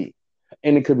DC,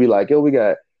 and it could be like, yo, we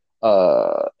got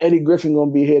Eddie Griffin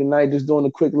gonna be here tonight, just doing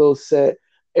a quick little set.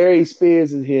 Ari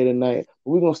Spears is here tonight.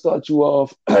 We're gonna start you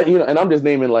off, and I'm just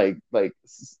naming like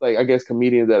I guess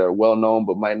comedians that are well known,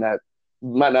 but might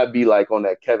not be like on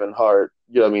that Kevin Hart,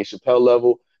 you know what I mean, Chappelle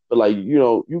level. But like,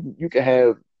 you can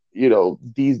have,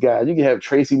 these guys. You can have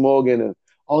Tracy Morgan and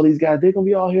all these guys. They're gonna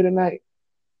be all here tonight.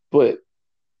 But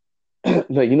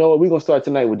like, you know what? We're gonna start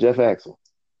tonight with Jeff Axel.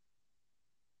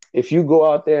 If you go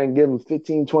out there and give them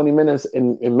 15, 20 minutes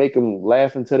and make them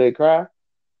laugh until they cry,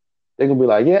 they're gonna be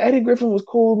like, yeah, Eddie Griffin was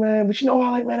cool, man. But you know,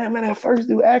 I like, that first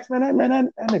dude, Axe, man,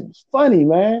 that nigga was funny,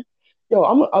 man. Yo,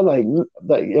 I'm like,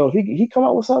 yo, he come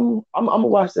out with something. I'm gonna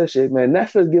watch that shit, man.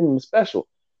 Netflix give him a special.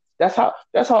 That's how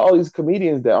all these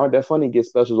comedians that aren't that funny get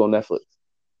specials on Netflix.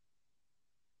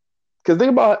 Because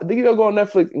think you go on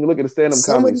Netflix and look at the stand up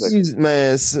Some of comedy section. these,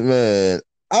 man,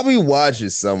 I be watching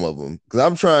some of them because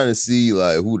I'm trying to see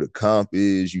like who the comp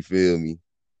is. You feel me?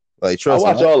 Like, I trust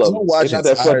me, watch all I of don't them. They're watch not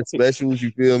that funny. entire specials.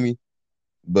 You feel me?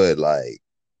 But like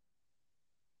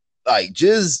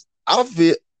just I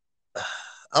feel I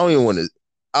don't even want to.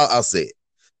 I'll say it.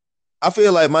 I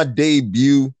feel like my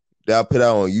debut that I put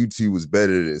out on YouTube was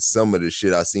better than some of the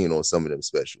shit I seen on some of them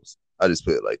specials. I just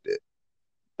put it like that.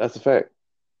 That's a fact.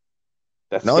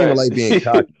 That's And a I don't even fact. like being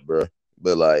cocky, bro.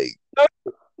 But like,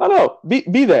 No. Be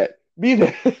that. Be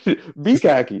that. Be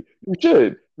cocky. You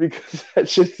should, because that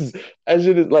shit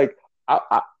is like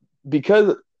I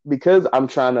because I'm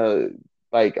trying to,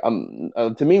 like, I'm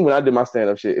to me, when I did my stand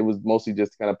up shit, it was mostly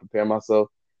just to kind of prepare myself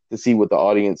to see what the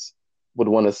audience would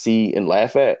want to see and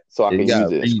laugh at, so I you can use gotta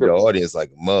it as read the script. audience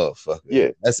like a motherfucker.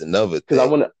 Yeah, That's another because I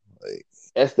thing. want to. Like,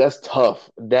 That's tough.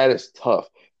 That is tough,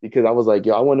 because I was like,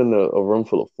 yo, I went in a room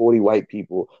full of 40 white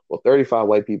people, well, 35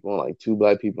 white people, and like two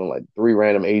black people, and like three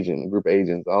random Asian group of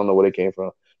Asians. I don't know where they came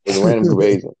from. It was a random group of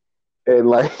Asians. and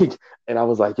like, and I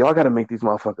was like, y'all got to make these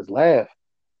motherfuckers laugh.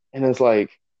 And it's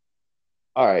like,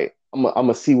 all right, I'm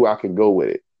gonna see where I can go with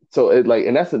it. So it like,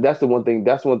 and that's the one thing.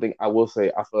 That's one thing I will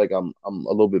say. I feel like I'm a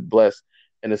little bit blessed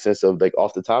in the sense of like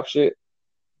off the top shit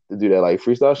to do that like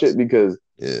freestyle shit because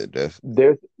Yeah, definitely.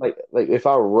 there's like if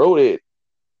I wrote it,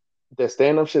 that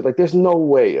stand up shit, like there's no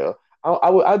way.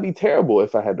 I'd be terrible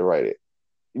if I had to write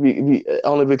it.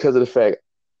 Only because of the fact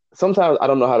sometimes I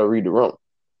don't know how to read the room.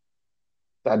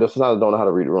 Sometimes I don't know how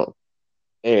to read the room,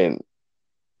 and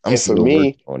I'm and for still working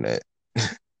me, on that.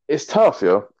 it's tough,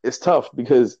 yo. It's tough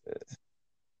because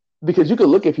you could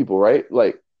look at people, right?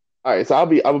 Like, all right, so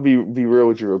be real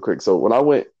with you real quick. So when I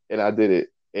went and I did it,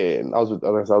 and I was with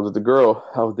the girl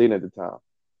I was dating at the time,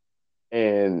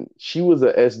 and she was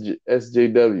a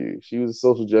SJW. She was a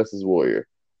social justice warrior.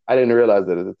 I didn't realize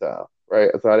that at the time,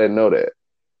 right? So I didn't know that.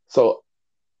 So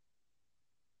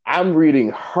I'm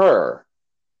reading her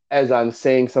as I'm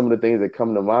saying some of the things that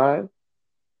come to mind,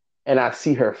 and I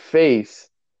see her face.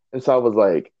 And so I was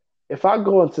like, if I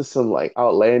go into some like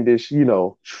outlandish,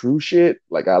 true shit,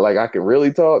 like I can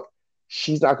really talk,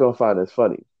 she's not gonna find this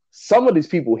funny. Some of these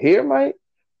people here might,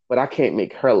 but I can't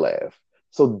make her laugh.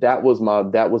 So that was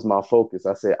my focus.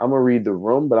 I said, I'm gonna read the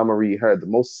room, but I'm gonna read her, the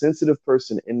most sensitive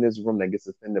person in this room that gets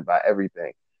offended by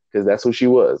everything. Because that's who she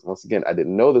was. Once again, I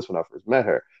didn't know this when I first met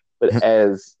her. But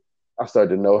as I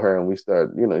started to know her and you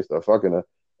start fucking her,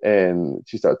 and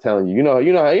she started telling you, how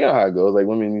it goes. Like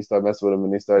women, you start messing with them,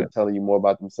 and they start telling you more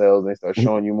about themselves, and they start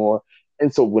showing you more.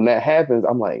 And so when that happens,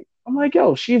 I'm like,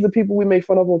 yo, she's the people we make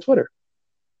fun of on Twitter.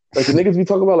 Like the niggas we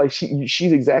talk about, like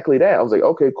she's exactly that. I was like,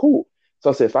 okay, cool. So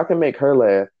I said, if I can make her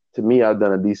laugh, to me, I've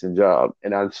done a decent job.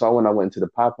 And I saw when I went to the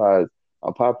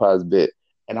Popeyes bit,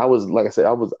 and I was like I said,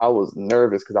 I was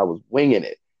nervous because I was winging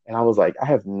it, and I was like, I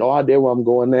have no idea where I'm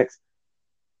going next.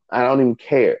 I don't even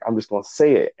care. I'm just gonna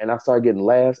say it. And I started getting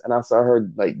laughs, and I saw her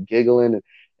like giggling,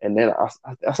 and then I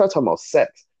started talking about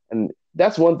sex, and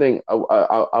that's one thing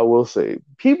I will say.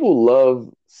 People love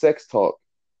sex talk,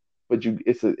 but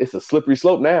it's a slippery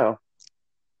slope now.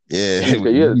 Yeah, with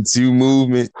the Because Me Too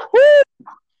movement.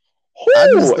 I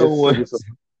just whoo, don't it's want. slippery slope.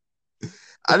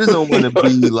 I just don't want to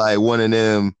be like one of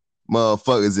them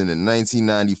motherfuckers in the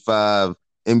 1995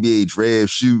 NBA draft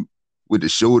shoot with the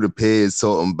shoulder pads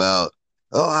talking about,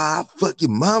 oh, I fuck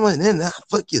your mama and then I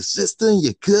fuck your sister and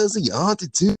your cousin, your auntie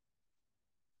too.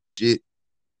 Shit.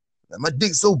 My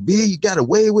dick's so big, you got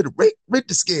away with a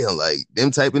Richter scale. Like them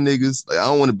type of niggas. Like I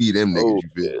don't want to be them niggas, Oh, you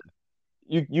feel?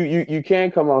 yeah. You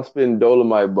can't come out spitting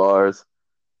Dolomite bars.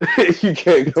 You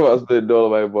can't come out spitting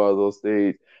Dolomite bars on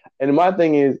stage. And my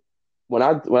thing is, when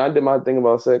I did my thing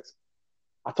about sex,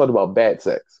 I talked about bad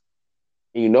sex.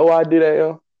 And you know why I did that,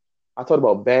 yo? I talked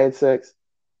about bad sex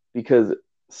because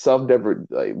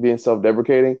being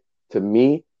self-deprecating to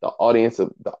me, the That audience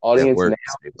now works.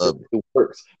 They love it. it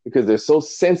works because they're so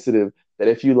sensitive that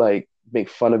if you like make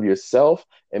fun of yourself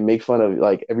and make fun of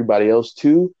like everybody else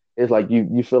too, it's like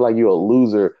you feel like you're a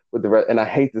loser with the rest. And I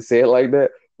hate to say it like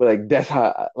that, but like that's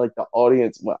how like the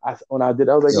audience when I did,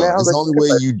 I was like, Yo, man, I was it's the only way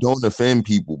like, you don't offend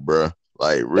people, bro.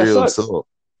 Like that real sucks. talk.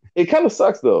 It kind of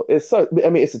sucks though. It sucks. I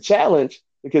mean, it's a challenge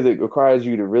because it requires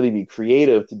you to really be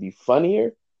creative to be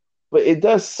funnier. But it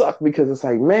does suck because it's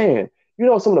like, man,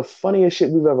 some of the funniest shit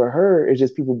we've ever heard is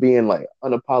just people being like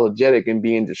unapologetic and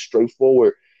being just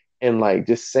straightforward and like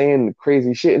just saying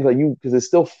crazy shit. And like because it's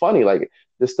still funny. Like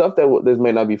the stuff that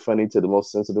may not be funny to the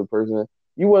most sensitive person,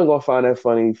 you weren't gonna find that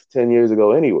funny 10 years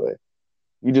ago anyway.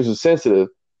 You just was sensitive,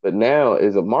 but now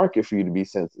is a market for you to be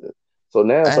sensitive. So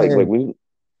now I it's like had we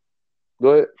go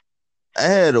ahead. I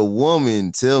had a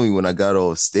woman tell me when I got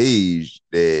off stage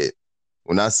that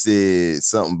when I said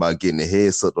something about getting the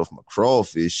head sucked off my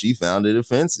crawfish, she found it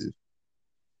offensive.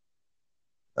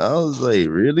 I was like,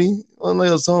 really? I'm like,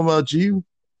 I was talking about you.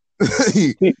 I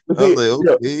was like,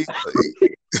 Yo, okay.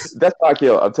 Like, that's why,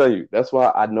 yo, I'll tell you. That's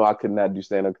why I know I could not do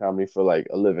stand up comedy for like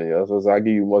a living. Yo. So I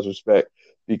give you much respect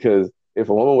because if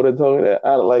a woman would have told me that,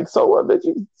 I'd like, so what, bitch?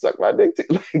 You suck my dick too.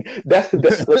 Like that's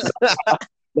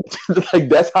like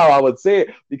that's how I would say it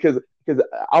because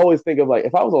I always think of like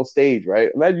if I was on stage, right?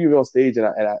 Imagine you were on stage and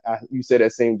you say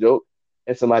that same joke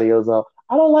and somebody else out,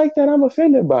 I don't like that. I'm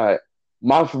offended by it.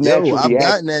 My yo, natural I've reaction.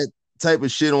 gotten that type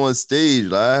of shit on stage.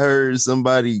 Like, I heard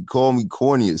somebody call me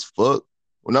corny as fuck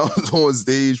when I was on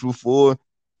stage before.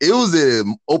 It was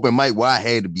an open mic where I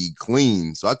had to be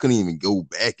clean, so I couldn't even go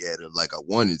back at it like I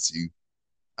wanted to.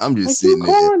 I'm just Like you sitting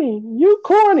there. corny, you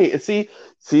corny. See,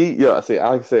 yeah. See,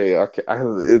 I say, okay,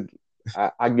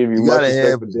 I give you You much gotta respect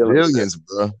have for dealing with that resilience,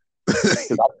 bro.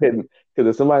 because I couldn't. Because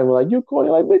if somebody was like, "You corny,"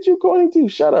 like, "Bitch, you corny too."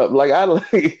 Shut up. Like I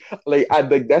like, like I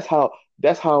like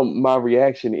that's how my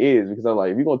reaction is because I'm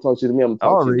like, if you're gonna talk shit to me, I'm gonna I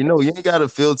talk shit already back. know you ain't got a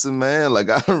filter, man. Like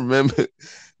I remember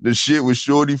the shit with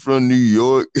Shorty from New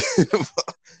York.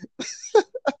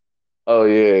 Oh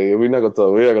yeah, we're not gonna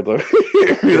talk. We're not gonna talk.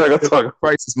 We're not gonna talk.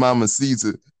 Crisis Mama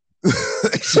Caesar.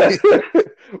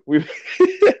 we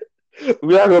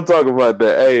we're not gonna talk about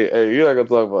that. Hey, you're not gonna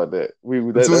talk about that.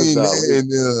 That's Between down.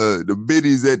 that and the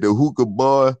biddies at the hookah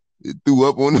bar that threw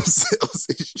up on themselves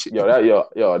and shit.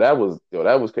 That was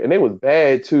and they was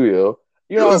bad too, yo.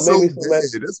 You It know what was made so me so mad?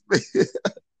 bad. That's bad.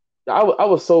 I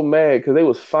was so mad because they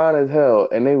was fine as hell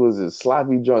and they was just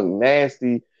sloppy drunk,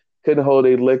 nasty, couldn't hold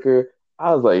their liquor.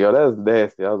 I was like, yo, that's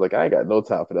nasty. I was like, I ain't got no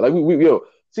time for that. Like yo,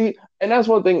 see, and that's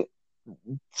one thing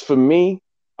for me.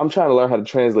 I'm trying to learn how to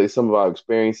translate some of our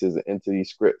experiences into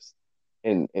these scripts,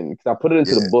 and cause I put it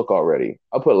into the Yeah. book already.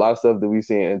 I put a lot of stuff that we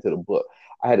seen into the book.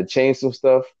 I had to change some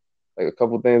stuff, like a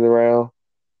couple things around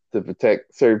to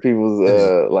protect certain people's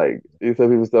Hey, some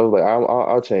people's stuff. Like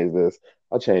I'll change this,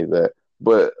 I'll change that.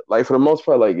 But like for the most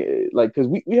part, like because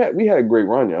we had a great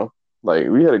run, yo. Like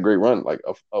we had a great run, like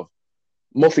of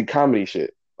mostly comedy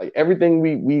shit. Like everything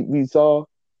we saw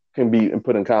can be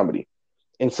put in comedy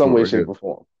in some way, for shape, real. or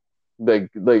form.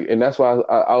 And that's why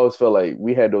I always felt like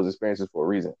we had those experiences for a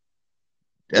reason.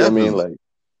 You know what I mean? Definitely.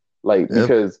 Like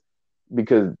Definitely.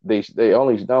 because they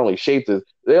only not only shaped us,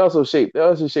 they also shaped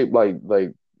like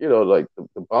like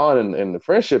the bond and the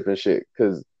friendship and shit.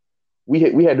 Because we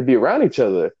had to be around each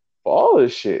other for all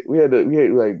this shit. We had to be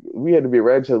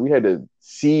around each other. We had to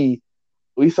see.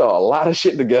 We saw a lot of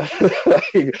shit together,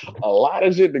 like a lot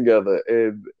of shit together,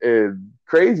 and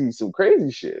some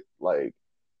crazy shit, like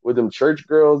with them church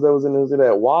girls that was in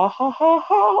that wah ha ha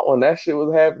ha when that shit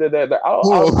was happening.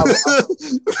 Hold on.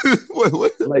 Wait,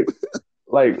 what?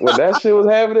 Like when that shit was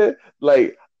happening,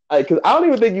 cause I don't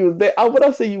even think you was there. I would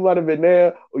I say you might have been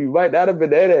there, or you might not have been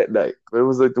there that night. But it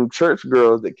was like them church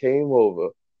girls that came over,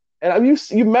 and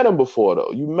you met them before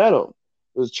though. You met them.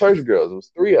 It was church girls. It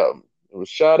was three of them. It was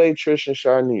Sade, Trish, and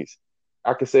Sharnice.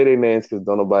 I can say their names because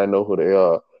don't nobody know who they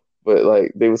are. But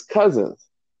like they was cousins.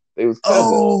 They was cousins.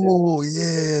 Oh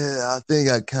yeah, I think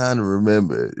I kind of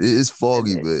remember. It's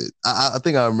foggy, And but I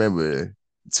think I remember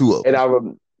two of And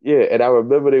them. and I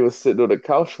remember they was sitting on the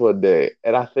couch one day,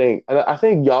 and I think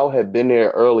y'all had been there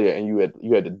earlier, and you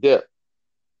had to dip,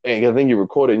 and I think you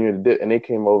recorded and you had to dip, and they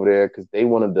came over there because they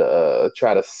wanted to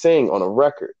try to sing on a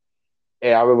record,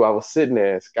 and I remember I was sitting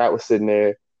there, and Scott was sitting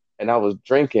there, and I was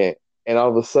drinking, and all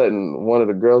of a sudden one of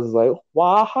the girls was like,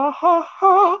 "Wah ha ha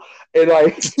ha," and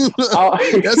like, That's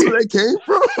where that came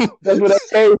from. that's where that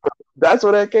came from. That's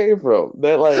where that came from.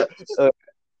 That like.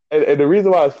 And the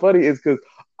reason why it's funny is because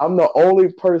I'm the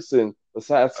only person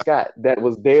besides Scott that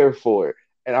was there for it.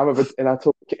 And I remember, and I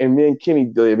told, and me and Kenny,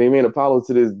 me and Apollo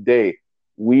to this day,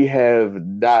 we have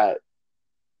not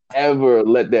ever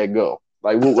let that go.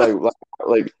 Like we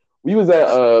was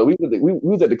at we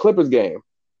was at the Clippers game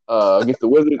against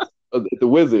the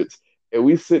Wizards, and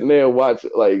we sitting there and watch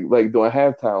like during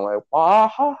halftime, like ha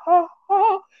ha ha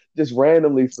ha, just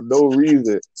randomly for no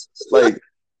reason, like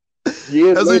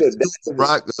years That's what later. you do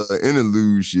rock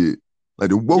interlude shit. Like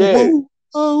the whoa Yeah, whoa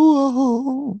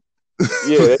oh.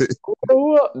 yeah,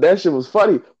 that shit was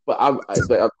funny. But I'm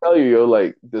telling you, yo,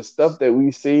 like the stuff that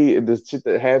we see and this shit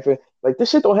that happened, like this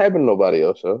shit don't happen to nobody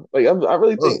else, yo. Like I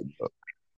really Oh, think